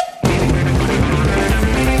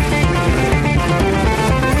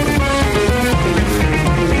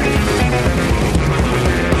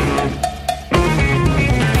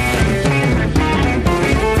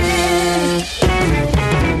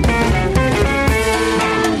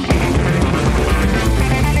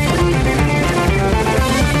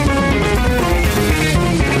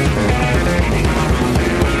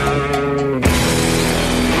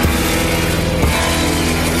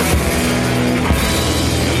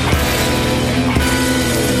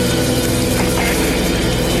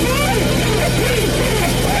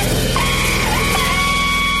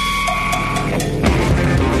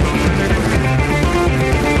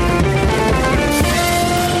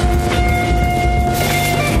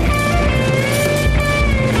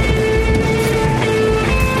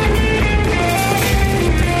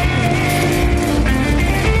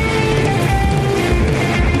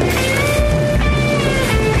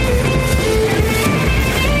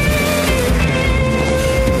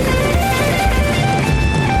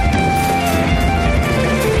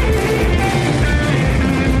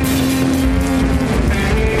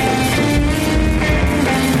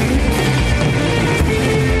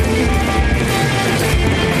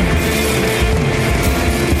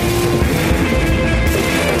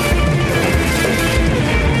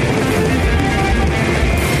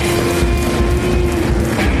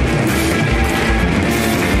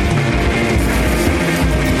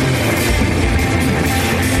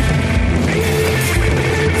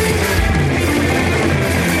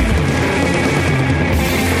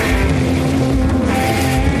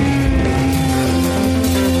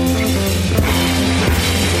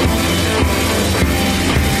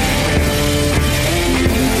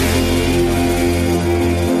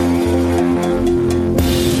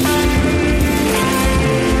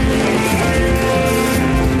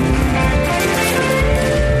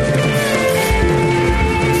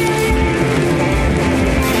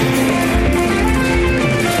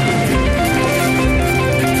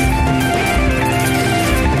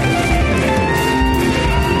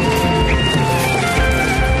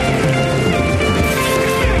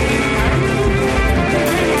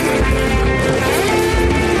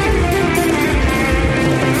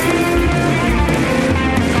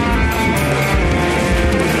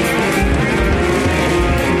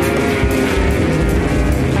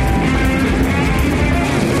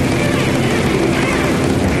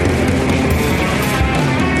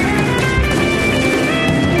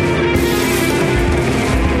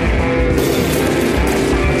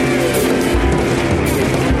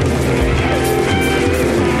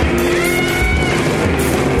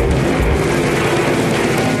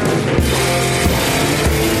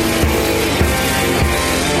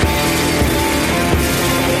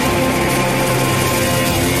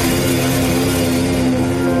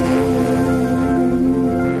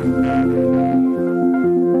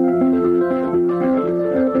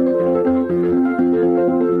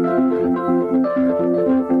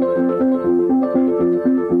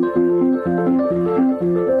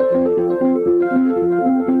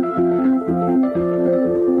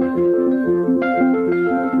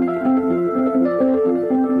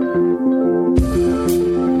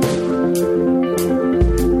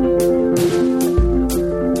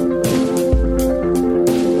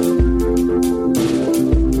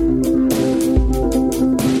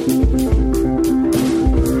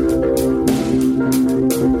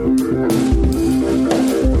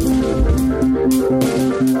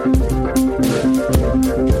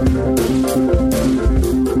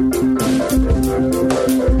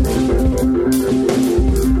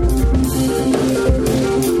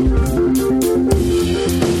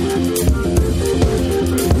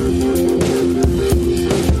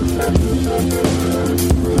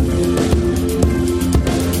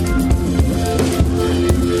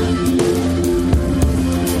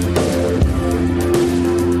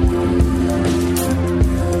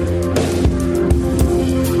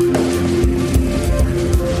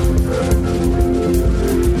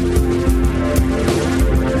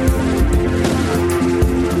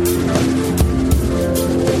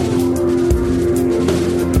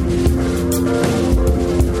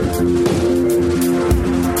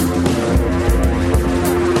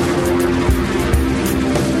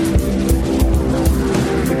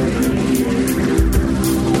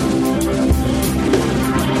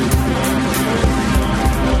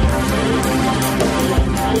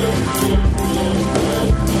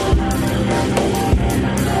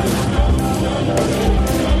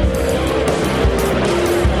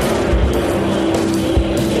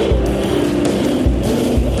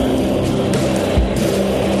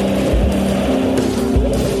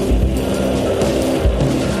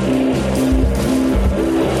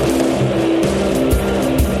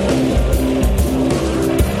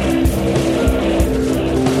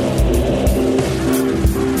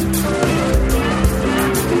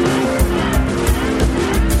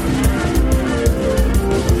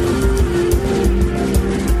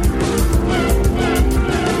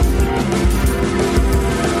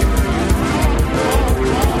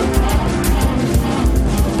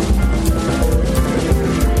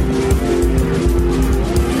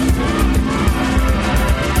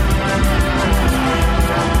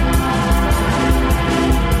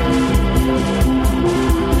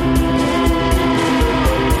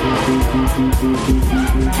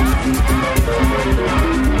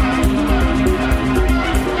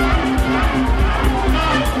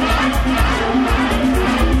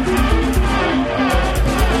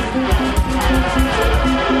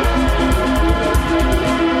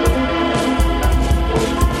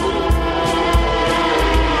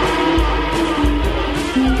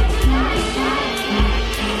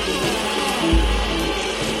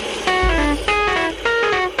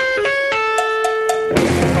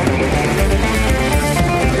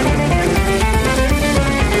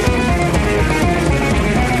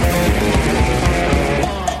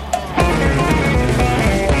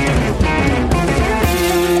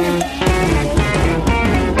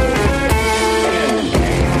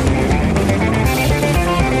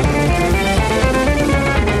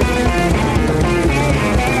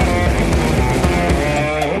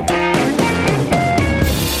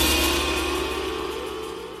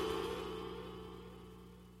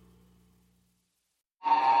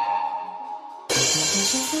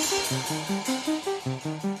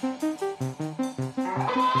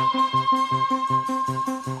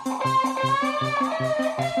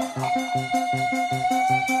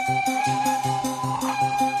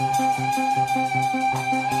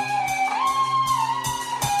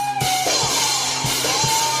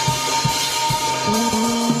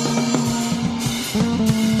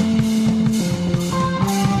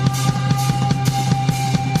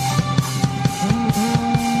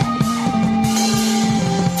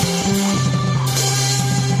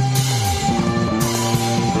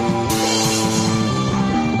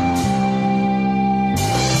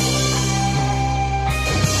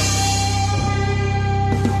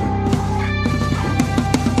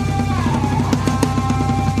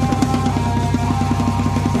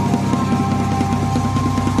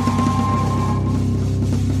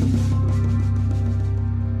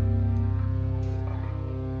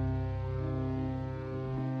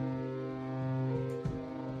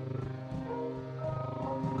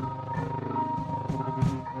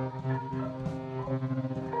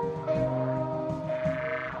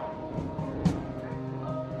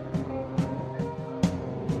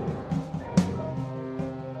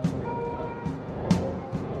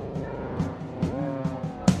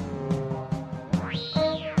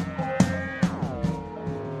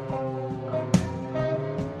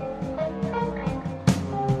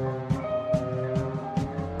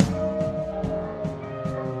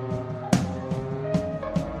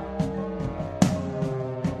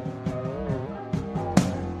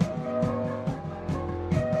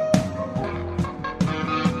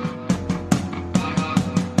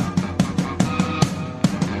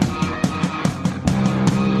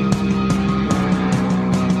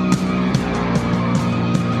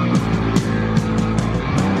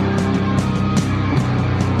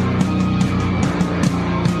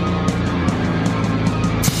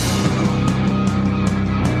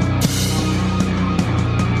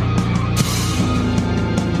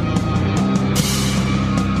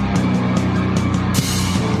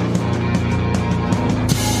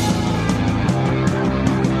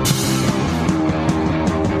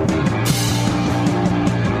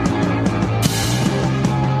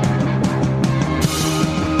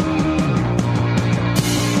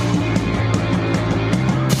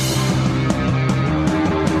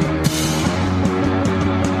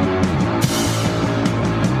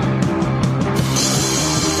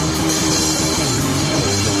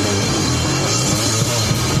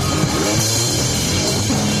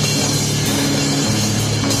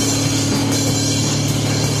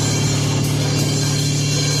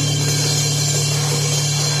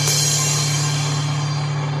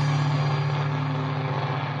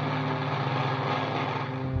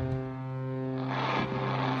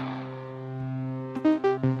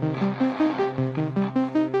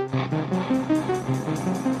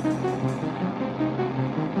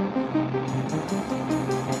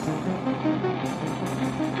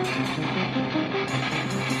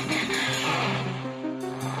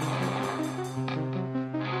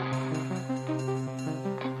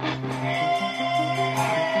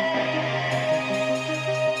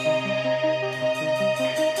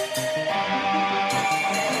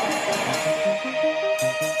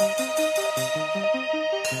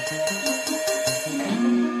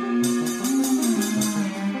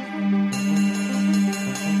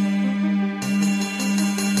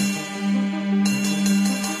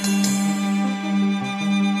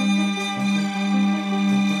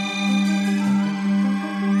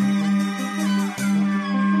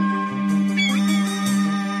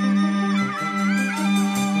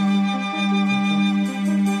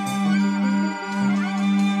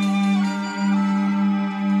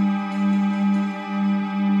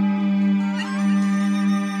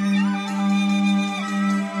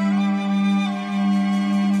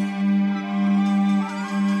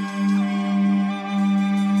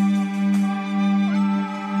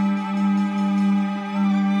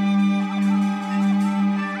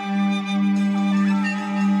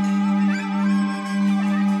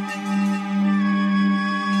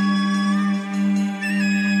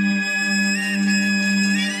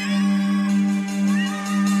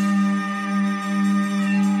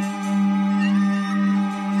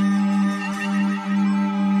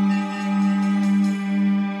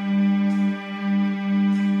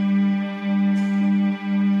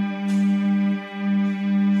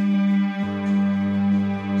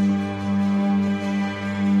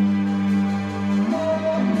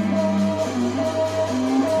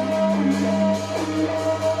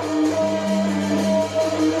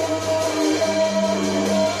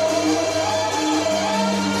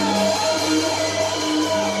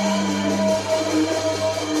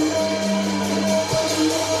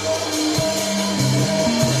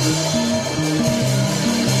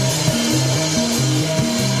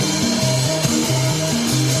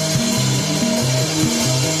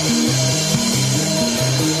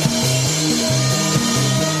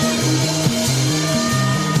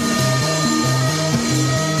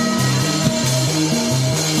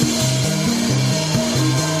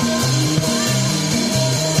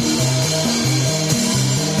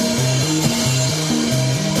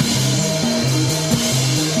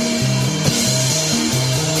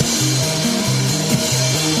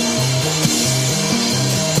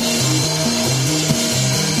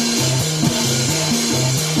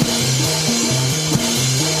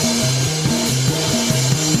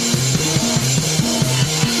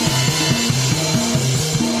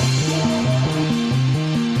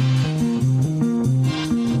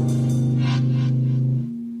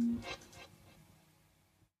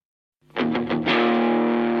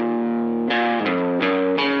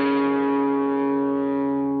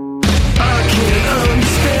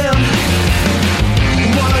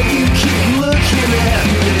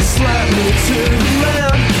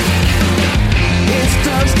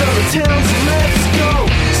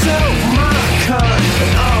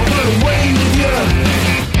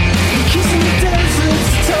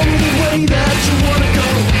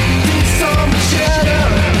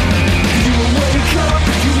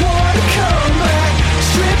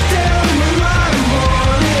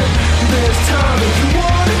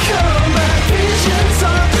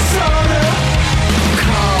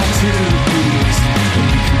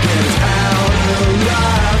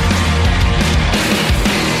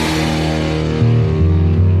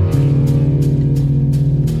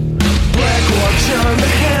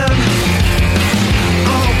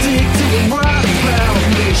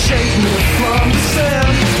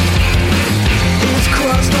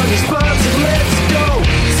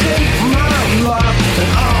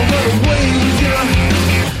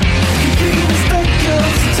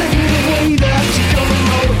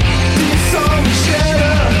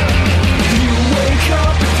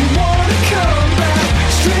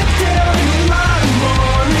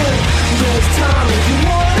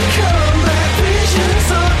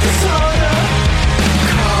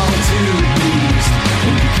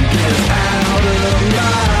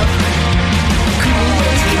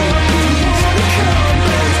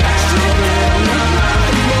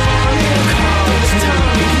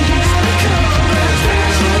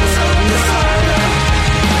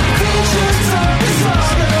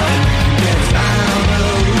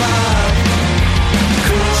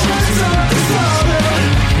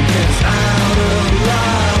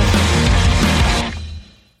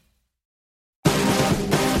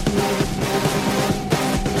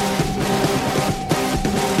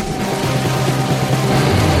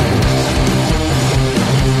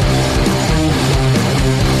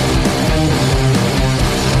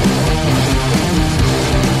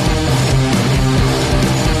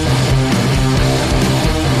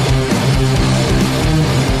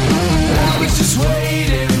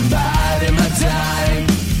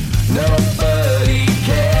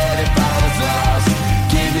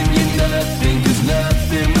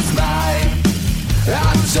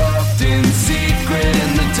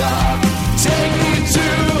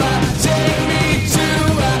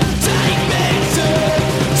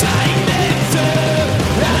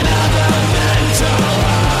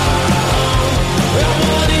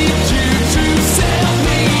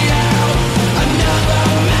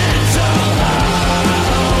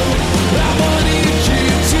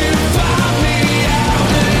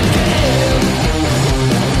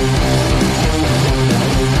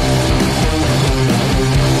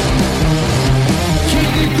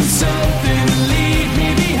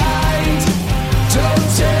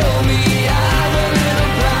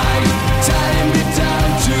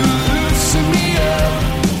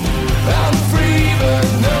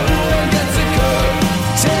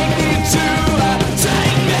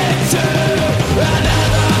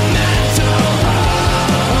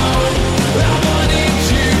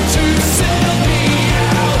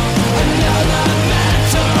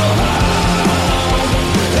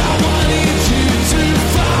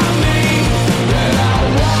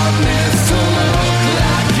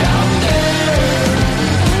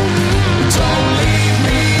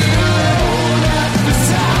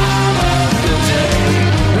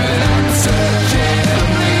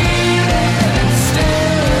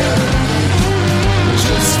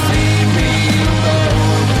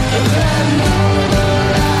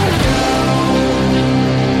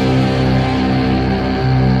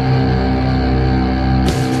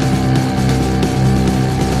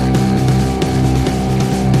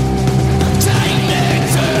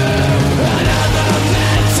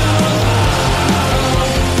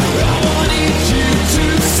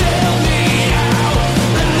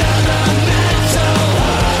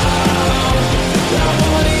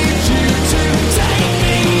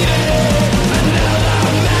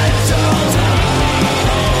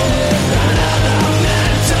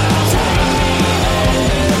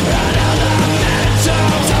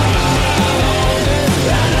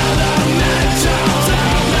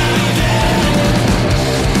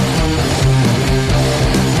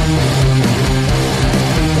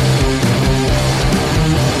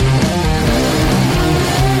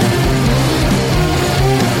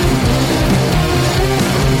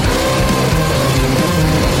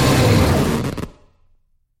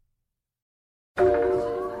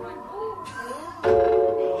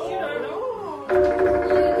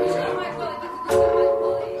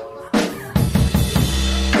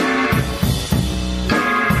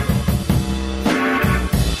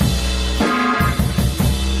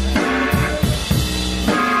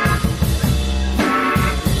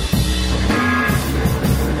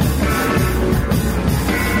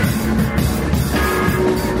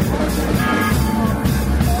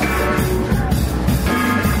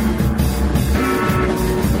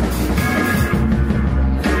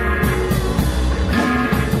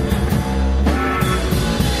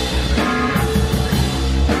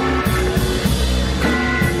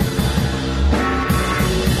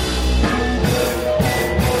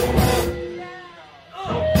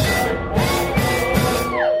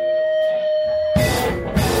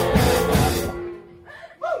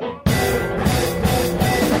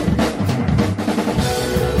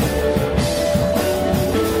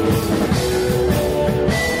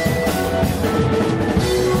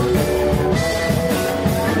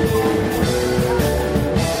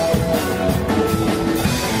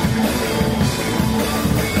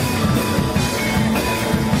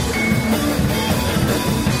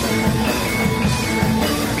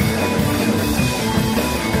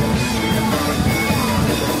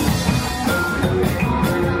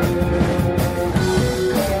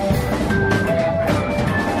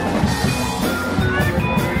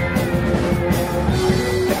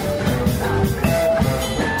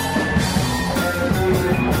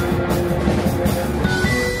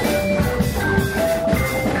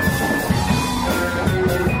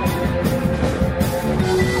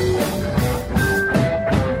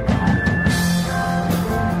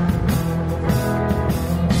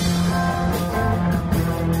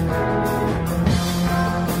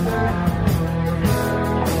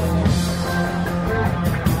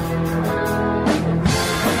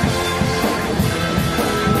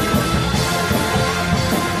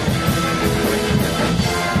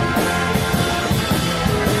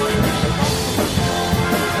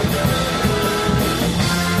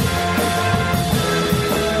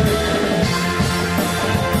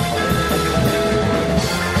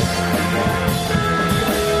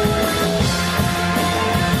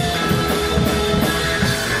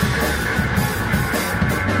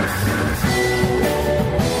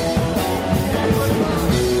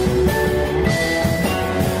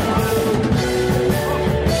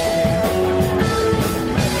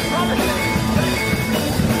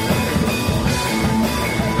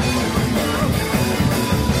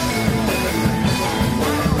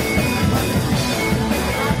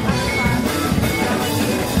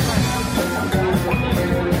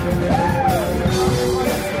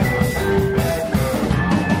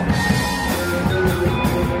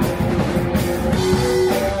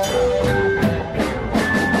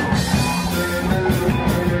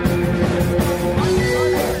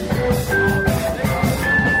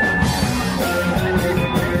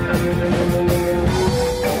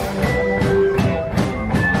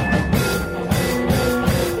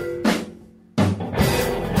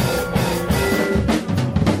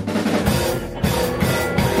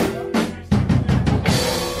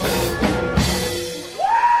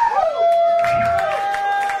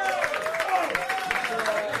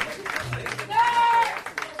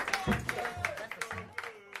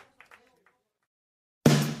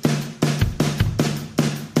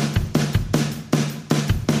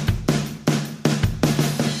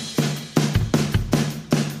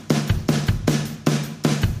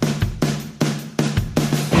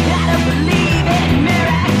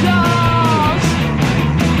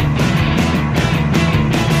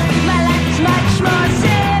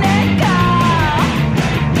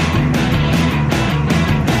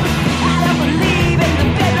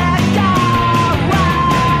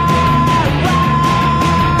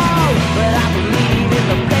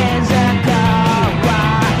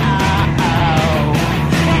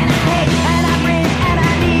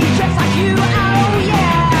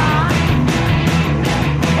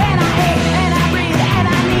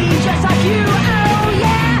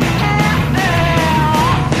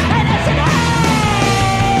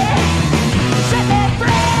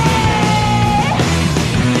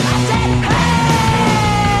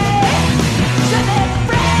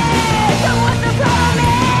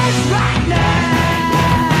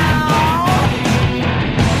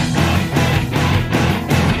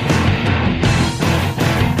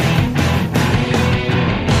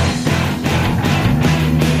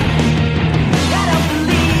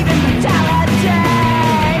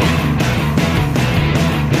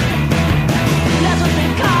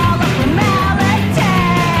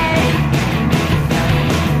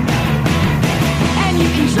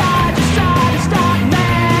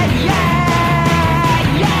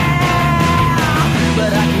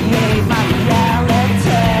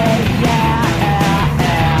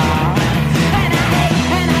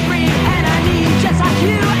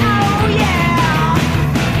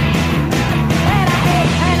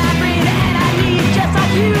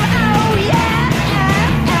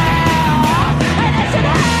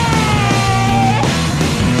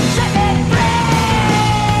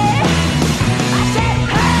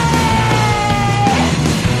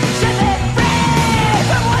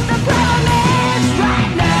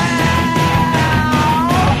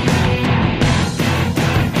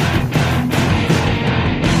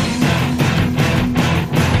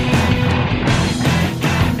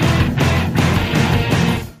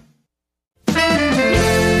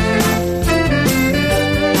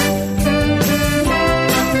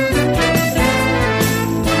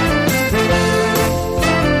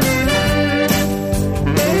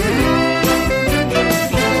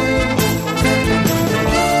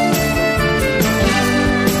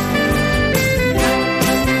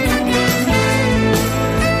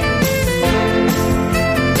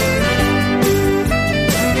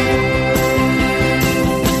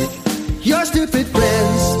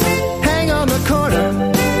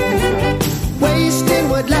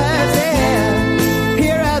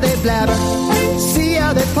 blabber, see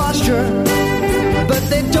how they posture, but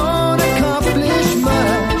they don't accomplish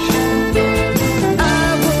much.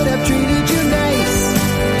 I would have treated you nice,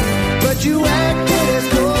 but you acted as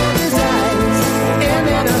cold as ice. And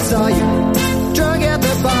then I saw you drunk at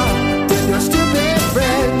the bar with your stupid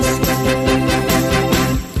friends.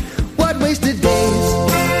 What wasted days,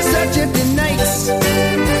 such empty nights,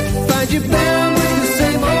 find you bound with the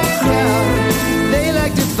same old crowd. They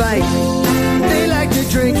like to fight, they like to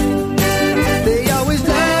drink, they always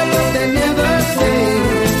lie but they never think.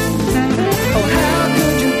 Oh, how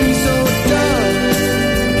could you be so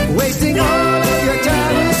dumb, wasting all of your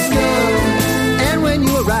time with scum? And when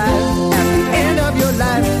you arrive at the end of your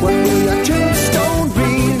life, what will your tombstone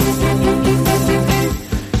read?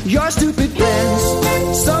 Your stupid friends,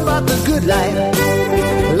 some about the good life,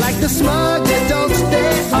 like the smug adults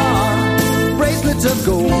they are. Bracelets of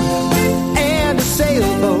gold and a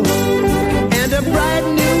sailboat and a bright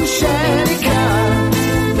new shiny car.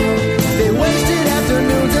 They wasted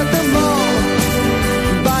afternoons at the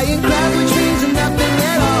mall, buying crap which means nothing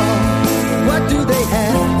at all. What do they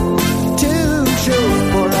have to show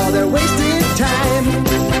for all their wasted time?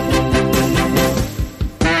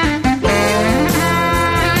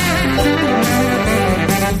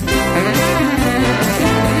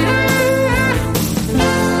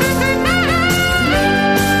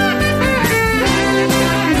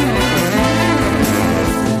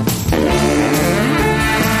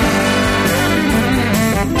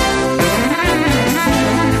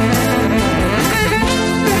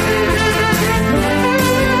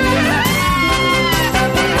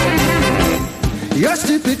 Your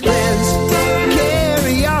stupid friends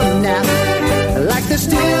carry on now, like they're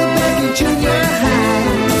still back in junior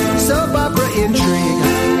high. Soap opera intrigue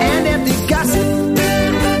and empty gossip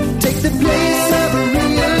take the place of a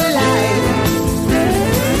real life.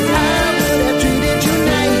 I would have treated you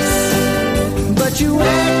nice, but you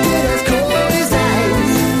acted as cold as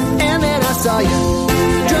ice. And then I saw you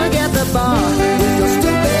drunk at the bar with your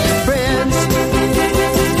stupid friends.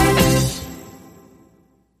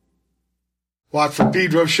 Watt from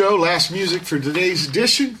Pedro Show, last music for today's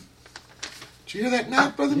edition. Did you hear that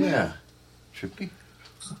knock, Brother Man? Yeah. Trippy.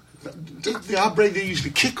 The outbreak, they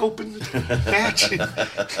usually kick open the match. They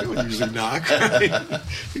don't usually knock, right?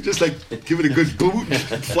 You just like give it a good boot,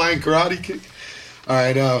 flying karate kick. All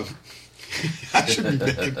right, I should be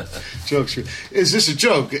making jokes here. Is this a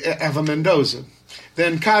joke? Eva Mendoza.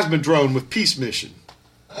 Then Cosmodrome with Peace Mission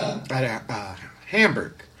at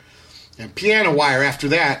Hamburg. And Piano Wire after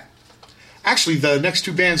that. Actually, the next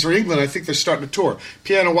two bands are England. I think they're starting a tour.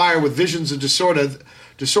 Piano Wire with Visions of Disorder.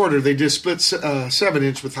 They did split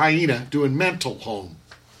 7-inch with Hyena doing Mental Home.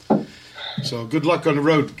 So good luck on the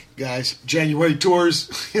road, guys. January tours.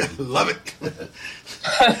 Love it.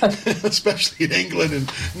 Especially in England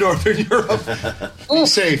and Northern Europe. Be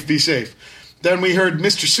safe, be safe. Then we heard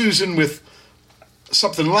Mr. Susan with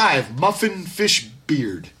something live, Muffin Fish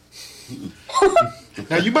Beard.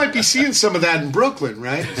 Now, you might be seeing some of that in Brooklyn,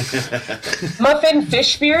 right? Muffin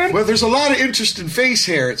fish beard? Well, there's a lot of interest in face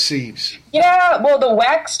hair, it seems. Yeah, well, the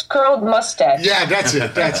waxed curled mustache. Yeah, that's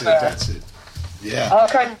it.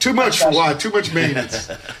 Yeah. Too much for why? Too much maintenance.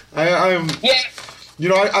 I'm. Yeah. You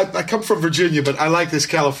know, I come from Virginia, but I like this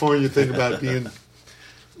California thing about being a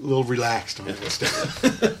little relaxed on this stuff.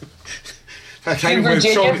 I didn't wear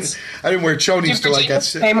chonies till I got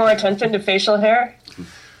sick. Pay more attention to facial hair?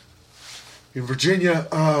 In Virginia,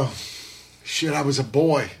 I was a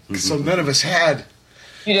boy, so none of us had.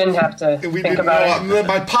 You didn't have to think about it.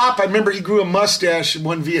 My pop, I remember he grew a mustache in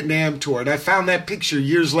one Vietnam tour, and I found that picture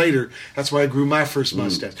years later. That's why I grew my first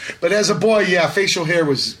mustache. But as a boy, yeah, facial hair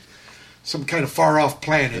was some kind of far-off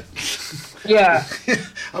planet. Yeah.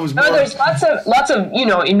 There's lots of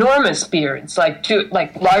enormous beards, like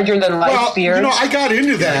larger than life beards. I got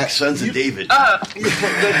into that. Like Sons of David. The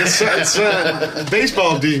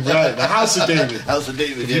baseball team, right? The House of David. House of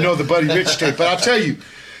David. You know the Buddy Rich tape, but I'll tell you,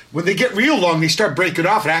 when they get real long, they start breaking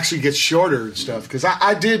off. It actually gets shorter and stuff. Because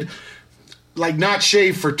I did not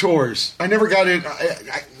shave for tours. I never got it.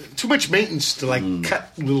 Too much maintenance to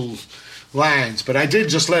cut little lines, but I did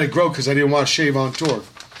just let it grow because I didn't want to shave on tour.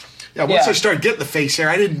 Yeah, once I started getting the face hair,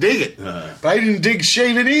 I didn't dig it. But I didn't dig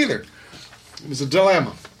shaving either. It was a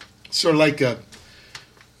dilemma. Sort of like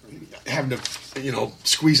having to,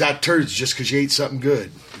 squeeze out turds just because you ate something good.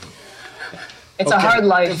 It's a hard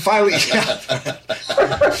life. And finally,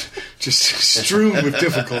 just strewn with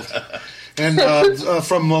difficulty. And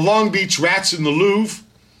from Long Beach, Rats in the Louvre.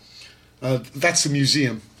 That's the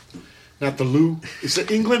museum. Not the loo. Is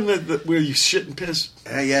it England where you shit and piss?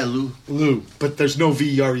 Yeah, loo. Loo, but there's no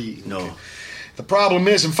V-R-E. No. The problem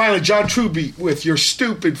is, and finally, John Truby with Your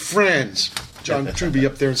Stupid Friends. John Truby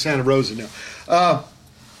up there in Santa Rosa now.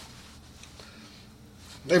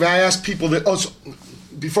 If I ask people that,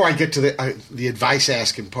 before I get to the advice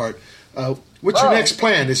asking part, what's your next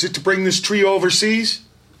plan? Is it to bring this trio overseas?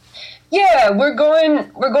 Yeah, we're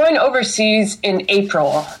going overseas in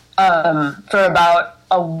April for about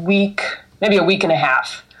a week, maybe a week and a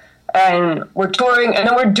half, and we're touring, and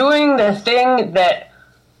then we're doing the thing that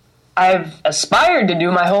I've aspired to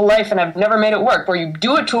do my whole life, and I've never made it work, where you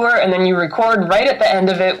do a tour and then you record right at the end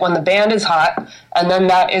of it when the band is hot, and then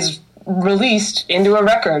that is released into a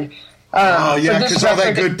record. Because all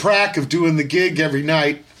that good prac of doing the gig every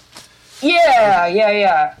night.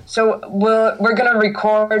 Yeah. So we're going to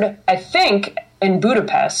record, I think, in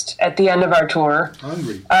Budapest at the end of our tour.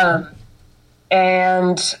 Hungry.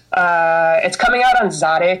 And it's coming out on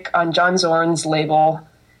Zadok, on John Zorn's label.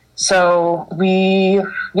 So we're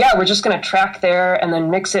just going to track there and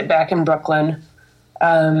then mix it back in Brooklyn.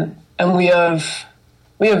 And we have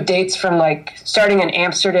dates from like starting in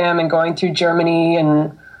Amsterdam and going through Germany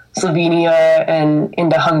and Slovenia and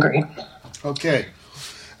into Hungary. Okay.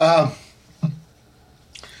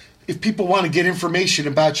 If people want to get information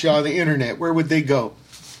about you on the internet, where would they go?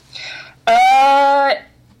 The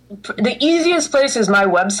easiest place is my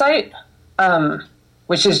website,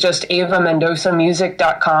 which is just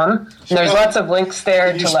avamendozamusic.com. And there's lots of links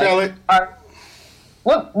there. Can you spell it?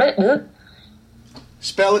 What?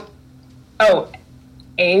 Spell it. Oh,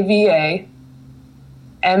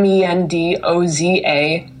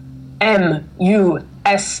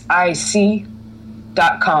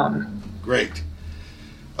 AVAMendozamusic.com. Great.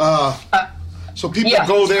 So people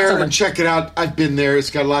go there and check it out. I've been there. It's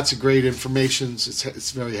got lots of great information.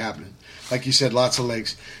 It's really happening. Like you said, lots of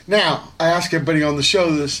legs. Now, I ask everybody on the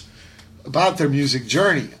show this about their music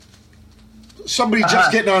journey. Somebody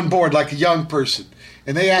just getting on board, like a young person,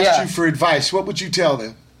 and they asked you for advice. What would you tell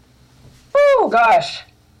them? Oh, gosh.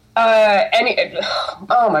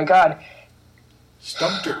 Oh, my God.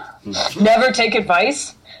 Stumped her. Never take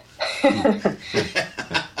advice?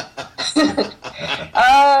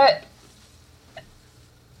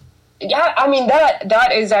 Yeah, I mean,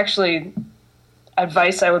 that is actually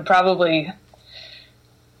advice I would probably...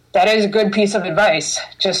 That is a good piece of advice,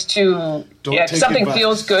 just to... if something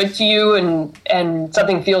feels good to you and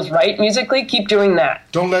something feels right musically, keep doing that.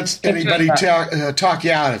 Don't let anybody talk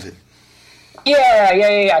you out of it.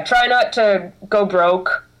 Yeah. Try not to go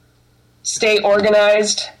broke. Stay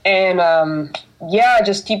organized. And,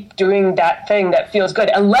 just keep doing that thing that feels good.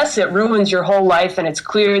 Unless it ruins your whole life and it's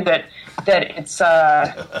clear that it's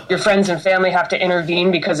your friends and family have to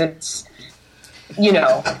intervene because it's...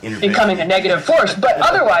 becoming a negative force. But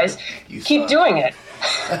otherwise, keep doing it.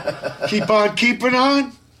 Keep on keeping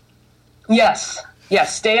on? Yes,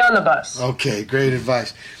 stay on the bus. Okay, great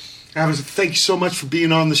advice. Thank you so much for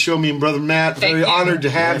being on the show, me and Brother Matt. Very honored to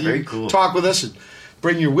have you talk with us and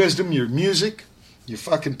bring your wisdom, your music, your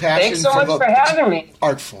fucking passion. Thanks so much for having me.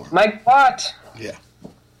 Art form. Mike Watt. Yeah.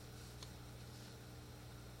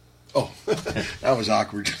 Oh, that was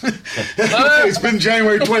awkward. It's been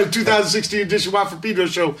January 20th, 2016 edition of the Pedro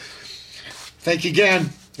Show. Thank you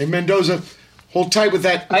again. Hey, Mendoza, hold tight with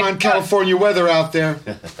that non-California weather out there.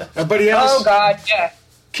 Everybody else? Oh, God, yeah.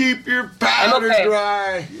 Keep your powder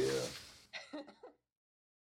dry.